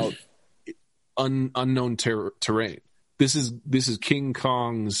about unknown terrain. This is King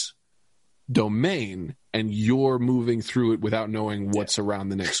Kong's domain, and you're moving through it without knowing what's around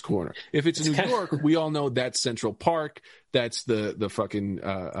the next corner. If it's New York, we all know that's Central Park, that's the fucking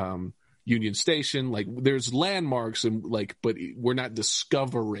Union Station. Like, there's landmarks, and like, but we're not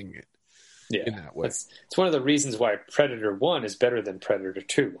discovering it in that way. It's one of the reasons why Predator 1 is better than Predator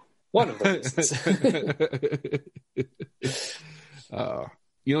 2. One of the reasons.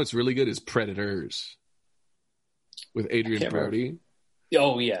 You know what's really good is Predators with Adrian Brody.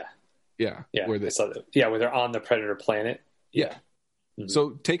 Oh yeah. Yeah, where they're on the Predator planet. Yeah. Mm-hmm. So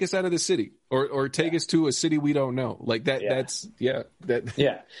take us out of the city, or take us to a city we don't know. Like that.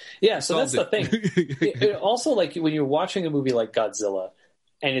 Yeah. So that's the thing. It also, like, when you're watching a movie like Godzilla,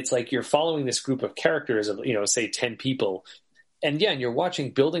 and it's like you're following this group of characters of, you know, say 10 people. And and you're watching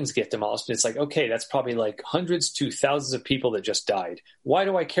buildings get demolished, and it's like, okay, that's probably like hundreds to thousands of people that just died. Why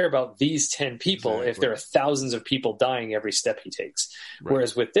do I care about these 10 people if there are thousands of people dying every step he takes? Right.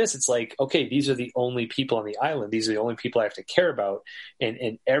 Whereas with this, it's like, okay, these are the only people on the island. These are the only people I have to care about.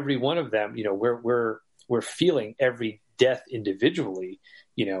 And every one of them, you know, we're feeling every death individually,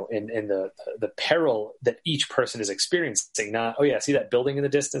 you know, and the peril that each person is experiencing. Not, oh yeah, see that building in the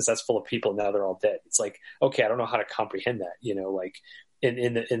distance? That's full of people. Now they're all dead. It's like, okay, I don't know how to comprehend that, you know, like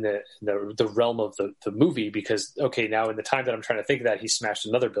in the realm of the movie, because, okay, now in the time that I'm trying to think of that, he smashed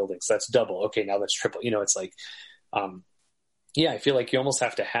another building. So that's double. Okay, now that's triple. You know, it's like, I feel like you almost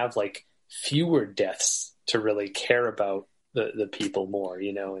have to have like fewer deaths to really care about the people more,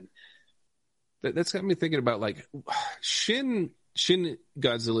 you know. And that's got me thinking about, like, Shin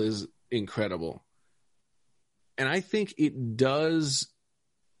Godzilla is incredible, and I think it does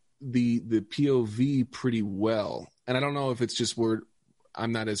the POV pretty well. And I don't know if it's just where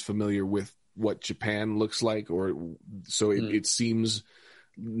I'm not as familiar with what Japan looks like, or so it seems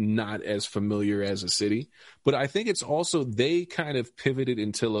not as familiar as a city. But I think it's also they kind of pivoted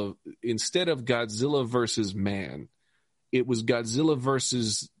until instead of Godzilla versus man, it was Godzilla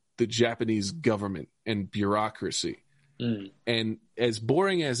versus the Japanese government and bureaucracy. And as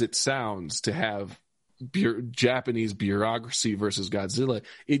boring as it sounds to have Japanese bureaucracy versus Godzilla,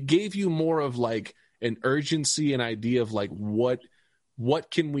 it gave you more of like an urgency, an idea of like what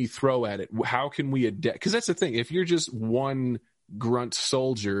can we throw at it? How can we adapt? Because that's the thing. If you're just one grunt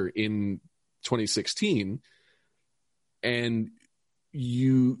soldier in 2016 and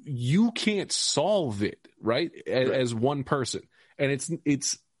you can't solve it, right? As one person. And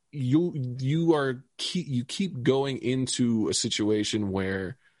it's you keep going into a situation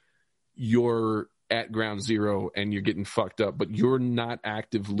where you're at ground zero and you're getting fucked up, but you're not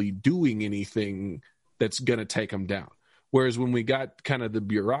actively doing anything that's going to take them down. Whereas when we got kind of the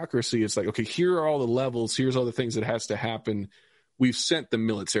bureaucracy, it's like, okay, here are all the levels. Here's all the things that has to happen. We've sent the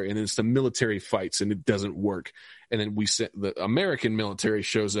military, and then it's the military fights, and it doesn't work. And then we sent the American military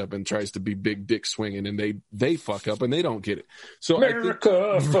shows up and tries to be big dick swinging, and they fuck up and they don't get it. So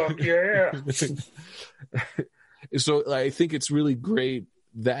America, fuck yeah. So I think it's really great.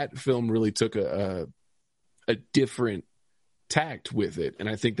 That film really took a different tact with it, and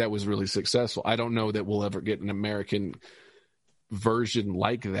I think that was really successful. I don't know that we'll ever get an American version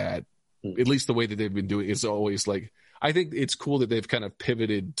like that. At least the way that they've been doing it's always like, I think it's cool that they've kind of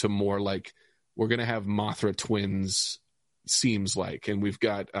pivoted to more like, we're going to have Mothra twins, seems like, and we've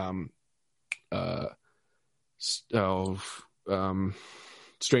got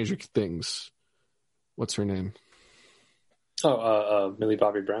Stranger Things. What's her name? Millie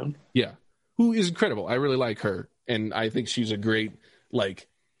Bobby Brown. Yeah, who is incredible. I really like her, and I think she's a great like.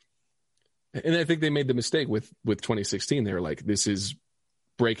 And I think they made the mistake with 2016. They were like, this is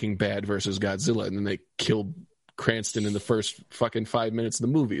Breaking Bad versus Godzilla, and then they killed Cranston in the first fucking 5 minutes of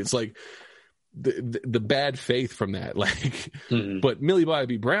the movie. It's like the bad faith from that. Like, but Millie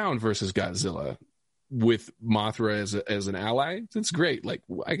Bobby Brown versus Godzilla with Mothra as an ally, that's great. Like,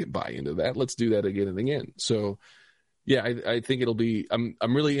 I can buy into that. Let's do that again and again. So, yeah, I think it'll be. I'm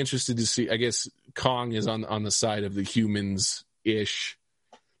really interested to see. I guess Kong is on the side of the humans ish,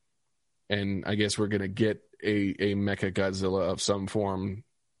 and I guess we're gonna get a Mecha Godzilla of some form.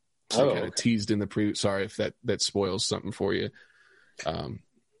 So kind of teased in the pre. Sorry if that spoils something for you,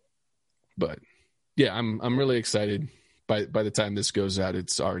 but yeah, I'm really excited. By the time this goes out,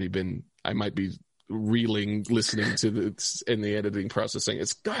 it's already been. I might be reeling listening to the in the editing process saying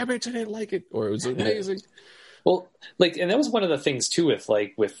it's garbage. I didn't like it, or it was amazing. Well, like, and that was one of the things too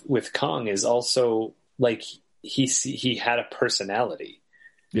with Kong is also like he had a personality.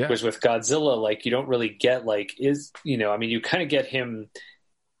 Yeah. Whereas with Godzilla, like, you don't really get like you kind of get him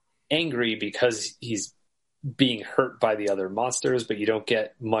angry because he's being hurt by the other monsters, but you don't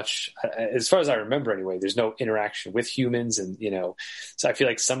get much, as far as I remember anyway. There's no interaction with humans, and so I feel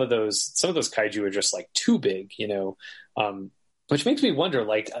like some of those kaiju are just like too big, which makes me wonder,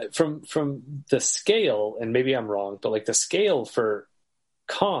 like, from the scale, and maybe I'm wrong, but like the scale for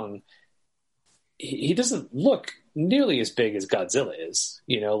Kong, he doesn't look nearly as big as Godzilla is,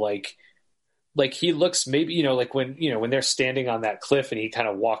 like he looks maybe, like when they're standing on that cliff and he kind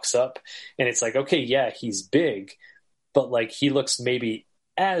of walks up and it's like, okay, yeah, he's big, but like he looks maybe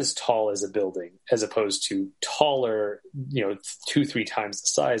as tall as a building as opposed to taller, 2-3 times the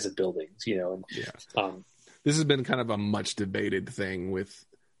size of buildings, and yeah. This has been kind of a much debated thing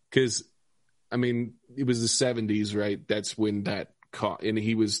because I mean, it was the 70s, right? That's when that caught, and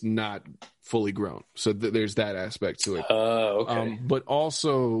he was not fully grown. So there's that aspect to it. Okay. But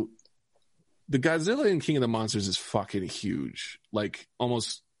also the Godzilla in King of the Monsters is fucking huge, like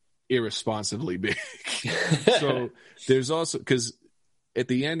almost irresponsibly big. So there's also, because at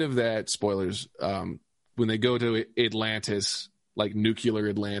the end of that, spoilers, when they go to Atlantis, like nuclear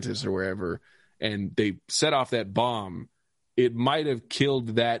Atlantis or wherever, and they set off that bomb, it might have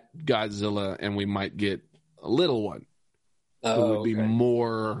killed that Godzilla, and we might get a little one who would be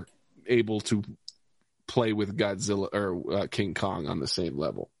more able to play with Godzilla or King Kong on the same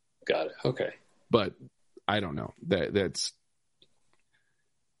level. Got it. Okay. But I don't know. That's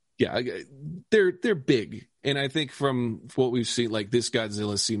they're big, and I think from what we've seen, like, this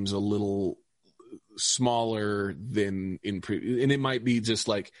Godzilla seems a little smaller than in previous, and it might be just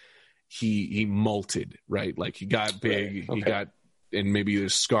like he molted, right? Like he got big, right. Okay. He got, and maybe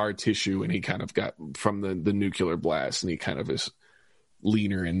there's scar tissue, and he kind of got from the nuclear blast, and he kind of is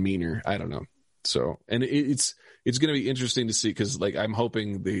leaner and meaner. I don't know. So, and it's going to be interesting to see, because like I'm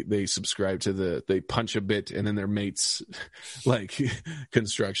hoping they subscribe to they punch a bit and then their mates like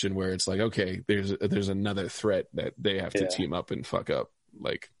construction, where it's like, okay, there's another threat that they have to team up and fuck up.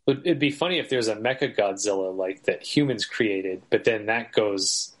 Like, it'd be funny if there's a Mecha Godzilla like that humans created, but then that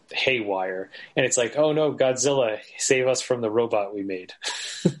goes haywire, and it's like, oh no, Godzilla, save us from the robot we made.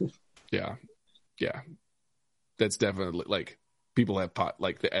 yeah, that's definitely like people have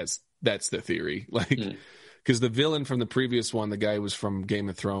that's the theory, like because the villain from the previous one, the guy was from Game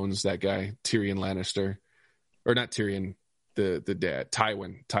of Thrones, that guy Tyrion Lannister, or not Tyrion, the dad,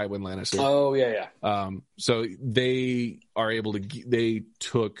 Tywin Lannister. Oh yeah. So they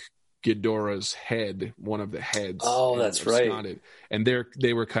took Ghidorah's head, one of the heads. Oh, that's right. And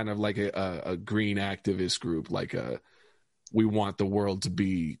they were kind of like a green activist group, like we want the world to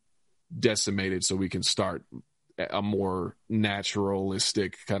be decimated so we can start a more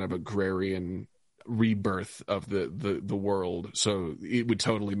naturalistic kind of agrarian rebirth of the world. So it would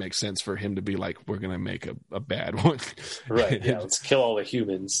totally make sense for him to be like, we're gonna make a bad one. Right. Yeah, let's kill all the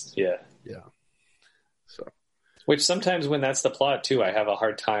humans. Yeah. So, which sometimes when that's the plot too, I have a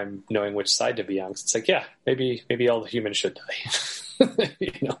hard time knowing which side to be on. It's like, yeah, maybe all the humans should die.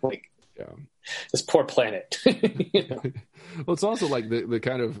 This poor planet. Well, it's also like the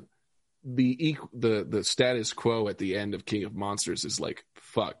kind of the status quo at the end of King of Monsters is like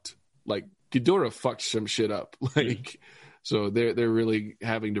fucked. Like Ghidorah fucked some shit up. Like, so they're really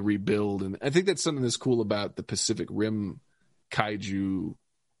having to rebuild, and I think that's something that's cool about the Pacific Rim kaiju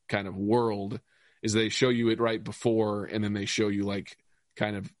kind of world is they show you it right before, and then they show you like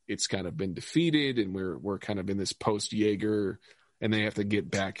it's kind of been defeated, and we're kind of in this post Jaeger, and they have to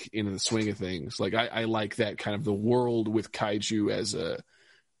get back into the swing of things. Like I like that kind of the world with kaiju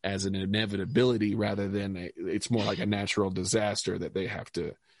as an inevitability rather than it's more like a natural disaster that they have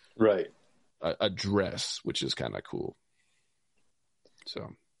to address, which is kind of cool.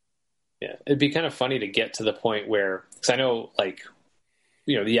 So yeah, it'd be kind of funny to get to the point where, because I know like,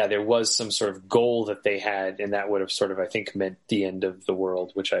 there was some sort of goal that they had, and that would have sort of, I think, meant the end of the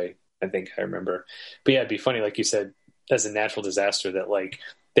world, which I think I remember. But yeah, it'd be funny, like you said, as a natural disaster that like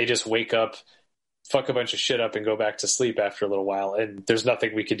they just wake up, fuck a bunch of shit up and go back to sleep after a little while, and there's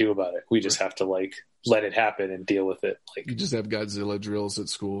nothing we could do about it. We just have to like let it happen and deal with it. Like you just have Godzilla drills at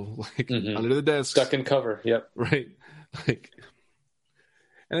school, like under the desk, stuck in cover. Yep. Right. Like,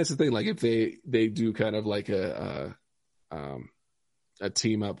 and that's the thing. Like if they do kind of like a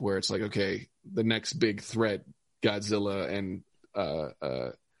team up where it's like, okay, the next big threat, Godzilla and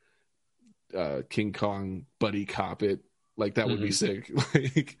King Kong buddy cop it, like that would be sick.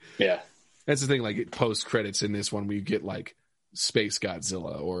 Like, yeah. That's the thing, like post credits in this one, we get like Space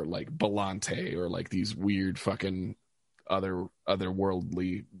Godzilla or like Bellante or like these weird fucking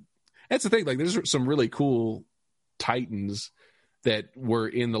otherworldly. That's the thing, like there's some really cool Titans that were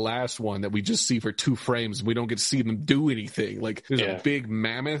in the last one that we just see for 2 frames. We don't get to see them do anything. Like there's a big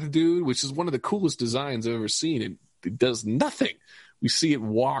mammoth dude, which is one of the coolest designs I've ever seen. It does nothing. We see it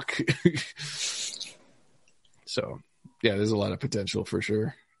walk. So yeah, there's a lot of potential for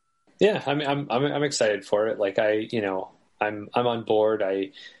sure. Yeah, I mean, I'm excited for it. Like I'm on board.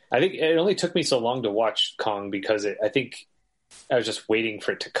 I think it only took me so long to watch Kong because I think I was just waiting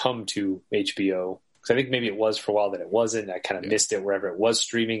for it to come to HBO. Because I think maybe it was for a while that it wasn't. I kind of missed it wherever it was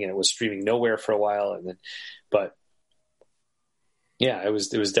streaming, and it was streaming nowhere for a while. And then, but yeah, it was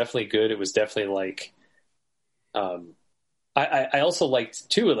definitely good. It was definitely like, I also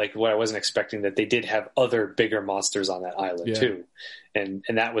liked too, like what I wasn't expecting, that they did have other bigger monsters on that island too. And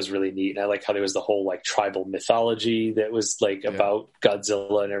that was really neat. And I like how there was the whole like tribal mythology that was like about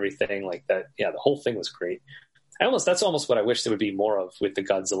Godzilla and everything like that. Yeah. The whole thing was great. That's almost what I wish there would be more of with the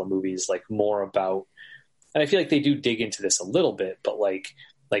Godzilla movies, like more about, and I feel like they do dig into this a little bit, but like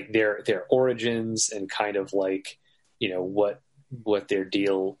their origins and kind of like, what their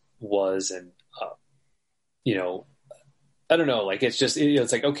deal was. And, I don't know, like, it's just,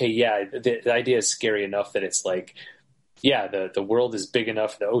 it's like, okay, yeah, the idea is scary enough that it's like, yeah, the world is big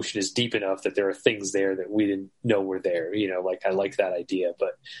enough, the ocean is deep enough that there are things there that we didn't know were there, like, I like that idea,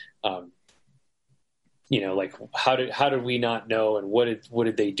 but, like how did we not know, and what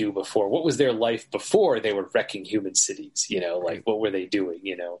did they do before? What was their life before they were wrecking human cities? Like what were they doing?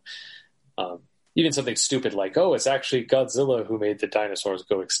 Even something stupid like, oh, it's actually Godzilla who made the dinosaurs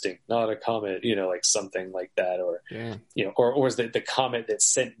go extinct, not a comet. Like something like that, or or is the comet that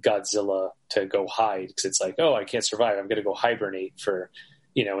sent Godzilla to go hide because it's like, oh, I can't survive, I'm going to go hibernate for.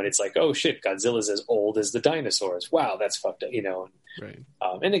 And it's like, oh shit, Godzilla's as old as the dinosaurs. Wow, that's fucked up, Right.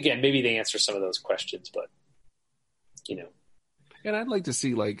 And again, maybe they answer some of those questions, but And I'd like to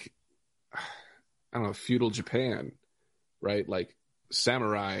see like, I don't know, feudal Japan, right? Like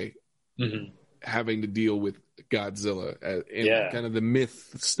samurai having to deal with Godzilla and kind of the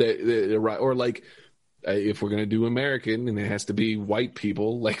myths that or like if we're going to do American, and it has to be white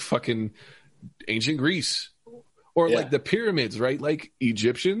people, like fucking ancient Greece, or like the pyramids, right? Like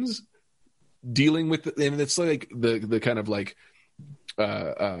Egyptians dealing with, and it's like the kind of like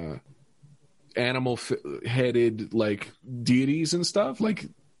animal headed like deities and stuff. Like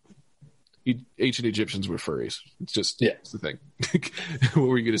ancient Egyptians were furries. It's just it's the thing. What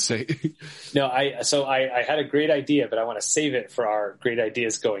were you going to say? No, I had a great idea, but I want to save it for our great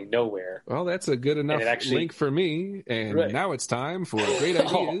ideas going nowhere. Well, that's a good enough link for me. And now it's time for great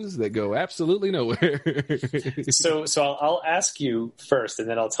ideas that go absolutely nowhere. So I'll ask you first, and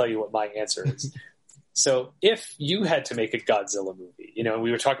then I'll tell you what my answer is. So if you had to make a Godzilla movie,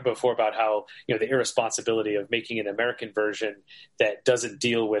 we were talking before about how, the irresponsibility of making an American version that doesn't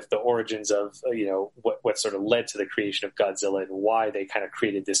deal with the origins of, what sort of led to the creation of Godzilla and why they kind of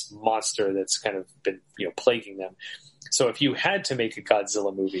created this monster that's kind of been, plaguing them. So if you had to make a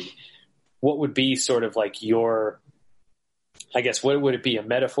Godzilla movie, what would be sort of like what would it be a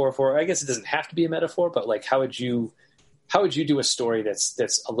metaphor for? I guess it doesn't have to be a metaphor, but like, how would you do a story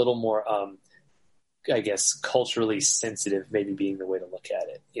that's a little more, I guess, culturally sensitive, maybe being the way to look at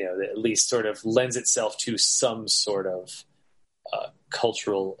it, that at least sort of lends itself to some sort of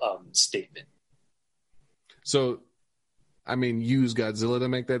cultural statement. So, I mean, use Godzilla to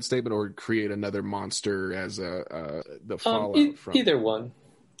make that statement, or create another monster as the fallout from either one.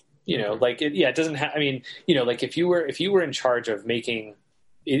 It doesn't have. I mean, like if you were in charge of making.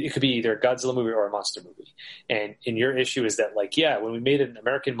 It could be either a Godzilla movie or a monster movie. And your issue is that, when we made an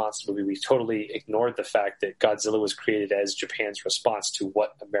American monster movie, we totally ignored the fact that Godzilla was created as Japan's response to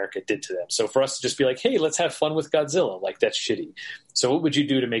what America did to them. So for us to just be like, hey, let's have fun with Godzilla, that's shitty. So what would you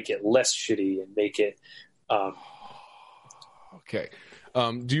do to make it less shitty and make it... Okay.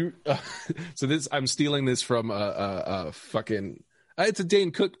 Do you... so this, I'm stealing this from a fucking... it's a Dane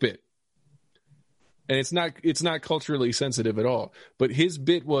Cook bit. And it's not culturally sensitive at all. But his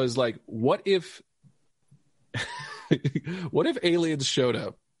bit was like, what if aliens showed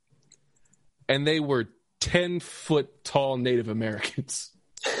up and they were 10-foot tall Native Americans?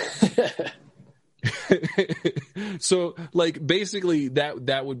 So basically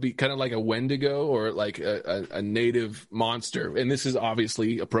that would be kind of like a Wendigo, or like a native monster. And this is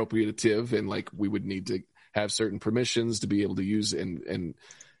obviously appropriative, and we would need to have certain permissions to be able to use and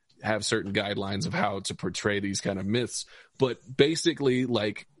have certain guidelines of how to portray these kind of myths. But basically,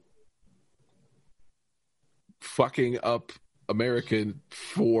 fucking up America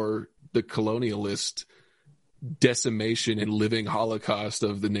for the colonialist decimation and living holocaust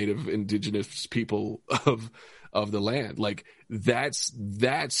of the native indigenous people of the land.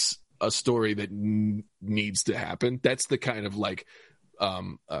 That's a story that needs to happen. That's the kind of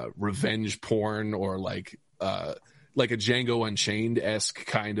revenge porn, or like a Django Unchained-esque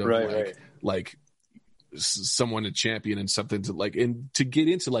kind of like someone to champion and something to and to get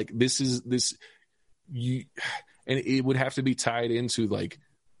into and it would have to be tied into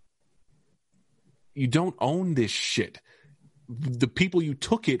you don't own this shit. The people you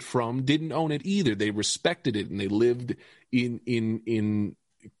took it from didn't own it either. They respected it, and they lived in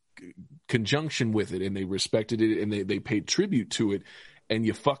conjunction with it, and they respected it, and they paid tribute to it, and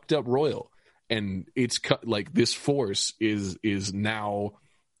you fucked up royal. And it's this force is now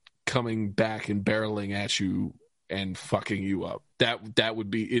coming back and barreling at you and fucking you up. That would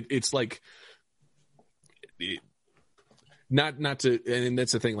be it. It's not to, and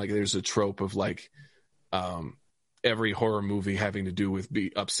that's the thing. There's a trope of every horror movie having to do with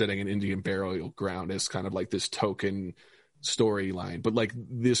upsetting an Indian burial ground as kind of this token storyline. But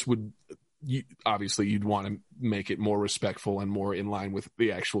this would. Obviously you'd want to make it more respectful and more in line with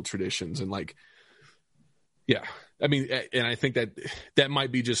the actual traditions, and I mean, and I think that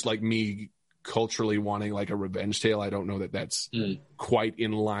might be just me culturally wanting a revenge tale. I don't know that that's quite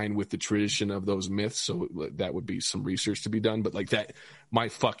in line with the tradition of those myths, so that would be some research to be done. But that, my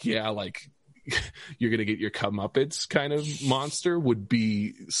fuck yeah, you're gonna get your comeuppance kind of monster would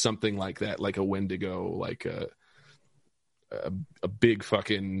be something like that, like a Wendigo, a big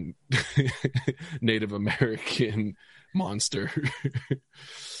fucking Native American monster.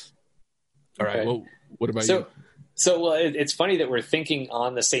 All right. Well, what about you? So it's funny that we're thinking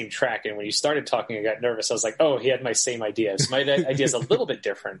on the same track. And when you started talking, I got nervous. I was like, oh, he had my same idea. So my idea is a little bit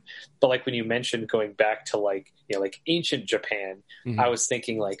different. But when you mentioned going back to ancient Japan, I was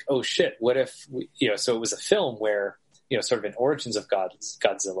thinking oh shit, what if, so it was a film where, sort of an origins of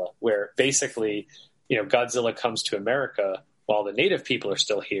Godzilla, where basically, Godzilla comes to America while the native people are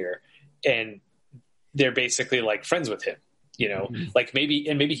still here, and they're basically friends with him,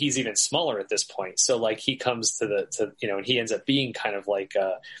 maybe he's even smaller at this point. So he comes to and he ends up being kind of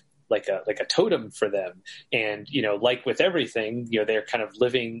a totem for them. And, like with everything, they're kind of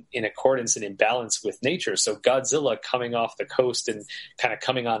living in accordance and in balance with nature. So Godzilla coming off the coast and kind of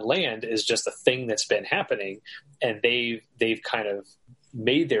coming on land is just a thing that's been happening. And they've kind of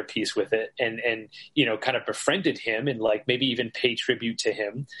made their peace with it and kind of befriended him and like maybe even pay tribute to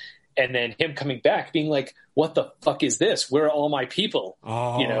him. And then him coming back being like, what the fuck is this? Where are all my people?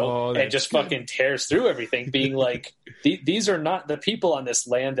 And just fucking tears through everything, being like, these are not the people on this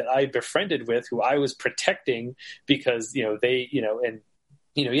land that I befriended with, who I was protecting because, they,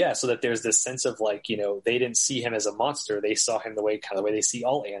 so that there's this sense of like, they didn't see him as a monster. They saw him the way they see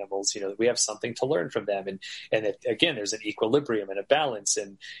all animals. We have something to learn from them. And that, again, there's an equilibrium and a balance.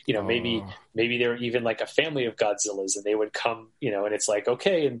 And, maybe they're even like a family of Godzillas and they would come, and it's like,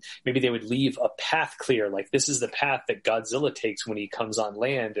 okay. And maybe they would leave a path clear. Like this is the path that Godzilla takes when he comes on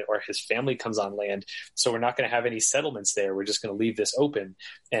land or his family comes on land. So we're not going to have any settlements there. We're just going to leave this open.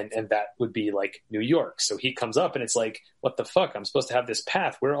 And that would be like New York. So he comes up and it's like, what the fuck? I'm supposed to have this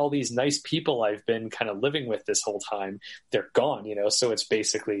path where all these nice people I've been kind of living with this whole time, they're gone, so it's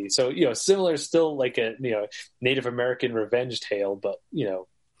basically, similar, still like a, Native American revenge tale, but,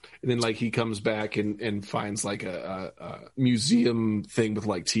 And then like he comes back and finds like a museum thing with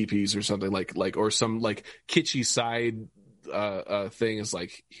like teepees or something like or some like kitschy side thing is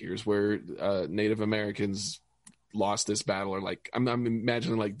like, here's where Native Americans lost this battle, or like I'm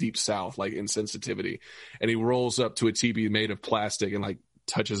imagining like Deep South, like insensitivity, and he rolls up to a teepee made of plastic and like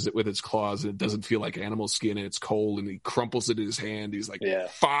touches it with its claws and it doesn't feel like animal skin and it's cold and he crumples it in his hand. He's like,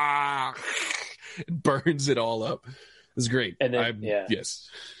 fuck, and burns it all up. It's great. And then, yes.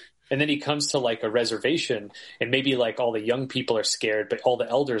 And then he comes to like a reservation and maybe like all the young people are scared, but all the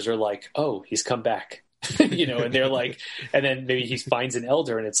elders are like, oh, he's come back, and they're like, and then maybe he finds an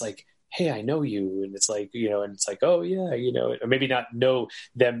elder and it's like, hey, I know you. And it's like, and it's like, oh yeah, or maybe not know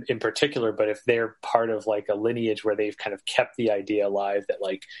them in particular, but if they're part of like a lineage where they've kind of kept the idea alive that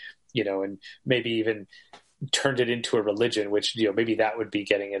like, and maybe even turned it into a religion, which, maybe that would be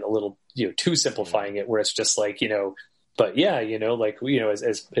getting it a little, too simplifying it, where it's just like, but yeah, like,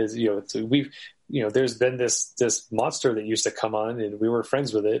 as we've, there's been this monster that used to come on and we were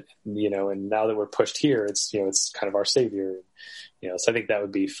friends with it, and now that we're pushed here, it's, it's kind of our savior. So I think that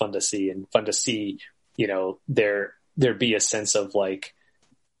would be fun to see there be a sense of like,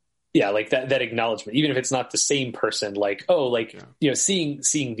 like that acknowledgement, even if it's not the same person, like, oh, like, seeing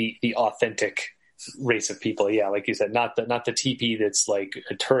the authentic race of people. Yeah. Like you said, not the teepee that's like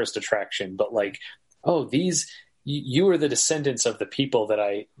a tourist attraction, but like, oh, you are the descendants of the people that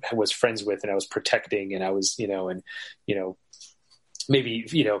I was friends with and I was protecting, and I was, maybe,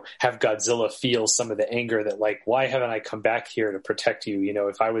 have Godzilla feel some of the anger that like, why haven't I come back here to protect you?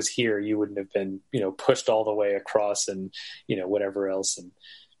 If I was here, you wouldn't have been, pushed all the way across and, whatever else. And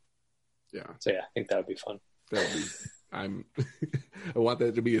so, I think that would be fun. I want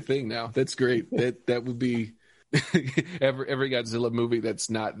that to be a thing now. That's great. That would be every Godzilla movie that's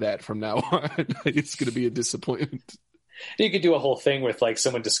not that from now on. It's going to be a disappointment. You could do a whole thing with like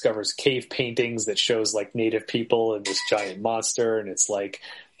someone discovers cave paintings that shows like native people and this giant monster, and it's like,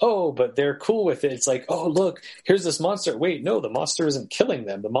 oh, but they're cool with it. It's like, oh, look, here's this monster. Wait, no, the monster isn't killing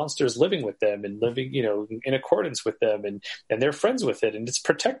them. The monster is living with them and living, in accordance with them, and they're friends with it, and it's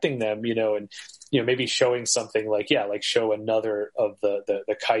protecting them, and maybe showing something like, show another of the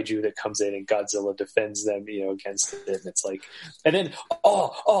kaiju that comes in and Godzilla defends them, against it. And it's like, and then,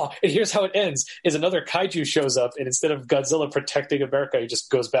 and here's how it ends, is another kaiju shows up, and instead of Godzilla protecting America, he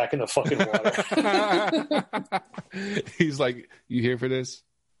just goes back in the fucking water. He's like, you here for this?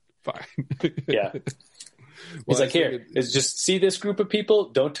 Fine. Yeah. He's like, here, is just see this group of people,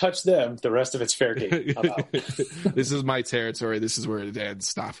 don't touch them. The rest of it's fair game. I'm out. This is my territory. This is where it ends.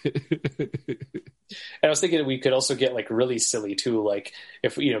 Stop it. And I was thinking we could also get like really silly too. Like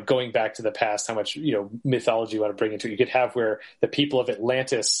if, going back to the past, how much, mythology you want to bring into it. You could have where the people of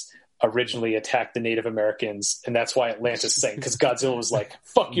Atlantis originally attacked the Native Americans, and that's why Atlantis sank, because Godzilla was like,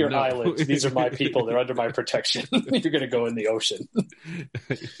 fuck your island, these are my people, they're under my protection. You're gonna go in the ocean.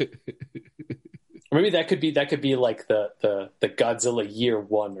 Or maybe that could be like the Godzilla year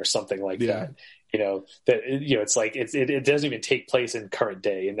one or something like that. It's like it doesn't even take place in current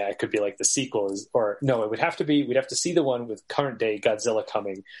day, and that could be like the sequel we'd have to see the one with current day Godzilla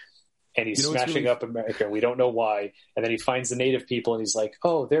coming, and he's smashing up America, and we don't know why. And then he finds the native people, and he's like,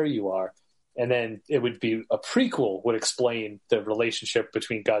 oh, there you are. And then it would be a prequel would explain the relationship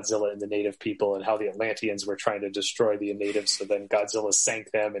between Godzilla and the native people and how the Atlanteans were trying to destroy the natives. So then Godzilla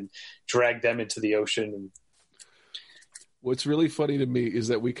sank them and dragged them into the ocean. And what's really funny to me is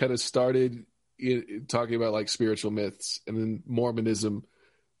that we kind of started talking about like spiritual myths, and then Mormonism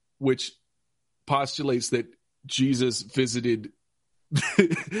which postulates that Jesus visited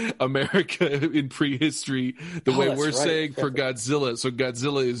America in prehistory the way we're saying for Godzilla. So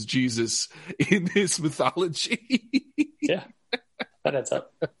Godzilla is Jesus in this mythology. Yeah, that adds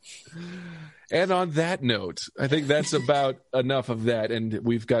up. And on that note, I think that's about enough of that. And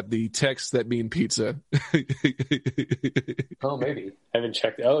we've got the texts that mean pizza. Oh, maybe. I haven't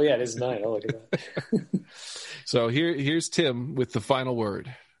checked. Oh, yeah, it is 9. Oh, look at that. So here's Tim with the final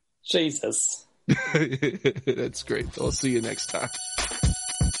word. Jesus. That's great. I'll see you next time.